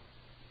forms,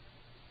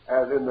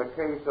 as in the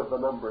case of the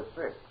number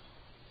 6,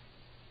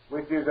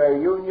 which is a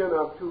union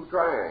of 2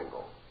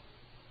 triangles,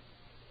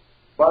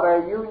 but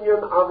a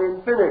union of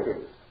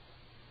infinities,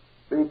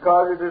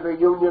 because it is a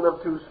union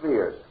of 2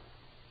 spheres,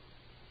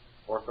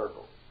 or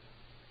circles.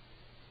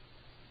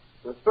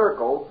 The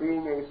circle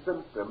being a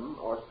symptom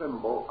or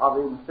symbol of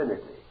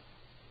infinity,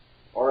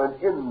 or an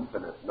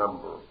infinite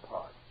number of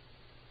parts.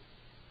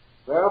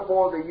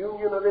 Therefore, the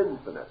union of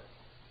infinite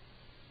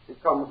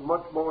becomes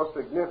much more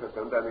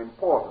significant and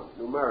important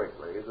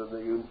numerically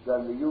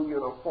than the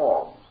union of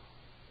forms,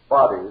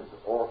 bodies,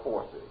 or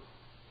forces.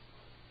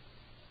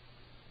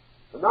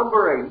 The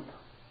number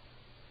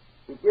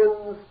 8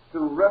 begins to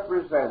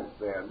represent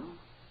then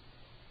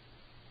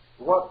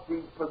what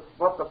the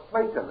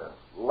Platonists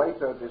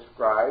later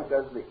described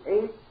as the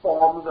 8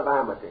 forms of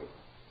amity.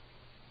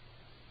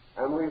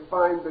 And we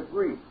find the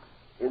Greeks,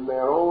 in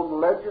their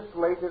own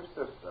legislative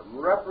system,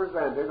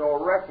 represented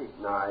or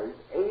recognized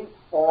 8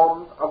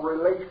 forms of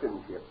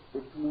relationships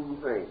between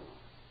things.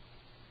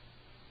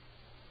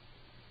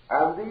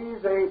 And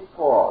these 8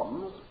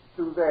 forms,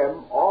 to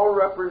them, all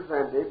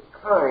represented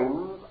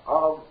kinds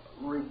of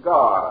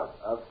regard,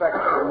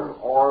 affection,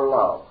 or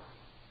love.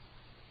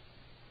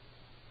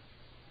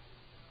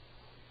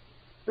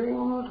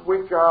 Things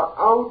which are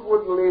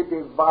outwardly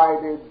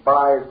divided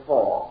by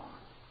form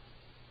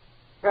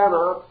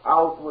cannot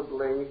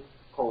outwardly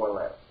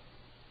coalesce.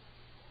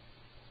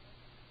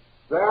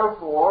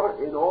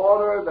 Therefore, in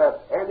order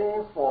that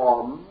any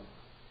forms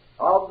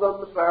of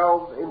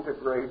themselves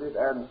integrated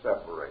and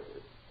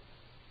separated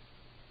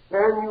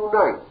can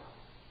unite,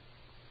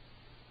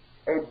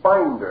 a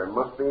binder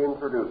must be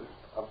introduced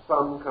of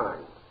some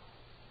kind.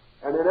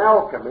 And in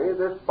alchemy,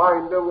 this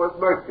binder was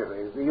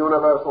mercury, the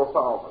universal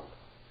solvent.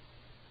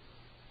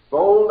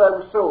 Gold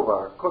and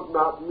silver could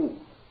not meet,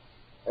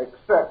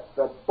 except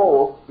that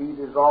both be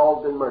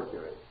dissolved in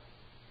mercury.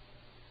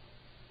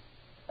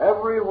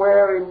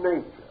 Everywhere in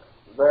nature,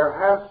 there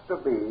has to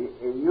be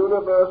a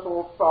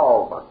universal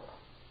solvent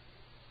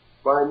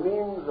by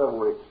means of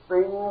which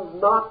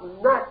things not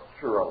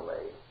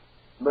naturally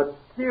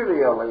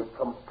materially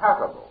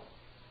compatible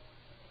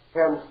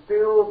can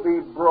still be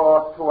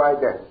brought to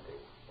identity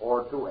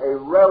or to a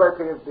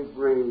relative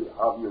degree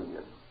of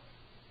union.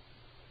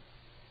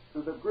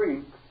 To the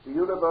Greeks, the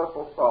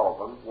universal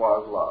solvent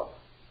was love.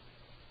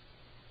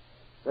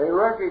 They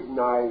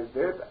recognized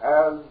it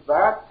as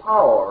that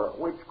power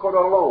which could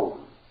alone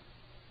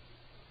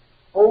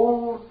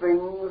hold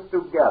things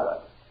together,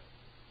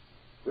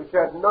 which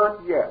had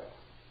not yet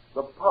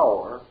the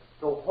power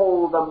to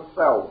hold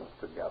themselves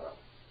together.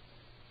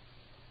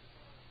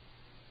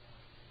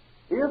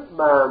 If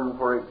man,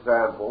 for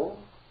example,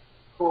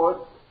 could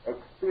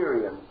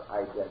experience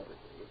identity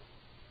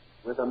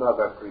with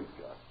another creature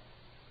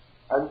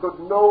and could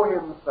know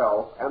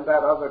himself and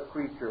that other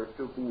creature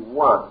to be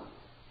one,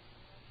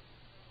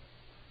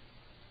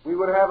 we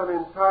would have an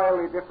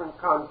entirely different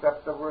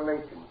concept of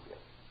relationship.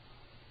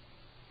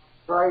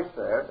 Christ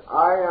said,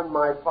 "I and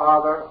my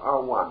Father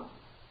are one."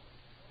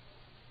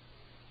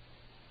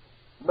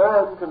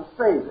 Man can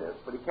say this,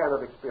 but he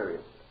cannot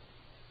experience it.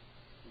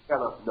 He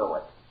cannot know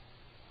it.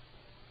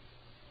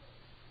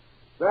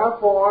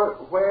 Therefore,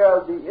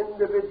 where the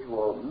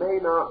individual may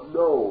not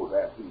know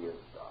that he is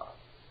God,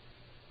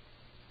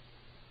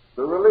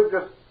 the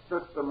religious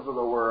systems of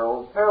the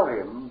world tell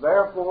him,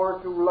 therefore,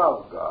 to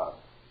love God,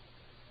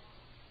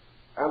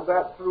 and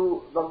that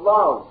through the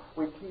love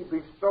which he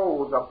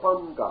bestows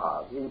upon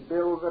God, he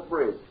builds a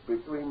bridge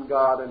between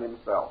God and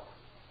himself.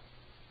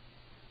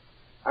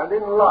 And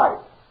in life,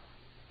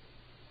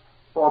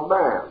 for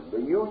man,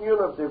 the union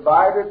of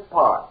divided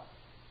parts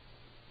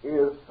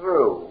is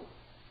through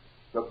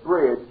the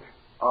bridge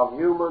of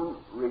human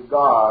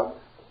regard,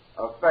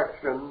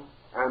 affection,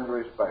 and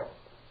respect.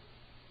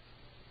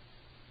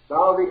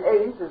 Now, the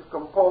eighth is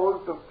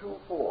composed of two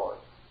fours,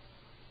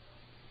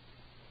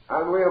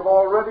 and we have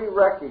already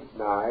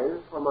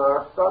recognized from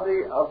our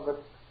study of the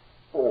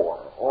four,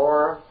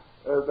 or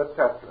the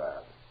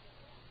tetrad,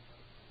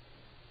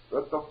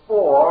 that the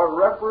four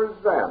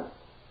represent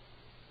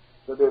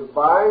the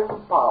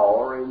divine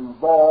power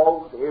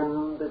involved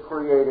in the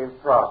creative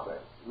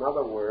process. In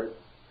other words,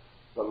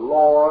 the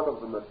Lord of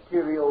the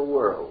material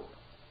world,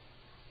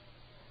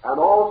 and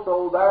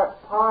also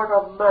that part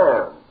of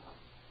man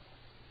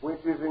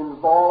which is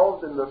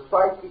involved in the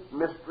psychic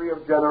mystery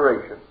of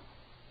generation.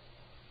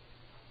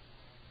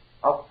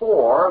 A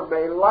four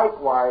may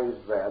likewise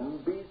then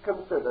be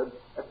considered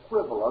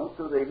equivalent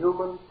to the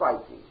human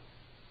psyche,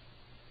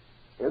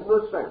 in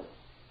the sense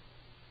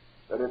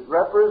that it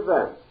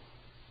represents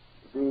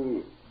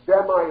the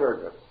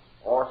demiurgus,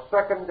 or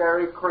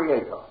secondary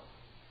creator.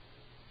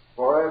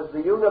 For as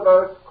the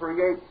universe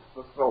creates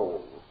the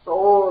soul,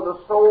 so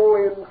the soul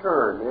in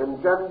turn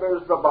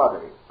engenders the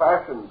body,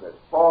 fashions it,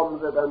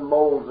 forms it, and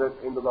molds it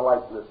into the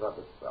likeness of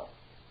itself.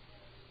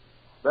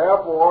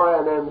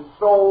 Therefore, an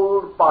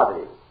ensouled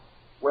body,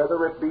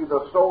 whether it be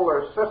the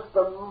solar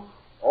system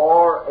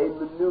or a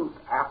minute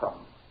atom,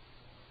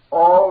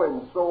 all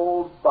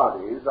ensouled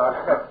bodies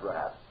are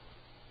tetrads,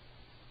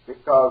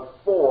 because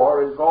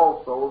four is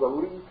also the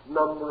least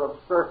number of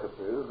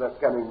surfaces that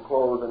can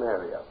enclose an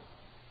area.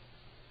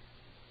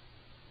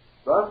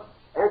 Thus,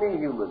 any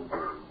human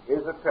being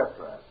is a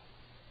tetrad,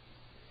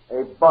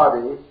 a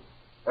body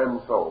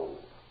and soul.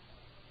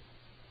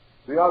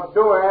 The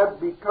octave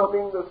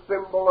becoming the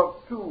symbol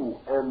of two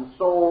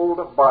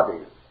ensouled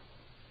bodies,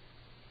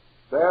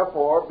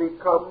 therefore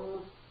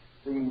becomes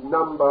the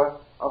number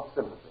of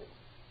sympathy.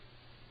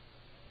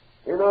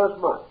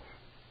 Inasmuch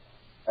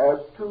as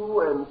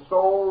two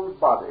ensouled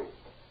bodies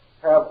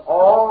have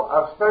all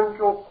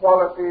essential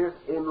qualities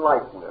in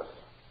likeness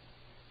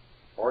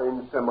or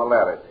in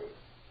similarity,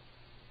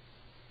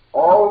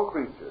 all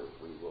creatures,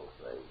 we will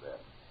say then,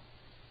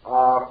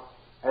 are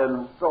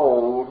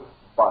ensouled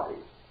bodies.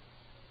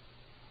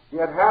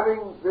 Yet having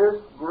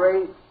this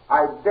great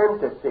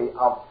identity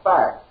of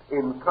fact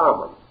in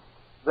common,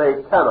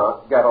 they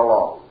cannot get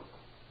along.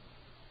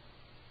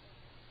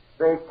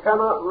 They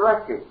cannot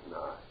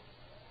recognize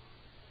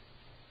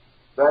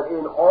that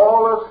in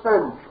all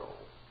essentials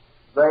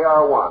they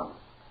are one,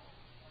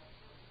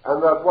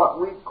 and that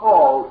what we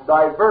call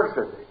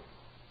diversity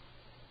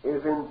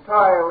is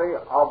entirely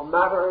of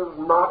matters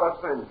not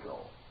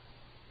essential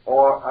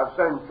or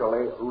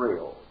essentially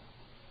real.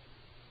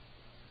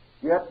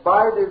 Yet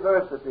by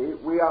diversity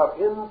we are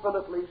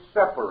infinitely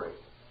separated,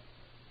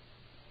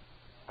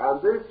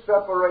 and this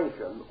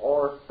separation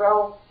or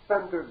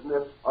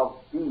self-centeredness of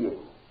being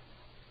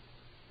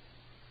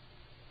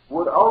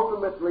would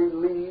ultimately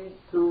lead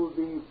to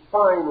the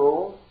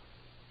final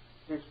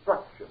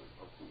destruction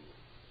of being.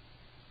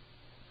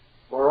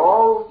 For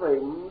all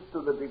things,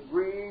 to the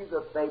degree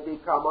that they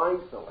become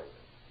isolated,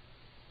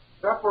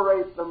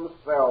 separate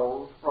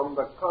themselves from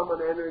the common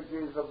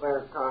energies of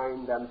their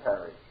kind and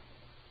perish.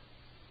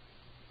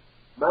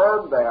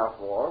 Man,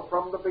 therefore,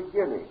 from the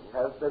beginning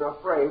has been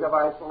afraid of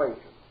isolation.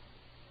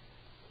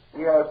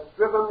 He has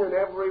striven in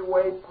every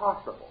way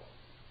possible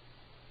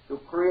to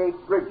create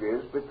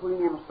bridges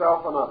between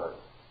himself and others,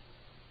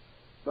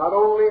 not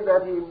only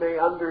that he may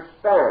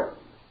understand,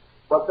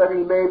 but that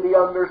he may be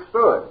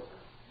understood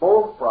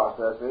both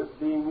processes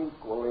being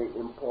equally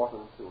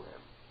important to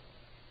him.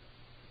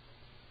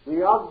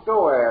 The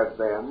octave,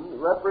 then,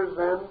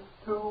 represents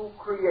two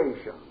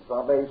creations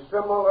of a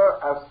similar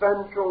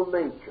essential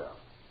nature,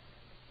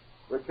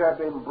 which have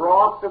been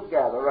brought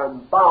together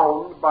and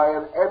bound by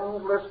an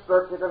endless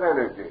circuit of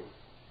energy,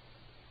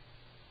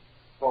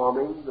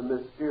 forming the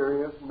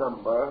mysterious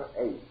number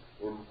 8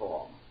 in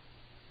form.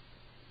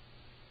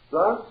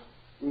 Thus,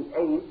 the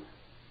 8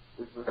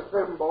 is the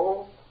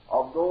symbol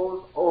of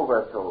those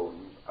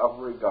overtones of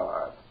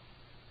regard,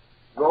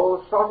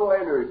 those subtle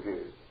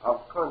energies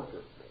of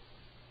consciousness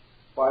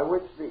by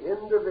which the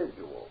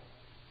individual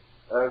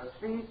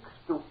seeks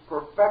to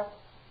perfect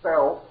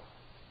self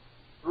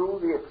through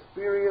the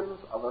experience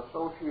of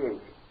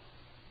association,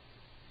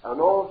 and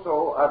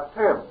also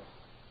attempts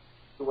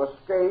to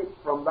escape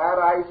from that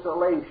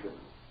isolation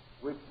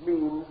which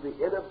means the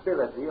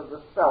inability of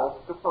the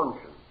self to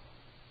function.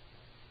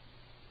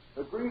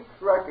 The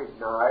Greeks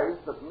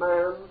recognized that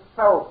man's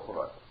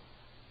selfhood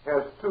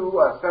has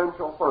two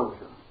essential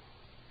functions.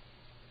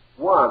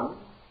 One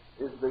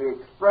is the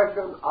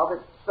expression of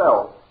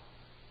itself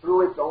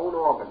through its own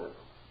organism,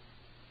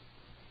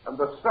 and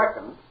the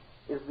second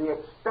is the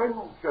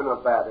extension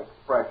of that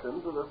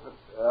expression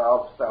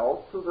of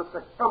self to the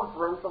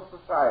circumference of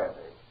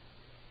society.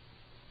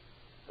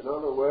 In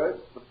other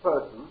words, the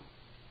person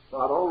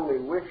not only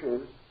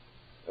wishes,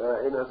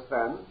 in a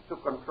sense, to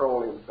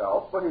control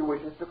himself, but he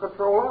wishes to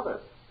control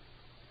others.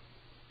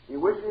 He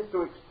wishes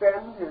to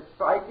extend his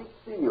psychic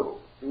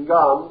field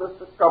beyond the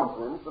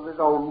circumference of his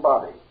own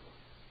body.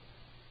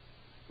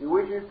 He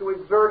wishes to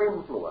exert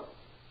influence,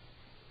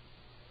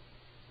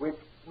 which,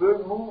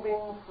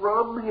 moving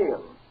from him,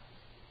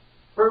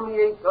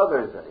 permeates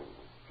other things,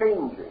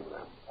 changing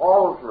them,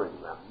 altering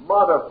them,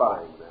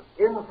 modifying them,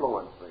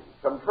 influencing,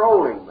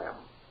 controlling them,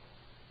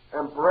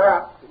 and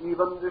perhaps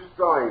even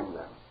destroying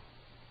them.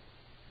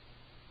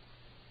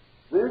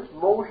 This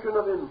motion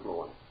of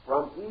influence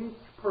from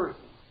each person,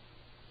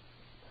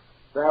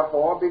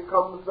 therefore,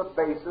 becomes the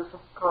basis of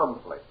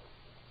conflict.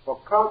 For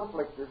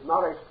conflict is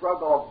not a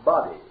struggle of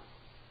bodies,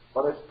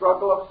 but a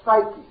struggle of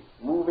psyches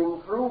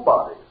moving through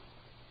bodies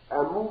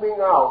and moving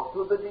out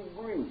to the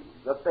degree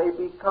that they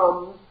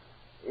become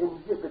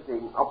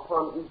inhibiting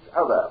upon each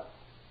other.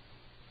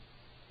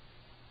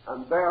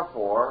 And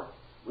therefore,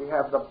 we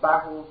have the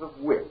battles of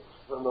wits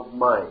and of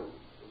minds,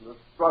 and the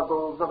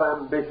struggles of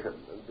ambition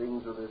and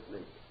things of this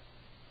nature.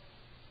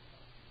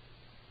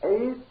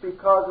 8,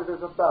 because it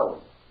is a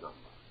balanced number,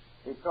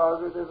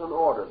 because it is an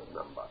ordered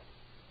number,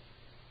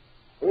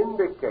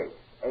 indicates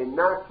a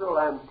natural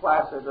and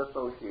placid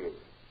association.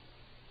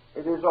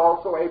 It is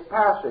also a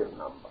passive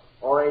number,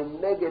 or a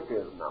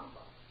negative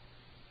number,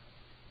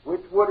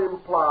 which would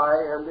imply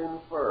and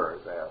infer,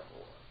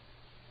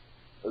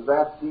 therefore,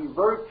 that the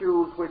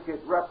virtues which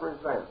it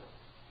represents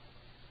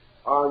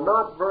are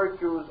not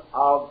virtues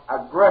of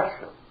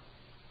aggression,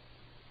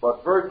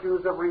 but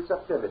virtues of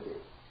receptivity.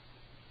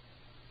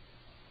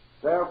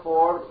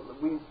 Therefore,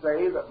 we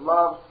say that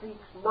love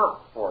seeks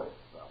not for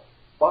itself,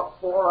 but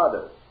for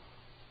others,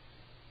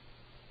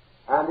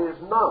 and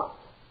is not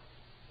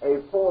a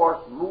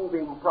force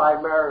moving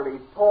primarily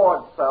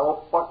toward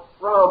self, but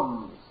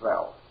from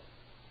self.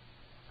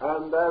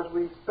 And as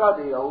we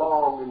study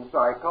along in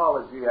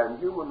psychology and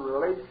human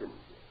relationships,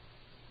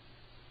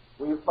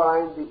 we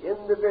find the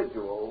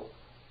individual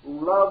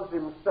who loves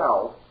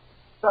himself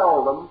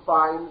seldom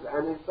finds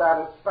any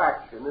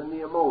satisfaction in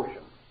the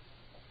emotion.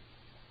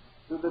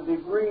 To the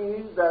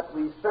degree that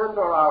we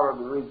center our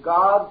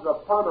regards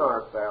upon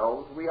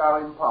ourselves, we are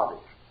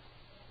impoverished.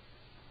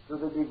 To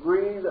the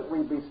degree that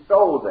we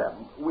bestow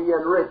them, we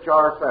enrich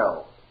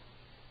ourselves.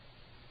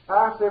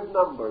 Passive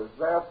numbers,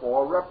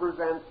 therefore,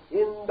 represent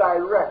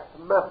indirect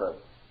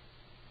methods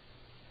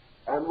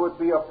and would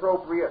be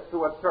appropriate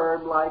to a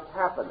term like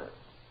happiness,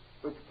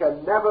 which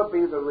can never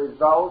be the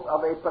result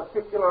of a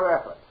particular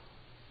effort,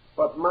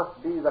 but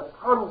must be the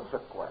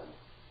consequence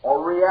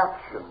or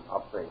reaction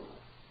of things.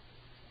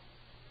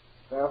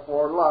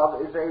 Therefore,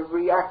 love is a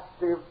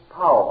reactive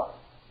power,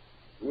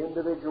 the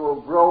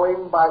individual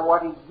growing by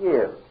what he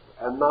gives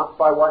and not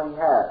by what he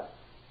has.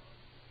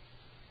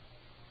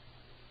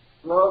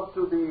 Love,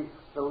 to the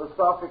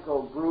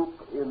philosophical group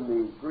in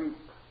the Greek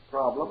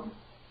problem,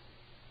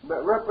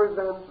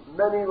 represents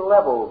many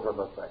levels of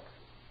affection,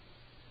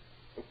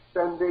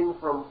 extending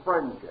from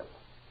friendship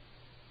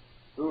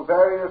through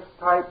various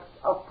types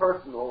of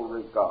personal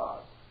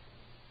regard,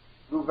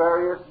 through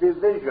various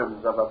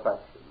divisions of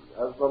affection,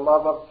 as the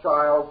love of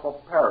child for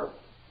parent,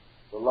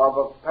 the love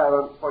of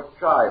parent for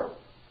child,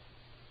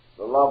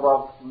 the love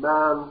of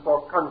man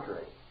for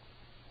country,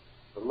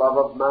 the love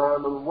of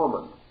man and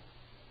woman,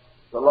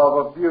 the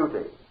love of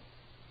beauty,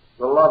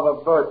 the love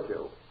of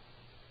virtue,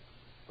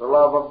 the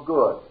love of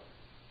good,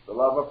 the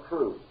love of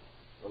truth,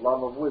 the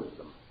love of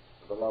wisdom,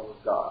 the love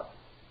of God.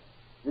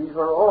 These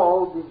are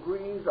all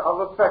degrees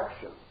of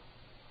affection.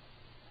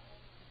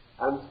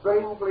 And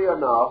strangely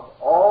enough,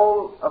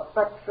 all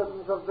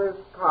affections of this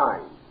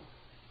kind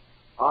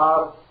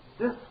are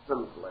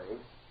distantly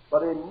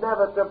but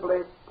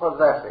inevitably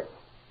possessive.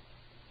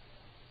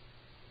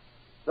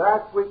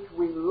 That which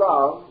we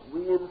love,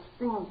 we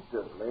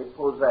instinctively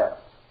possess,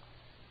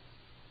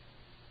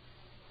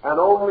 and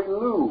only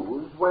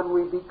lose when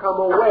we become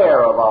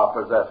aware of our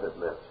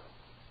possessiveness.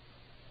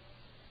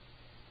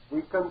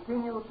 We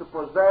continue to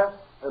possess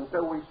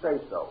until we say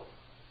so.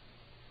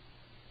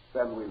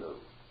 Then we lose.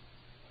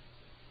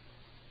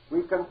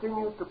 We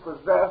continue to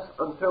possess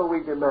until we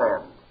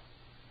demand,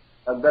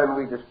 and then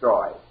we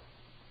destroy,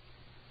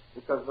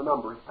 because the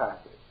number is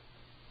passive.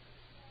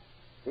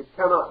 It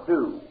cannot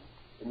do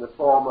in the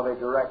form of a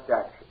direct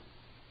action.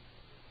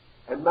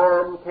 And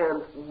man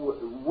can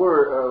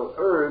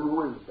earn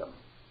wisdom,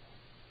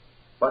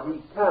 but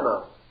he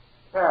cannot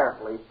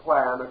carefully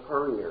plan a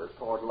career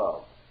toward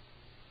love.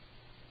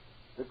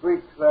 The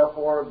Greeks,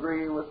 therefore,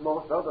 agree with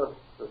most other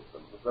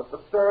systems that the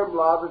term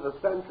love is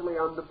essentially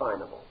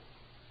undefinable.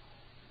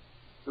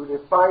 To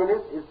define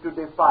it is to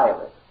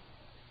defile it.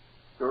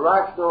 To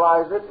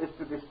rationalize it is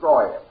to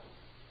destroy it.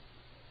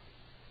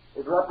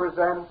 It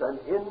represents an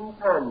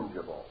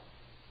intangible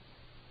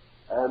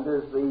and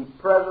is the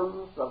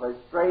presence of a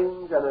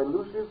strange and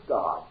elusive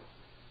God,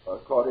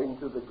 according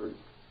to the Greeks,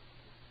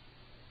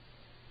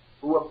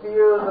 who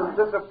appears and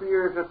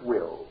disappears at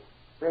will,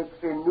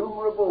 takes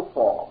innumerable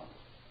forms,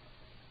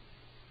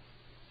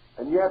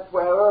 and yet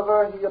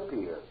wherever he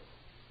appears,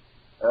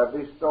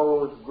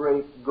 bestows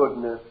great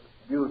goodness,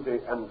 beauty,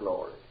 and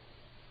glory.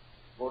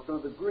 For to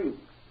the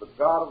Greeks, the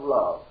God of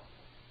love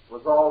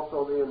was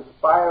also the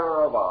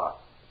inspirer of art,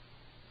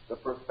 the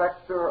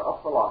perfecter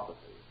of philosophy,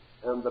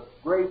 and the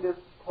greatest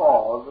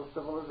cause of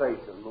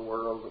civilization the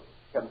world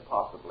can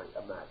possibly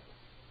imagine.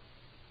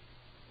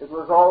 It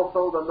was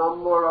also the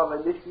number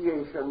of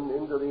initiation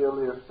into the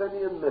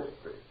Eleusinian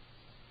mysteries,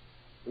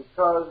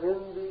 because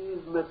in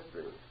these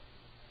mysteries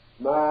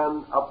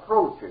man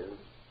approaches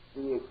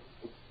the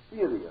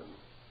experience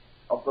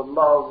of the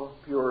love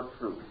of pure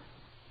truth.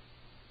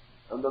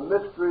 And the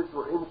mysteries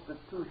were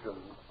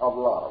institutions of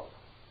love,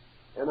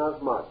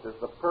 inasmuch as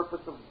the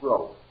purpose of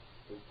growth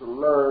is to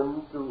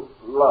learn to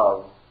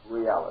love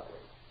reality.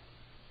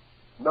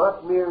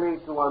 Not merely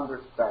to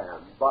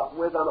understand, but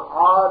with an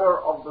ardor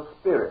of the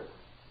spirit,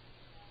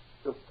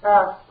 to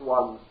cast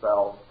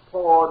oneself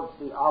toward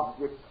the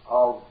object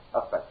of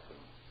affection.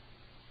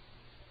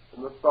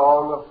 In the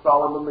Song of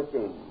Solomon the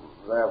King,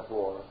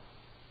 therefore,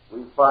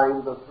 we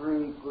find the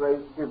three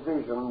great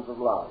divisions of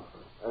love,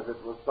 as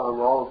it was sung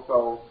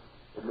also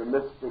in the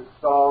mystic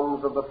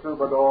songs of the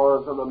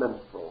troubadours and the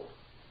minstrels,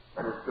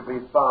 and is to be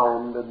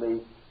found in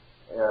the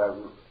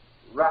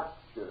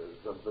raptures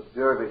of the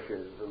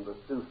dervishes and the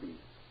Sufis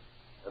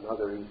and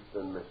other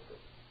Eastern mystics.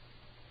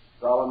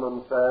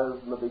 Solomon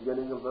says in the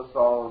beginning of the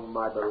song,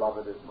 "My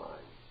beloved is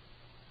mine."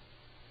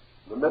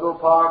 In the middle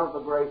part of the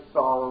great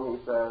song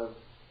he says,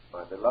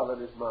 "My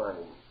beloved is mine,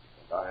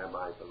 and I am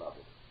my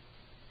beloved."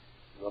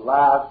 In the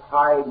last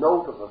high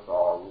note of the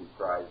song he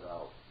cries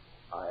out,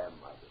 "I am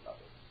my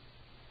beloved."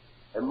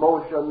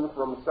 Emotion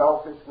from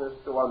selfishness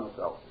to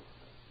unselfishness.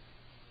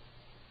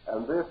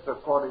 And this,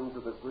 according to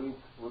the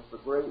Greeks, was the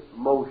great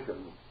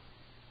motion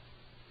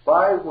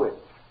by which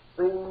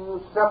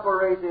things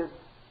separated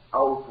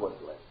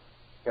outwardly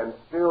can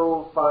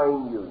still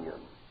find union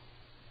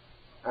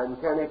and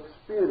can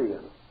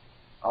experience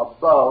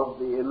above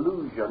the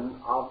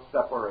illusion of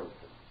separation.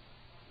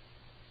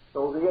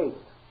 So the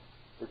eighth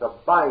is a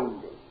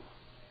binding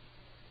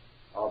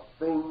of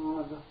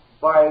things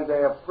by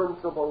their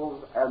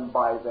principles and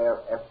by their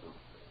essence.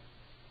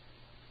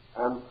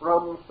 And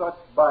from such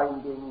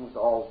bindings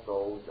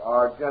also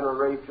are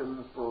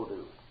generations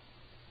produced,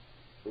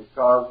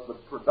 because the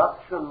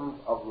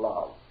productions of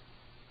love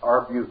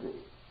are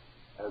beauty,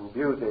 and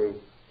beauty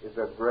is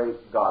a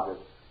great goddess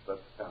that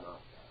cannot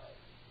die.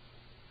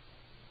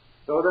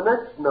 So the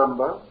next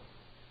number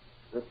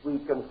that we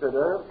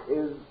consider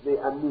is the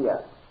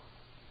𝗖𝗎s,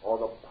 or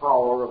the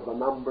power of the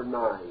number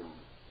 9,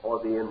 or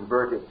the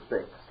inverted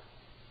 6.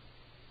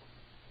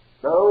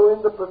 Now,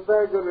 in the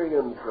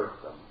Pythagorean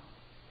system,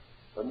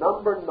 the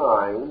number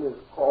 9 is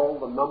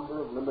called the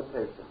number of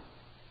limitation.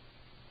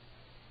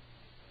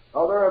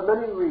 Now, there are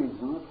many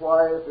reasons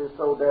why it is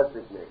so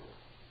designated.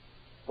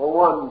 For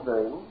one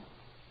thing,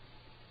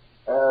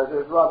 it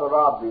is rather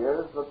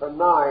obvious that the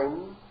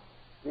 9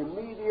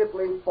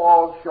 immediately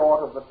falls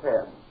short of the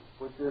 10,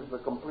 which is the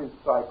complete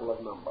cycle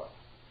of number.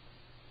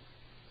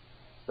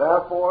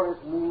 Therefore,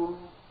 it means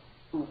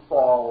to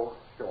fall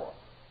short.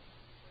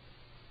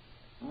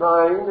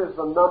 9 is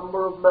the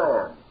number of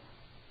man,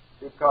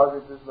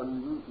 because it is the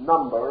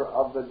number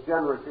of the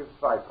generative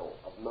cycle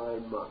of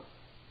 9 months,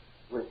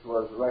 which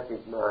was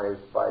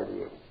recognized by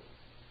the ancients.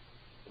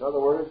 In other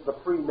words, the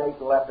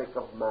prenatal epoch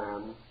of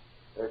man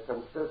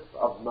consists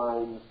of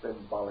 9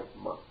 symbolic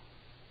months.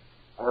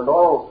 And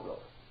also,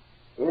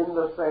 in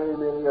the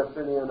same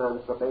Eleusinian and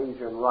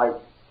Sabasian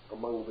rites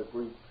among the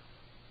Greeks,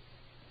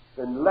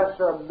 the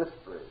lesser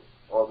mysteries,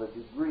 or the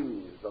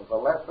degrees of the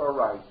lesser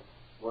rites,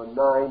 were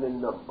 9 in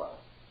number,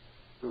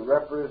 to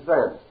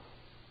represent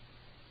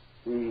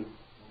the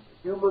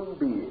human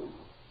being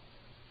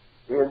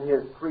in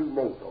his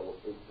prenatal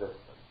existence.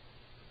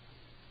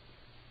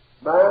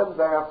 Man,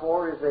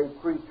 therefore, is a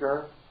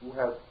creature who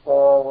has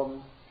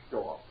fallen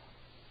short.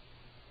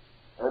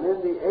 And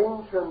in the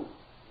ancient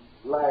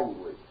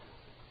language,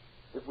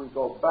 if we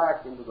go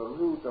back into the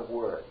root of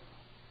words,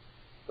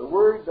 the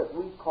word that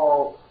we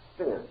call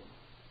sin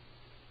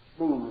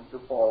means to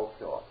fall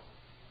short.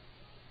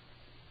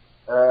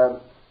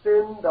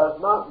 Sin does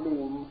not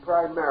mean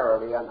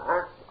primarily an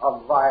act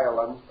of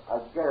violence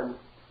against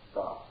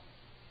God.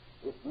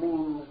 It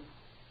means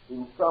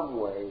in some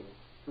way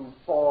to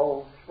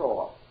fall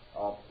short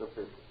of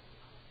sufficiency.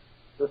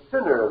 The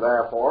sinner,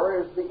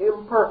 therefore, is the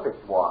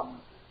imperfect one,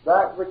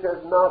 that which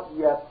has not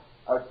yet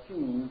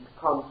achieved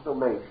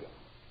consummation.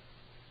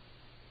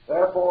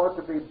 Therefore,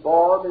 to be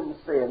born in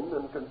sin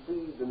and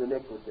conceived in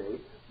iniquity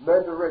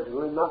meant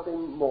originally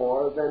nothing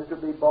more than to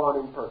be born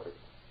imperfect.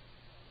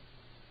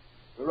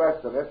 The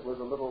rest of it was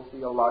a little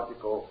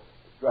theological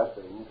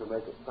dressing to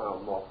make it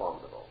sound more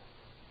formidable.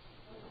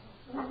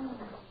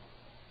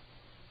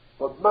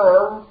 But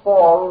man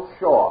falls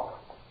short.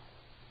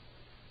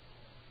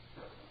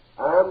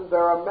 And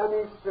there are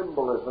many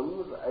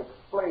symbolisms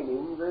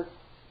explaining this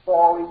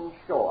falling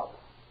short.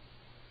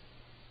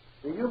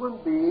 The human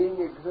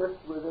being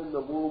exists within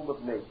the womb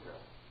of nature,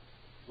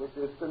 which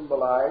is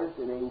symbolized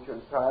in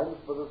ancient times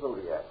by the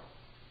zodiac.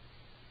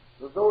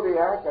 The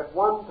zodiac at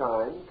one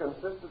time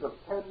consisted of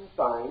 10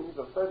 signs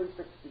of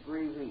 36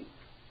 degrees each.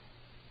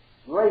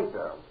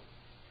 Later,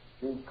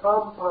 the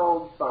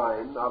compound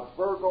sign of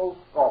Virgo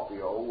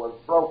Scorpio was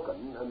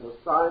broken and the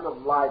sign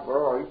of Liber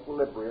or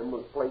equilibrium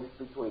was placed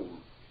between.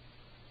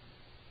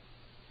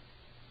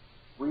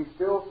 We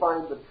still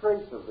find the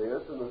trace of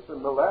this in the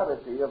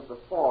similarity of the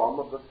form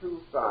of the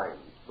two signs,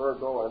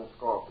 Virgo and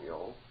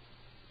Scorpio,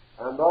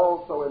 and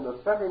also in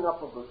the setting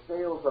up of the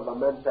scales of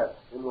Amentet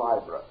in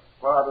Libra,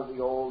 part of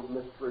the old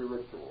mystery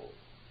ritual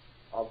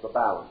of the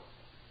balance,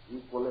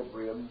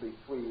 equilibrium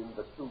between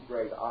the two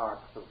great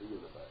arcs of the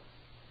universe.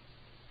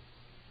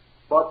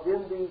 But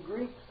in the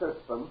Greek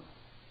system,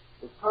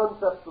 the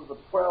concept of the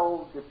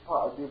 12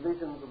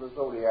 divisions of the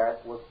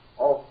zodiac was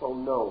also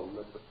known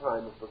at the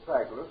time of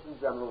Pythagoras and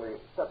generally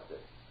accepted.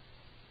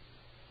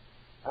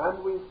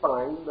 And we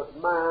find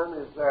that man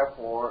is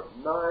therefore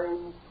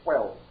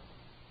 9/12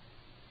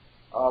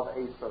 of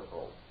a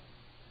circle.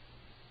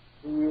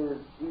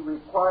 He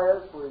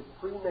requires for his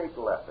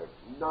prenatal epoch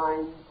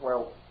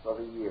 9/12 of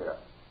a year.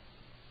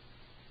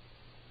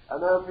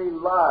 And as he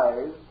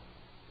lies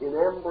in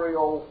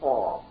embryo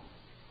form,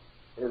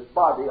 his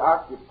body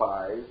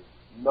occupies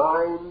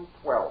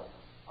 9/12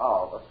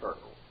 of a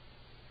circle.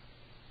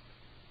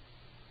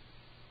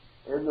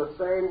 In the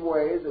same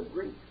way, the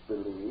Greeks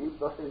believed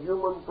that the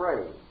human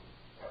brain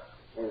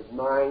is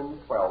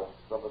 9/12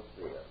 of a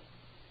sphere.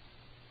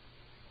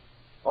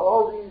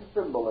 All these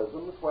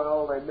symbolisms,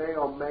 while they may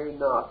or may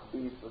not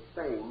be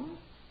sustained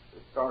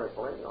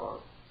historically, or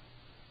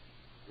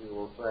we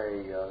will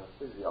say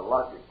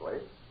physiologically,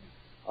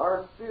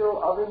 are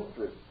still of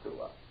interest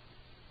to us.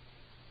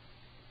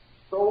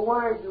 So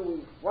what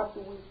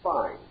do we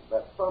find?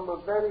 That from a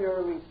very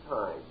early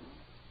time,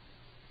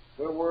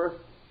 there were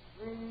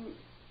 3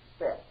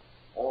 steps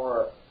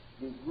or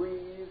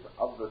degrees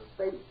of the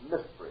state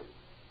mystery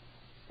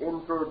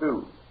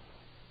introduced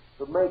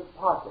to make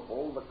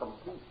possible the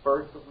complete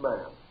birth of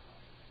man.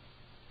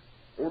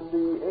 In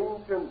the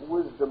ancient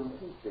wisdom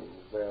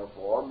teachings,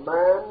 therefore,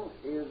 man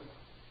is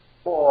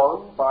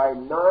born by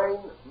 9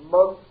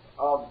 months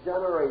of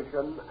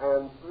generation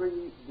and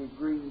 3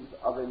 degrees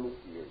of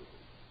initiation.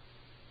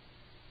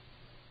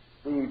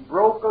 The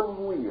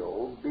broken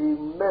wheel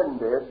being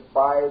mended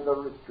by the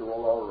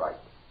ritual or rite.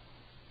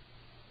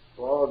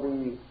 For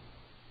the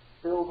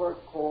silver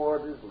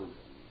cord is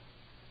loosened,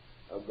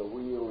 and the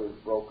wheel is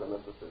broken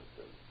at the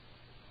piston.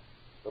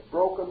 The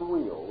broken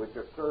wheel, which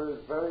occurs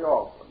very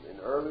often in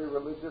early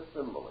religious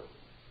symbolism,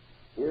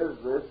 is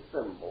this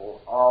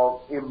symbol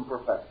of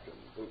imperfection,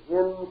 the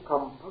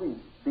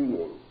incomplete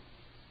being,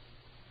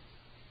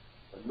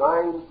 the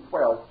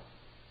 9/12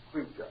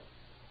 creature.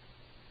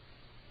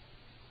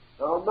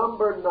 Now,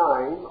 number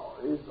 9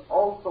 is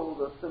also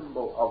the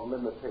symbol of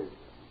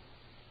limitation,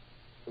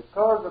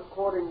 because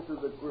according to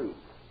the Greeks,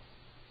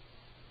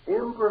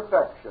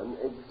 imperfection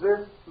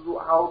exists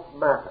throughout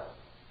matter,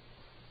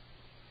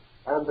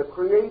 and the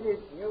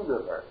created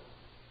universe,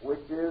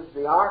 which is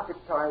the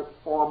archetype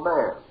for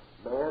man,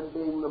 man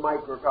being the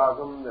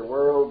microcosm, the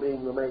world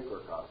being the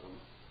macrocosm,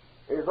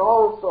 is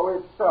also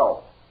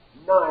itself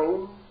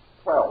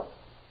 9/12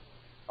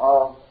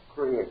 of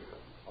creation,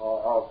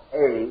 or of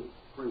a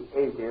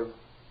creative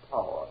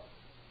power.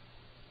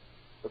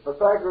 The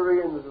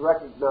Pythagoreans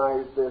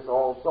recognized this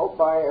also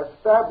by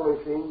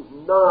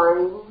establishing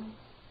 9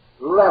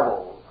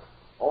 levels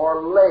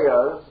or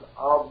layers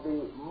of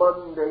the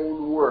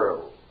mundane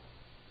world.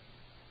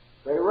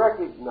 They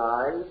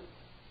recognized,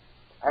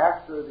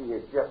 after the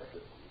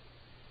Egyptians,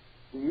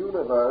 the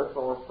universe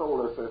or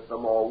solar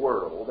system or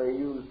world, they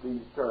used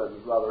these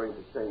terms rather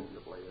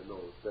interchangeably in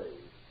those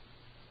days,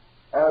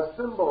 as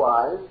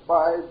symbolized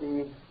by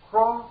the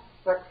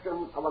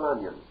cross-section of an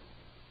onion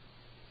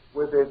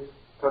with its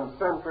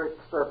concentric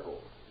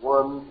circles,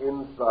 one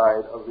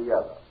inside of the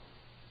other.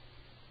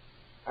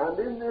 And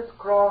in this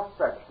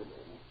cross-sectioning,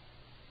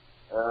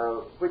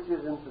 which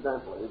is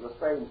incidentally the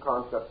same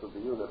concept of the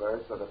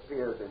universe that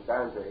appears in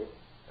Dante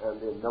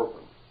and in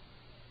Milton,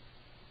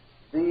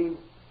 the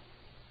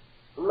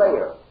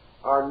layers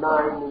are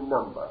 9 in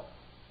number,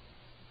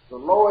 the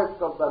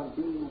lowest of them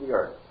being the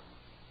Earth,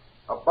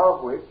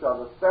 above which are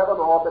the 7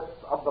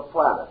 orbits of the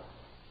planets,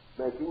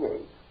 making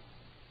 8,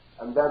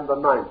 and then the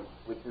 9th,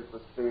 which is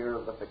the sphere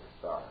of the fixed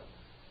stars,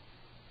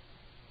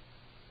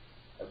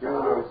 being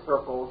a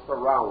circle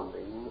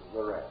surrounding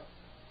the rest.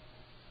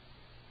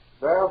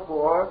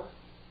 Therefore,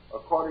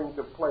 according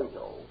to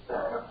Plato,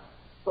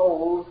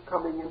 souls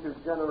coming into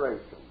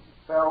generation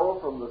fell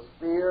from the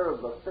sphere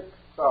of the fixed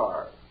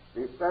stars,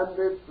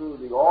 descended through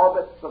the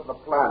orbits of the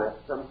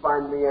planets, and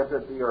finally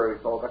entered the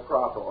earth, or the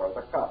krator,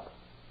 the cup,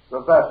 the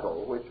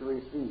vessel which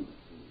receives these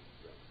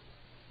things.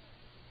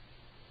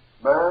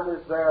 Man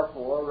is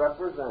therefore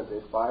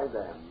represented by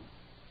them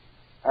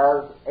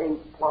as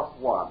 8 plus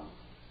 1,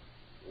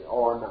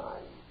 or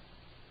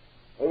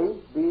 9.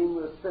 8 being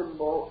the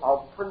symbol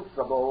of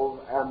principles,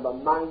 and the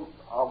 9th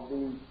of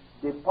the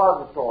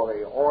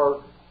depository,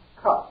 or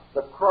cup,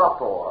 the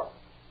krator,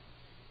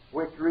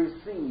 which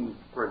receives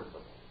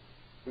principles,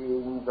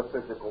 being the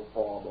physical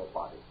form or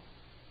body.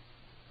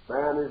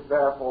 Man is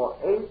therefore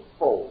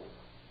 8-fold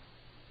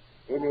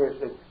in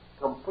his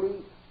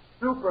complete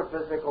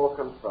superphysical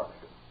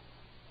construction.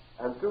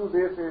 And to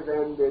this is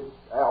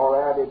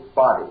added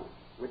body,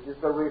 which is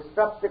the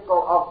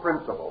receptacle of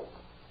principles,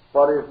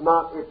 but is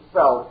not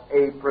itself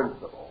a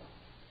principle.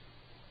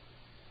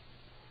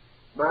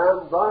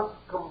 Man thus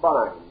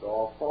combined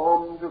or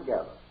formed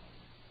together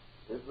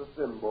is the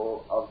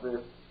symbol of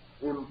this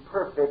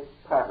imperfect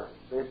pattern,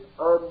 this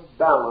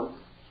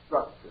unbalanced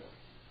structure,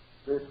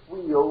 this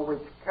wheel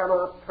which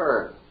cannot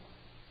turn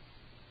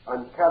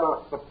and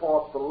cannot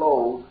support the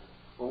load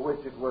for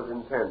which it was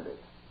intended.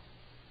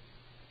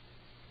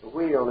 The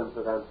wheel,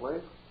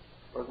 incidentally,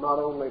 was not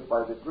only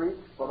by the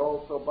Greeks but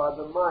also by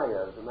the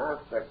Mayas and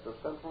Aztecs of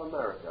Central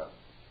America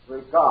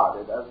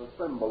regarded as a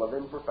symbol of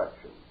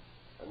imperfection,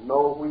 and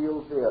no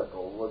wheeled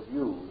vehicle was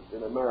used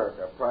in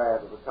America prior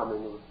to the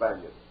coming of the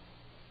Spaniards.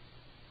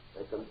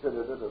 They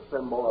considered it a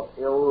symbol of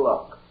ill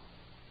luck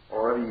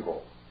or of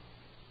evil.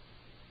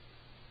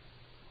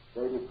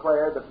 They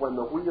declared that when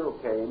the wheel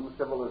came,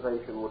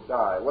 civilization would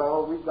die.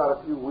 Well, we've got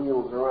a few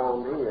wheels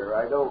around here.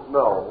 I don't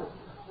know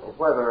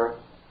whether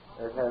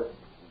it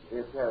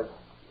has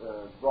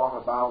brought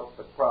about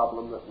the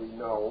problem that we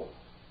know.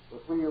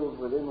 But wheels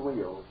within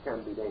wheels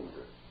can be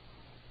dangerous.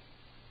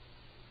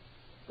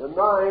 The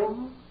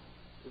 9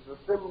 is a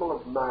symbol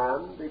of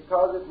man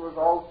because it was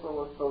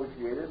also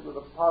associated with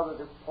a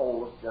positive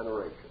pole of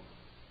generation.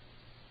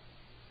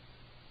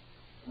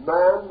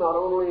 Man not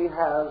only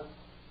has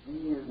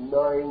these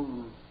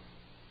 9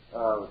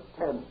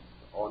 tenths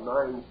or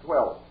 9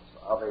 twelfths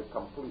of a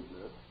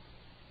completeness,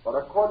 but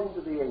according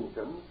to the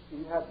ancients,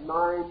 he had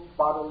 9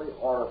 bodily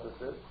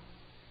orifices,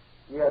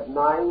 he had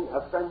 9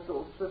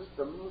 essential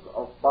systems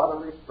of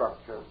bodily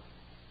structure,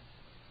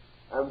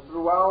 and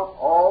throughout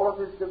all of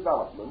his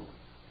development,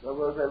 there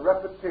was a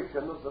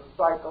repetition of the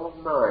cycle of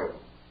 9.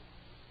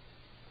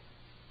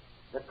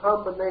 The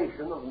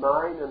combination of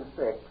 9 and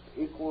 6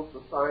 equals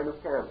the sign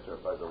of Cancer,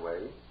 by the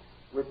way,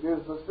 which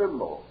is the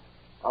symbol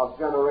of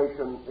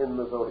generation in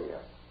the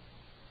zodiac.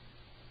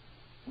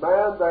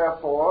 Man,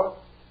 therefore,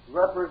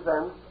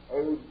 represents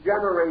a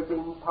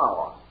generating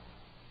power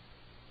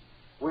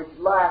which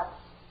lacks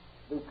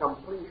the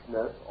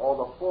completeness or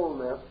the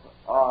fullness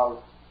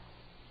of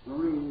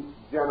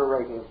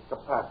regenerative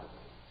capacity.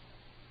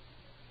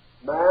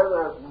 Man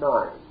as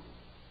 9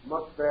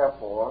 must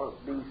therefore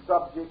be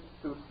subject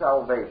to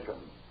salvation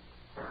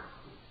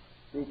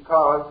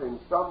because in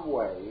some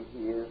way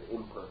he is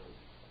imperfect.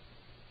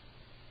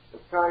 The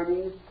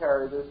Chinese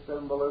carry this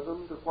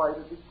symbolism to quite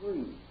a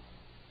degree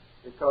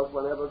because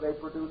whenever they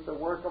produce a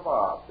work of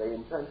art, they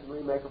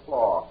intentionally make a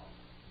flaw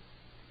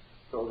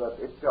so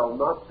that it shall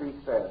not be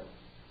said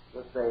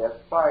that they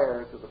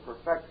aspire to the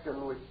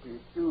perfection which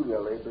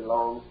peculiarly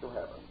belongs to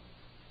heaven.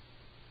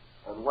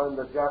 And when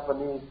the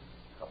Japanese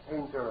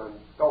painter and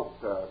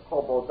sculptor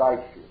Kobo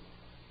Daishi,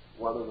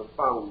 one of the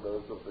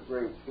founders of the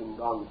great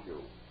Shingon-shu,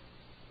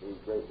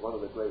 one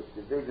of the great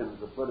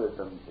divisions of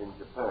Buddhism in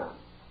Japan,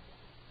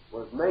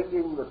 was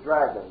making the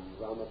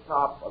dragons on the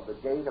top of the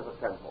gate of a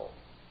temple.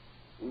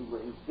 He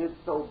did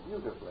so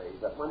beautifully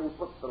that when he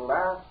put the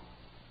last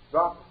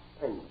drop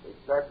of paint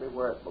exactly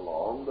where it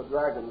belonged, the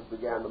dragons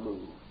began to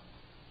move.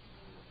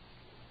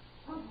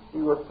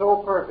 He was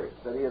so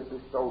perfect that he had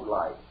bestowed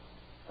life.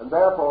 And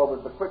therefore,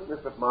 with the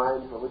quickness of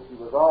mind for which he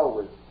was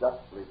always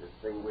justly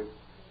distinguished,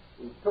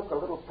 he took a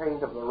little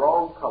paint of the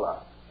wrong color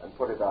and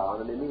put it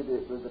on, and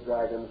immediately the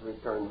dragons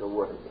returned to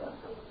wood again.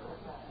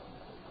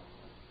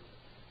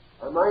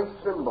 A nice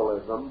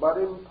symbolism, but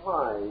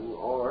implying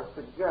or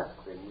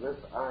suggesting this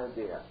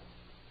idea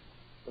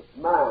that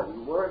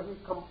man, were he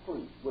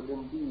complete, would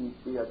indeed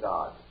be a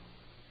god,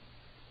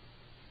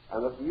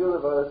 and that the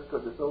universe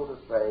could, so to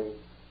say,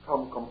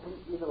 come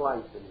completely to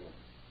life in him,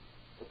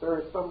 But there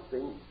is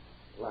something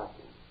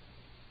lacking,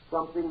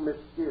 something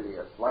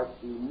mysterious, like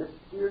the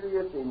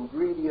mysterious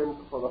ingredient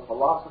for the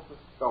philosopher's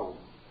stone,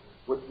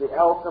 which the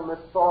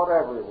alchemist sought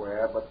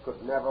everywhere but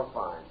could never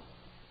find.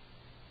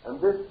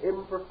 And this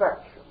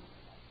imperfection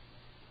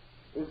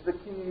is the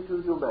key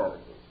to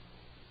humanity,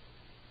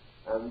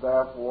 and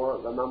therefore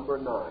the number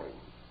 9,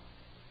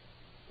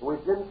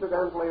 which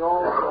incidentally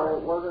also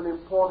was an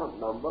important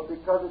number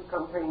because it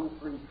contains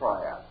 3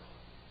 triads.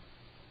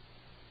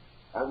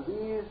 And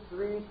these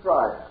 3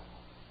 triads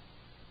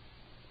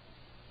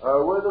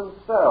were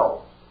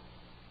themselves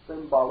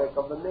symbolic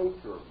of the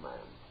nature of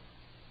man,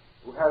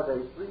 who has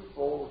a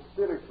 3-fold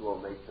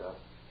spiritual nature,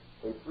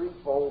 a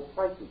 3-fold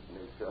psychic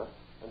nature,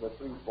 and a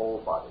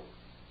 3-fold body.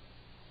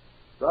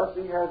 Thus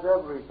he has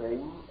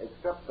everything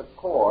except the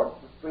cord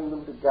to string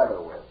them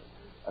together with,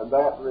 and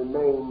that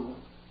remains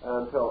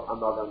until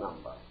another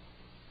number.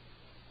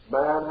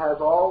 Man has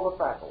all the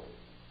faculties,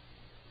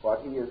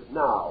 but he is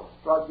now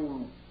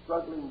struggling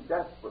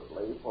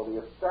desperately for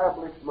the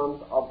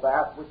establishment of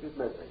that which is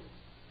missing,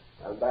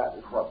 and that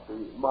is what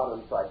the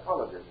modern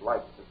psychologist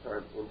likes to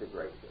term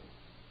integration.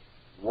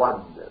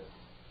 Oneness,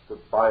 to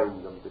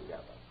bind them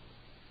together.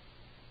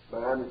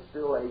 Man is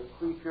still a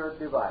creature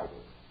divided,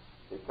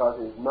 because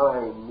his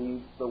mind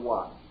needs the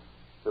one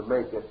to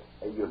make it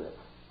a unit,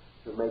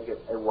 to make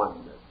it a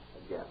oneness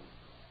again.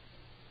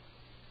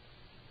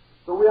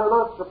 So we are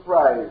not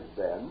surprised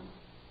then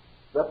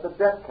that the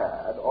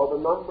decad, or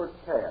the number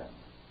 10,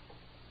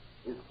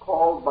 is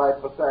called by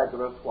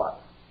Pythagoras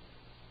what?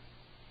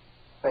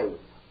 Faith.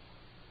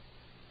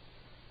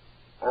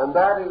 And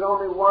that is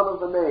only one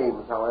of the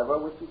names, however,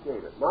 which he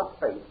gave it. Not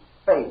faith,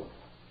 faith.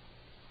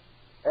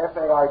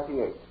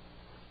 F-A-I-T-H.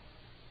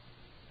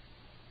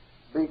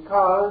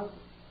 Because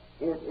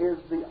it is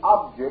the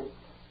object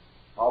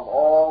of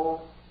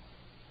all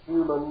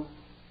human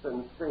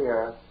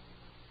sincere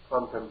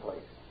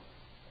contemplation.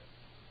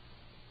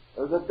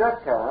 The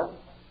decad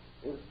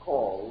is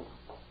called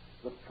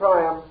the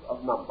triumph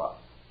of number.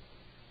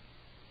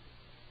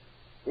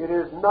 It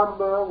is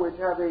number which,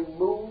 having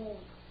moved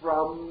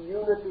from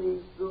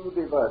unity through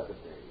diversity,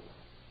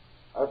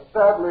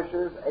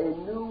 establishes a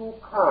new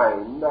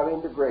kind of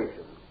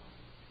integration.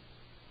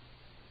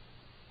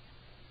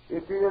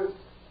 It is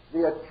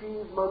the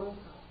achievement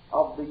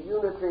of the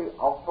unity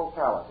of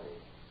totality,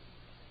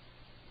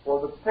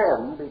 for the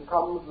 10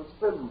 becomes the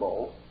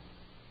symbol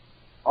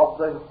of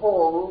the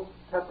whole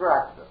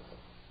tetraxis,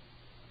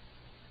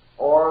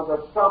 or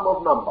the sum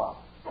of number,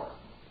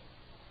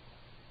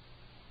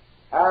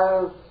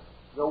 as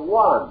the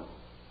 1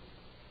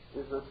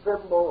 is a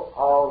symbol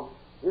of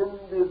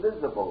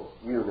indivisible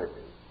unity.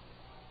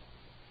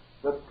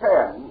 The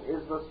 10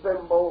 is the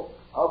symbol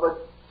of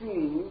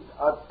achieved,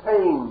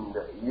 attained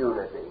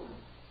unity.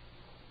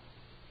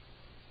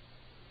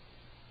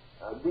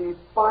 The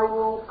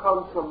final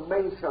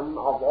consummation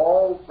of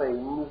all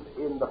things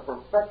in the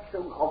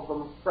perfection of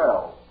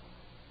themselves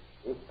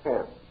is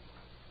 10.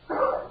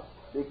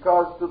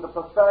 Because to the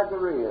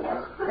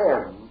Pythagoreans,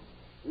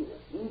 10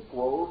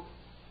 equals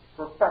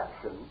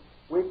perfection,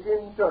 which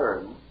in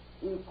turn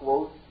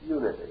equals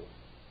unity.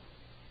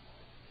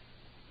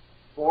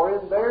 For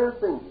in their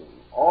thinking,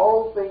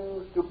 all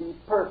things to be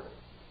perfect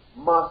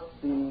must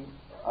be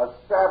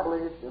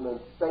established in a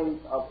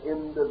state of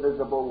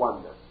indivisible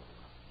oneness.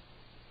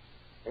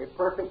 A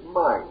perfect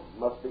mind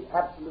must be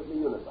absolutely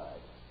unified.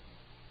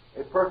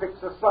 A perfect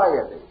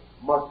society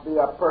must be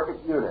a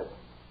perfect unit.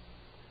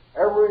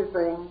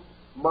 Everything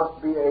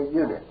must be a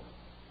unit.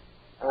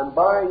 And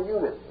by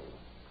unity,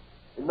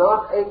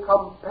 not a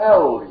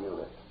compelled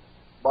unit,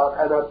 but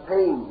an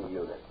attained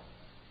unit.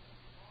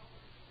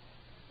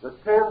 The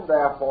 10,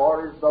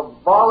 therefore, is the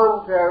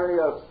voluntary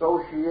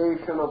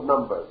association of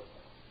numbers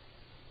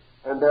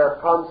and their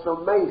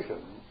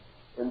consummation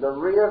in the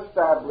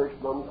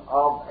reestablishment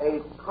of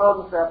a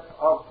concept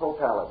of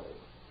totality.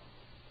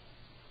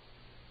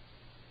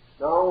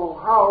 Now,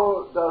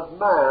 how does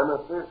man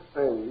at this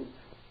stage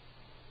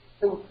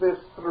think this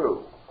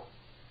through?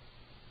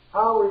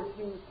 How is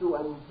he to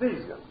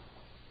envision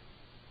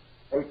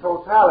a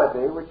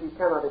totality which he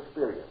cannot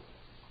experience?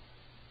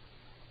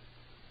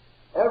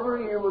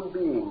 Every human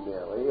being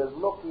merely is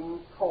looking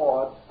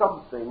toward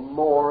something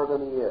more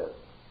than he is.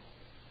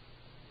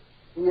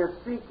 He is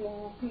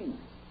seeking peace,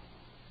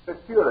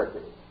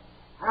 security,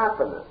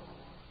 happiness,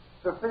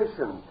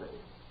 sufficiency.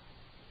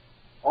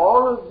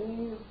 All of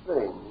these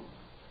things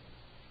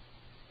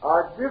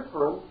are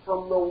different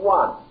from the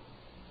one,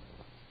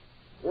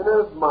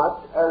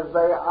 inasmuch as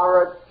they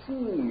are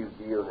achieved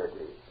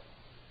unities,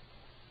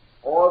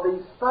 or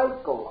the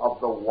cycle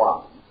of the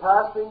one,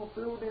 passing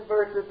through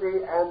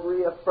diversity and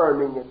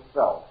reaffirming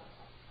itself.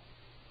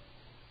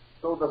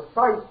 So the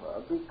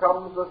cipher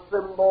becomes the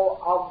symbol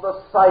of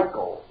the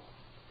cycle,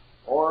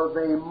 or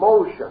the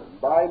motion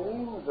by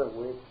means of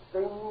which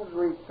things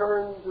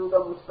return to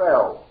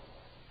themselves.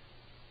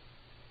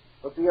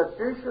 But the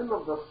addition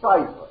of the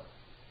cipher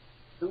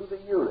to the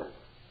unit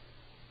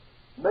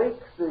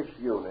makes this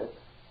unit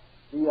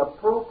the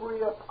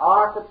appropriate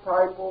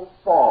archetypal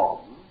form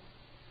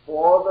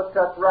for the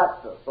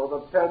tetractys, or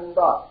the 10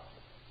 dots.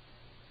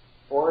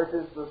 For it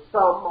is the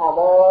sum of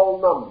all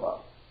number,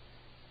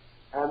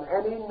 and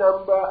any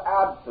number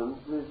absent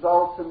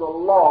results in the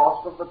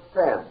loss of the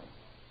 10.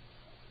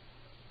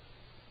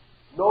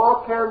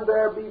 Nor can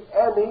there be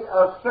any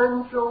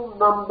essential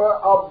number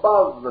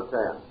above the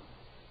 10.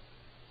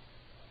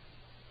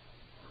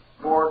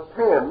 For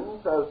 10,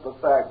 says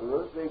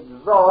Pythagoras,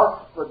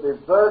 exhausts the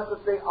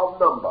diversity of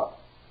number,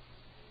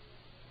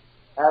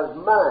 as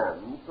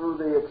man, through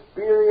the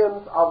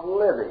experience of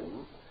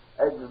living,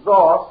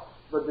 exhausts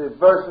the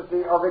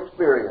diversity of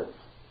experience.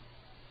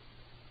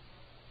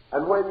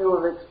 And when you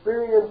have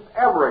experienced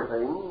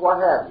everything, what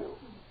have you?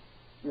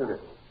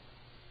 Unity.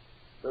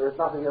 There is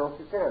nothing else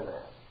you can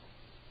have.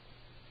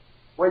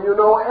 When you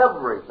know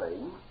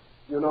everything,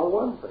 you know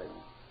one thing.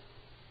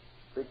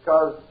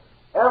 Because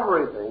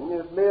everything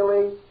is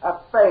merely a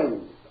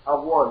phase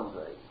of one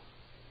thing.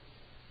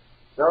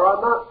 There are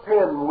not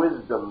 10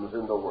 wisdoms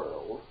in the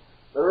world.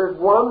 There is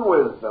one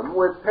wisdom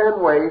with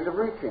 10 ways of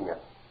reaching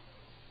it.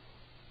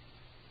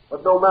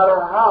 But no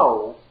matter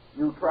how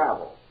you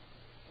travel,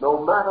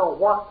 no matter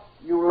what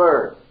you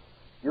learn,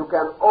 you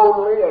can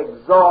only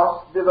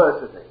exhaust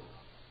diversity.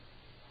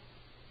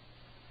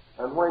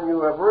 And when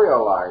you have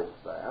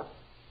realized that,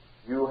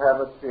 you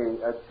have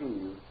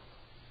achieved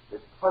the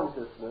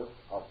consciousness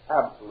of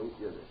absolute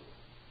unity.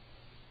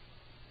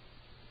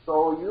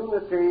 So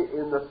unity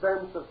in the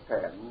sense of 10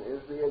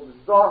 is the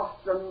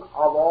exhaustion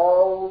of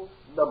all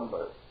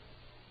numbers.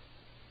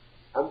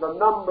 And the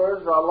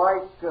numbers are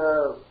like,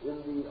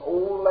 in the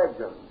old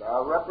legend,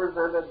 are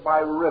represented by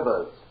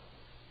rivers,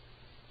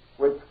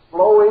 which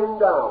flowing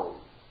down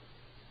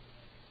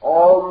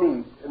all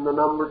meet in the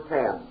number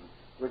 10,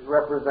 which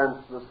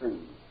represents the sea.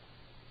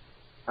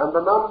 And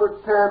the number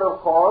 10, of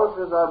course,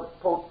 is a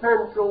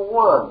potential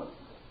one,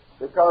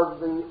 because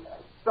the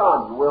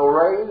sun will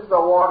raise the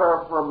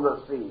water from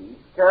the sea,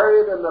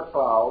 carry it in the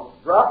clouds,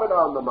 drop it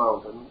on the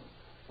mountains,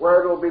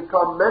 where it will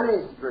become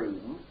many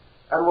streams,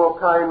 and will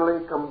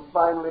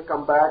finally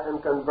come back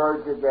and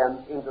converge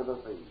again into the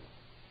sea.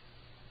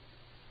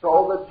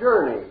 So the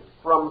journey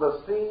from the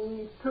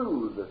sea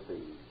to the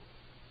sea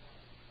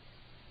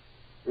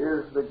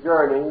is the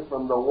journey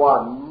from the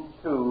 1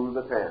 to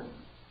the 10.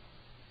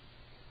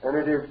 And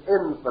it is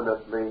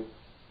infinitely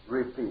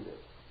repeated.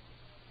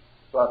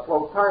 So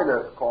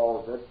Plotinus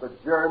calls it the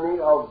journey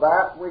of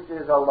that which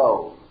is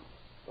alone,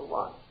 the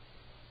one,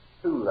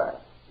 to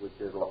that which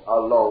is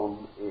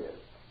alone is,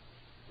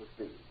 the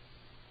sea.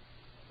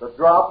 The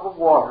drop of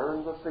water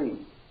and the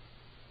sea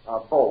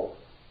are both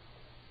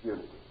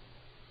unity.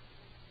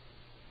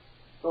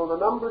 So the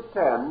number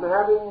 10,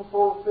 having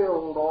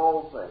fulfilled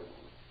all things,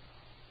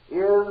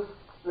 is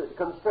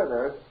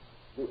considered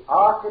the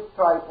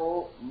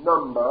archetypal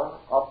number,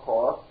 of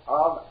course,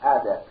 of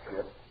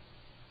adeptship,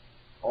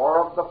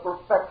 or of the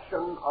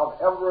perfection of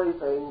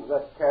everything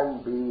that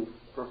can be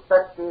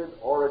perfected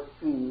or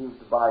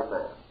achieved by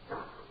man.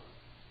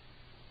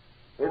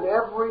 In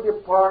every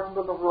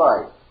department of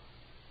life,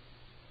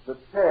 the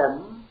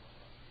 10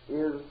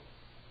 is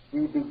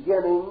the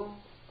beginning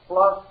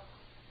plus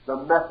the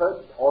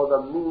method or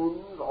the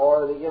means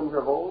or the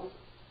intervals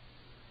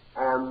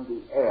and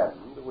the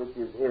end, which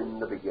is in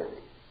the beginning.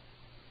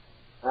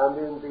 And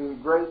in the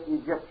great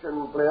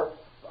Egyptian glyphs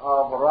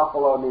of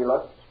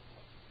Rapalonilus,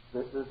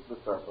 this is the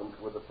serpent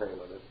with the tail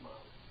in its mouth.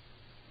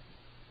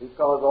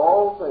 Because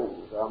all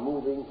things are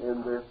moving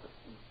in this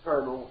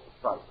eternal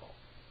cycle.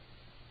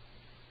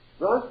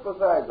 Thus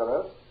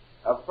Pythagoras,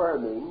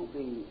 affirming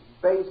the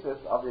basis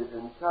of his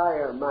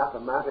entire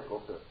mathematical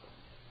system,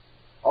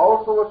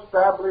 also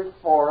established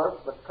for us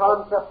the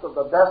concept of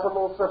the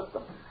decimal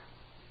system,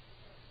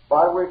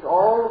 by which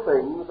all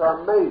things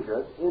are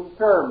measured in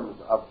terms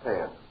of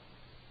 10.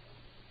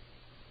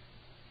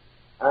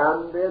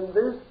 And in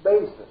this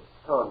basic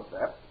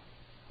concept,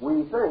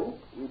 we think,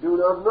 we do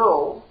not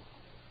know,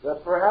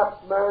 that perhaps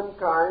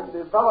mankind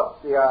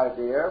developed the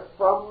idea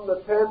from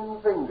the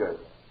 10 fingers,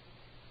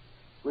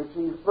 which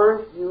he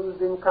first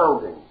used in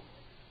counting.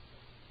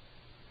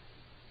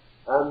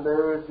 And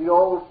there is the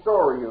old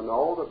story, you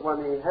know, that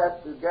when he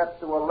had to get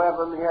to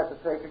 11, he had to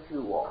take a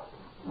shoe off.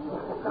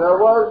 There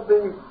was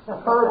the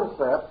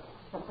concept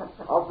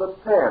of the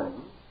 10,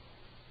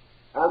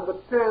 and the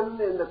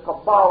 10 in the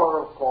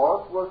Kabbalah, of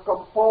course, was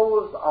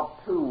composed of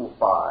 2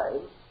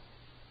 5s,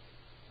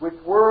 which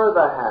were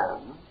the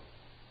hands.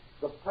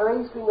 The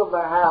placing of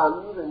the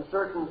hands in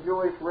certain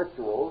Jewish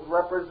rituals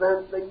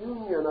represents the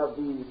union of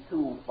these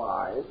 2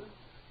 5s,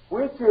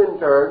 which in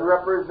turn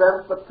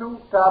represent the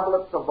 2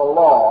 tablets of the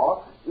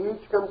law,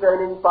 each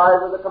containing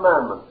 5 of the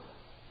commandments.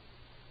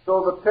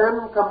 So the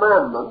 10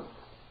 commandments,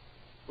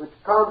 which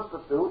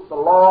constitute the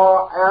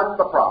law and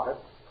the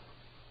prophets,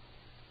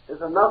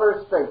 is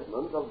another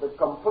statement of the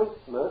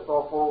completeness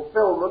or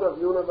fulfillment of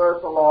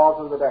universal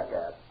laws in the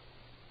Decad.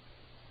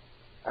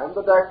 And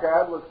the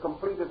Decad was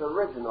completed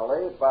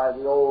originally by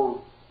the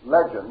old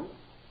legend,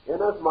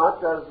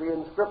 inasmuch as the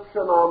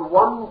inscription on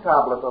one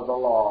tablet of the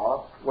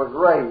law was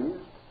raised,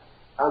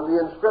 and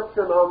the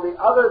inscription on the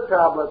other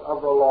tablet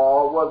of the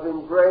law was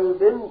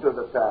engraved into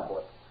the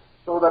tablet,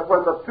 so that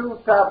when the two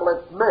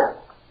tablets met,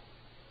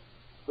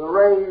 the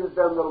raised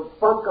and the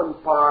sunken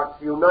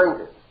parts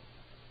united,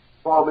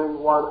 forming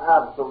one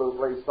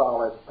absolutely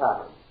solid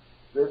pattern.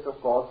 This, of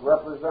course,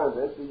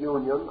 represented the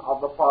union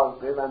of the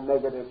positive and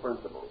negative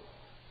principles,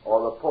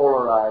 or the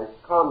polarized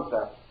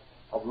concepts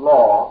of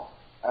law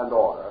and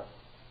order,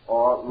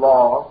 or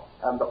law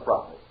and the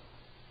prophet,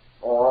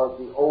 or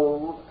the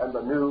old and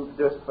the new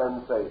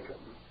dispensation,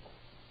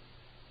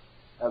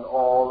 and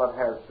all that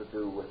has to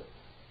do with it.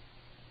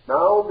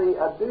 Now, the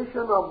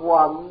addition of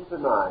 1 to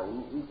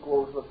 9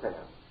 equals the 10.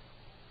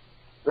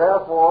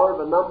 Therefore,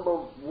 the number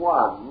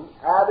 1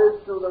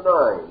 added to the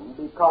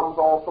 9 becomes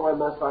also a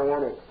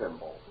messianic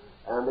symbol,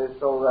 and is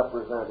so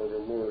represented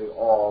in nearly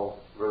all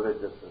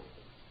religious systems.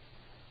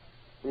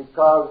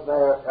 Because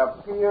there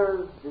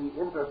appears the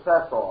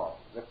intercessor,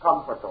 the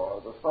comforter,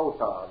 the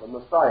soter, the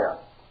Messiah,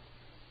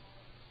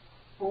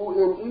 who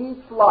in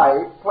each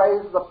life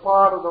plays the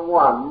part of the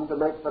 1 to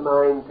make the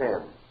 9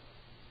 10.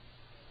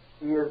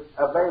 He is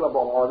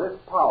available, or this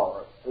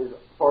power is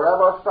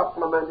forever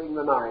supplementing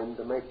the 9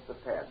 to make the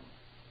 10,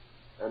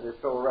 and is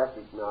so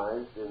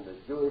recognized in the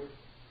Jewish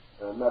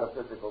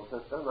metaphysical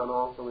system and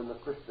also in the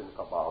Christian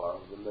Kabbalah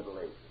of the Middle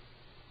Ages.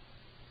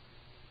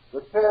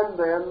 The 10,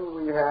 then,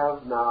 we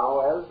have now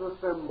as the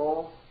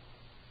symbol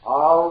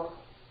of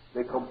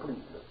the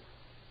completeness,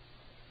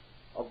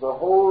 of the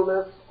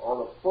wholeness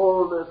or the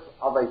fullness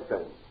of a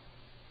thing.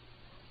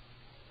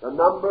 The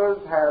numbers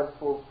have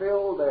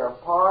fulfilled their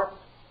parts.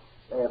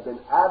 They have been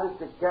added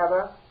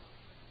together,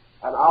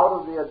 and out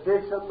of the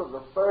addition of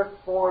the first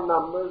 4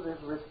 numbers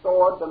is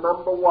restored the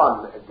number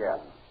 1 again,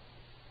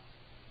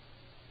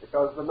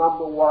 because the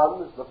number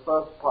 1 is the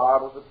first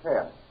part of the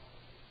 10.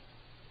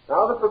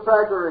 Now the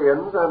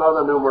Pythagoreans and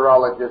other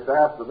numerologists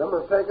after them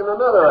have taken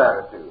another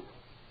attitude,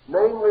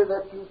 namely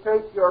that you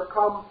take your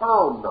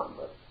compound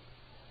numbers,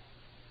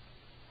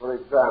 for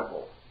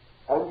example,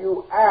 and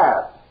you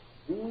add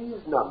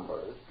these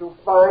numbers to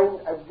find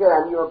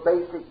again your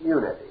basic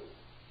unity,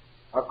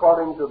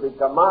 according to the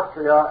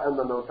gematria and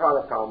the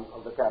notalicon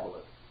of the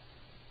Kabbalists.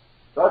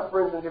 Thus,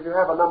 for instance, if you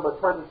have a number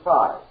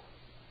 25,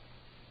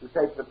 you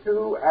take the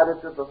 2, add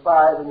it to the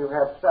 5, and you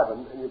have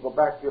 7, and you go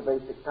back to your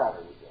basic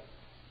pattern again.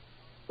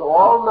 So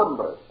all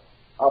numbers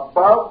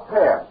above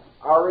 10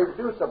 are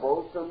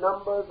reducible to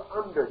numbers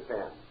under 10.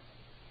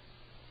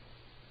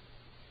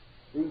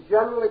 The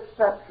general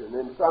exception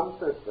in some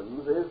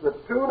systems is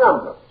that 2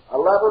 numbers,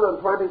 11 and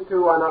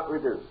 22, are not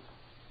reduced.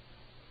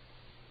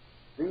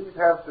 These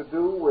have to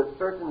do with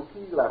certain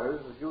key letters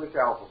of the Jewish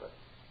alphabet.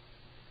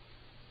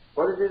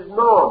 But it is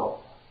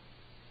normal,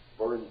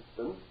 for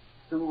instance,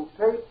 to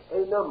take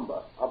a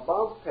number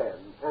above 10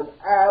 and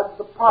add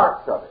the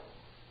parts of it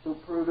to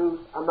produce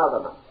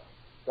another number.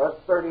 Thus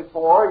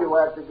 34, you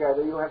add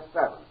together, you have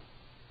 7.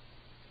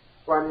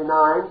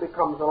 29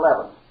 becomes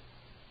 11.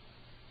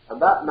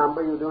 And that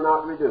number you do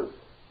not reduce,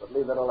 but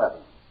leave at 11.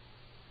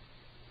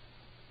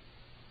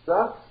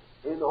 Thus,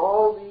 in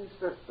all these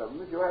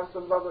systems, you have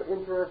some other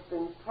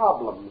interesting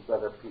problems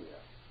that appear.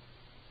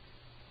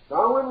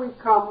 Now, when we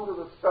come to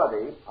the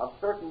study of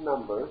certain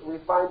numbers, we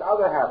find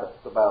other habits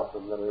about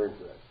them that are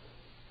interesting.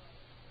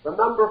 The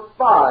number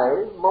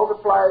 5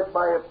 multiplied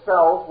by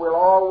itself will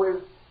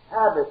always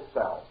have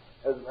itself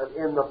as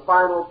in the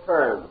final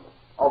term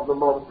of the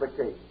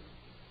multiplication.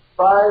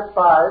 5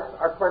 5s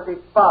are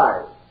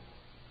 25.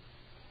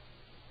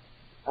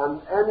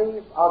 And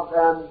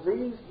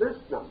this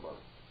number,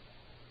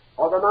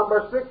 or the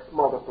number 6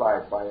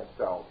 multiplied by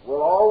itself,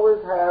 will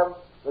always have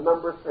the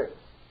number 6.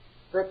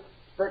 6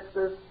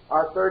 sixes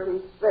are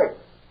 36,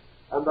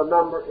 and the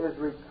number is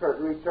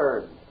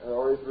returned,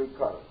 or is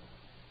recurrent.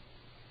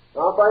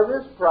 Now, by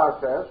this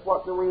process,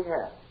 what do we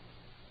have?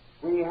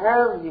 We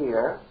have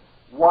here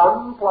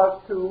 1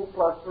 plus 2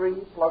 plus 3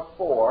 plus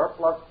 4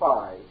 plus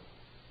 5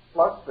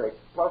 plus 6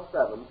 plus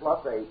 7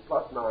 plus 8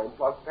 plus 9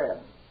 plus 10.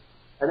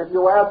 And if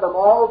you add them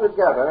all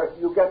together,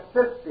 you get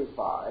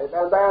 55,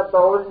 and add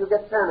those, you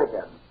get 10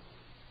 again.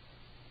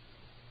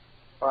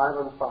 5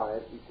 and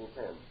 5 equal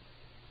 10.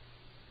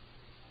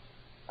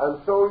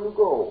 And so you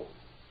go.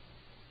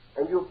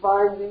 And you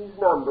find these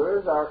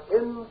numbers are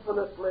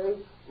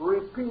infinitely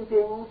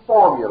repeating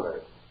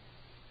formulas.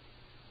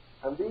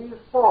 And these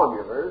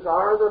formulas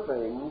are the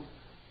things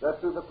that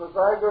to the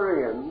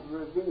Pythagoreans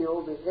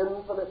reveal the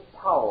infinite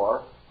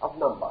power of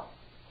number.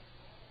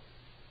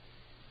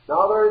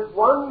 Now there is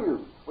one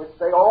use which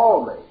they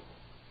all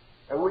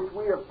made, and which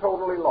we have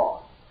totally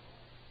lost,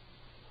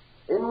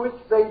 in which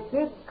they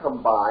did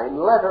combine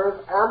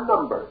letters and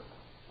numbers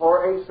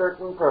for a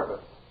certain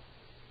purpose.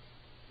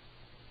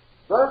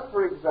 Thus,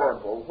 for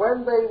example,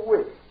 when they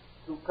wished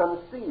to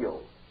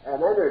conceal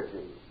an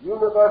energy,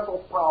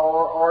 universal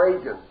power, or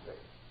agency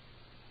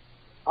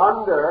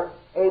under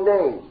a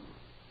name,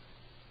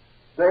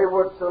 they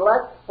would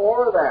select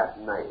for that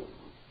name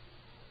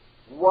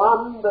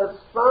one the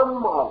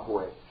sum of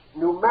which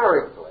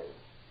numerically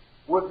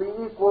would be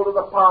equal to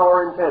the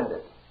power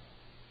intended.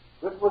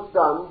 This was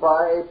done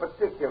by a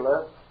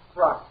particular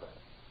process.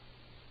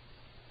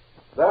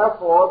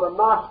 Therefore, the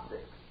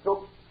Gnostics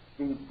took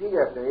the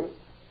deity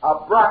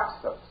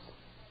Abraxas,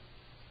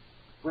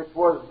 which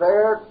was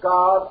their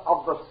god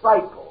of the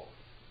cycle,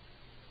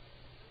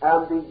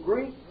 and the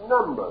Greek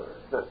number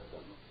system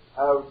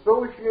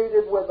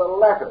associated with the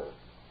letters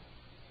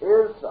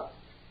is such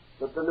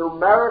that the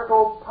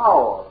numerical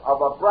power of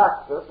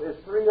Abraxas is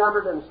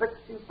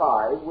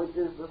 365, which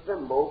is the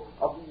symbol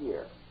of the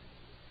year.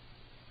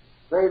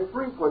 They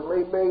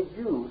frequently made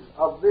use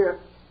of this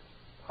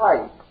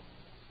type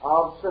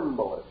of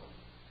symbolism.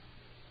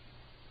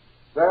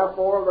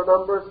 Therefore, the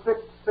number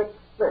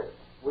 666,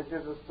 which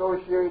is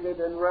associated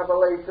in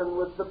Revelation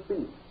with the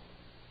beast,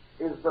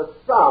 is the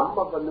sum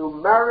of the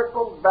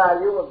numerical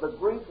value of the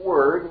Greek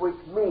word, which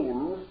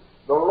means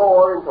the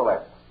lower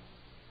intellect.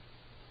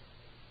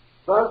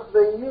 Thus,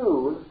 they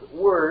used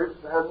words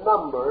and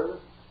numbers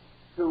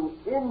to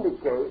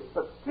indicate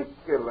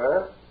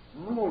particular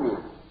meanings,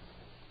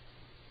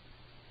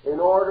 in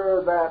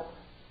order that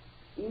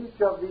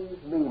each of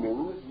these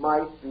meanings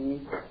might be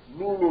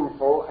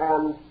meaningful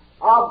and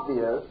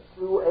obvious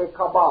through a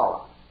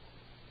Kabbalah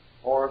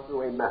or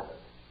through a method.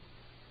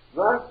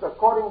 Thus,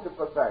 according to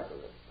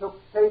Pythagoras,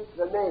 take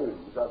the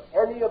names of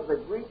any of the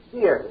Greek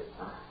deities,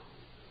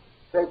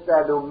 take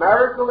their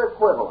numerical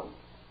equivalent,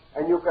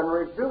 and you can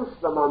reduce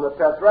them on the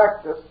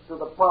tetractys to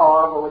the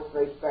power for which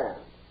they stand.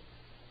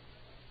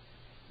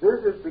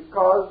 This is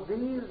because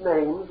these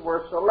names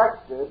were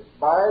selected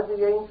by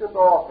the ancient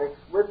Orphics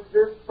with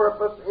this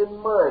purpose in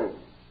mind.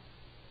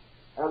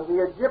 And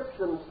the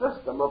Egyptian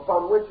system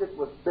upon which it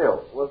was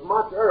built was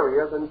much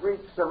earlier than Greek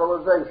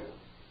civilization,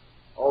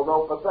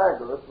 although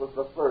Pythagoras was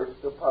the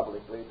first to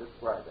publicly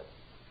describe it.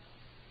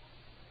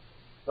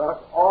 Thus,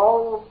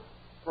 all,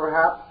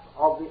 perhaps,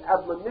 of the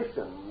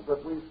admonitions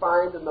that we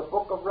find in the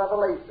book of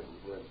Revelation,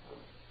 for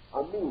instance,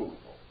 are meaningful.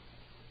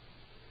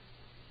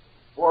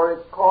 For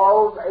it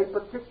calls a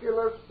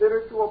particular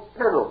spiritual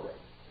penalty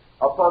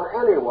upon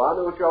anyone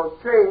who shall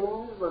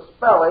change the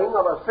spelling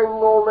of a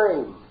single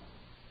name.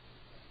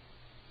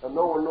 And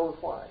no one knows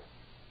why.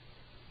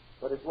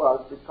 But it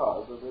was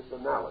because of this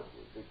analogy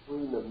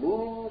between the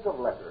meanings of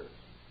letters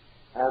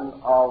and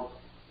of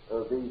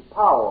the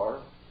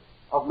power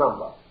of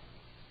number.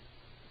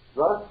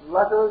 Thus,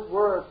 letters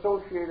were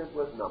associated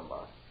with number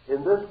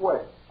in this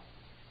way.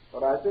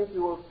 But I think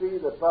you will see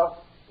that thus,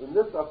 in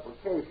this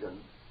application,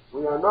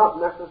 we are not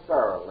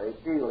necessarily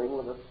dealing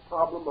with a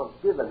problem of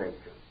divination.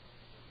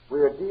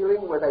 We are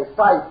dealing with a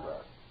cipher,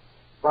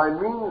 by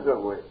means of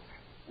which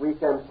we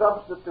can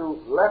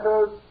substitute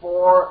letters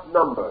for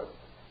numbers,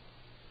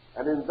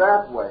 and in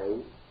that way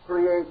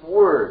create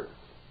words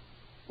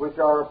which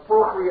are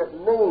appropriate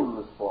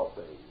names for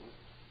things,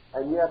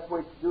 and yet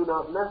which do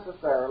not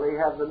necessarily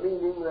have the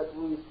meaning that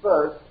we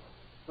first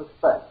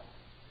suspect.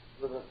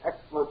 It was an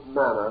excellent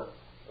manner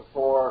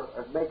for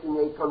making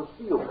a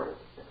concealment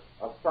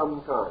of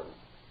some kind,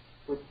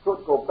 which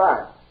could go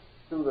back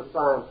to the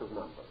science of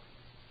numbers.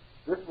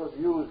 This was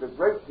used a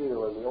great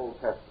deal in the Old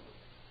Testament,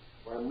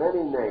 where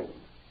many names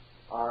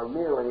are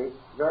merely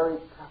very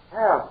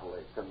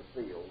carefully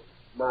concealed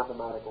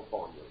mathematical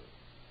formulas.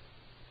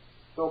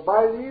 So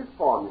by these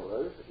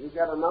formulas, you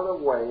get another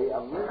way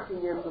of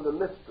reaching into the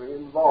mystery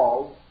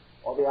involved,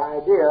 or the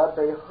idea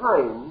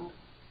behind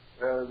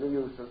the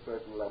use of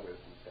certain letters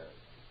and characters.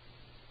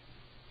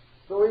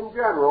 So in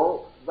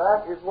general,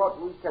 that is what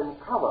we can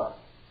cover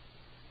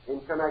in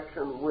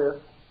connection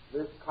with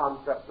this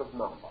concept of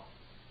number.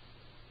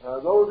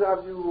 Those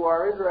of you who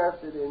are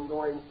interested in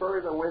going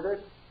further with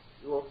it,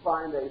 you will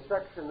find a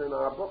section in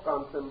our book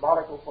on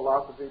symbolical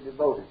philosophy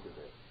devoted to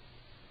this,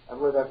 and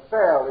with a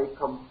fairly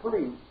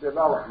complete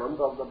development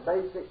of the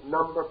basic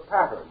number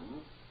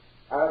patterns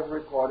as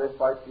recorded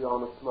by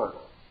Theon of Smyrna.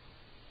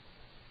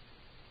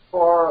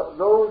 For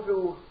those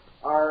who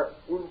are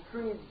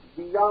intrigued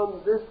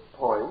beyond this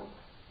point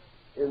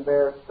in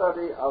their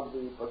study of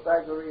the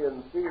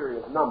Pythagorean theory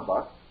of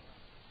number,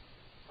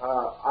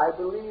 I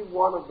believe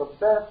one of the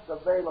best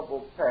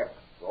available texts,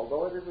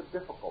 although it is a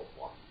difficult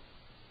one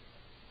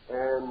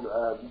and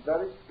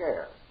very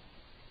scarce,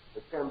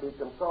 it can be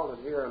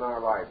consulted here in our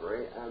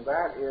library, and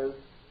that is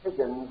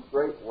Huygens'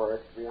 great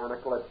work, the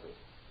Anacalypsis.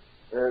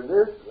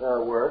 This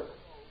work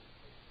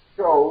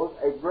shows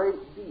a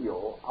great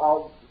deal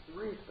of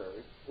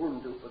research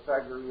into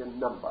Pythagorean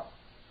number.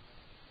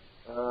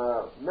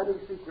 Many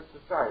secret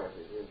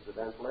societies,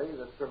 incidentally,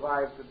 that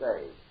survive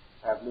today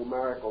have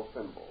numerical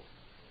symbols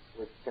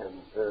which can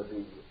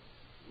be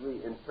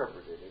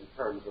reinterpreted in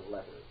terms of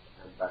letters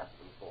and back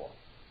and forth.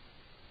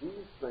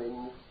 These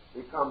things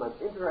become an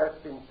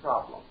interesting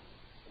problem.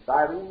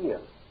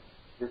 Irenaeus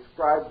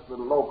describes the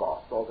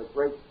Logos, or the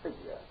great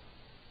figure,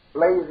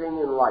 blazing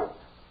in light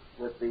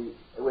with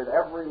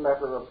every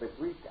letter of the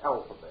Greek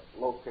alphabet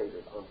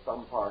located on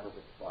some part of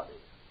its body.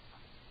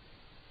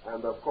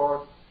 And of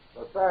course,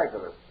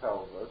 Pythagoras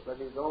tells us that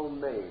his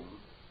own name,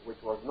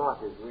 which was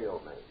not his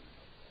real name,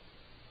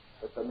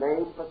 that the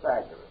name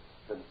Pythagoras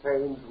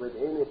contains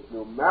within its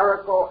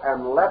numerical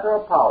and letter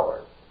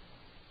powers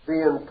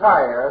the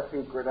entire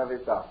secret of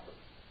his doctrine.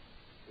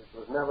 It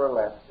was never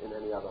left in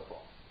any other form.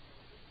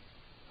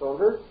 So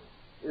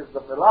this is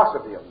the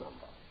philosophy of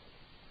number.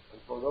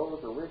 And for those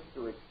who wish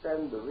to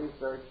extend the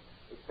research,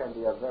 it can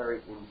be a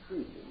very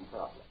intriguing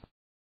problem.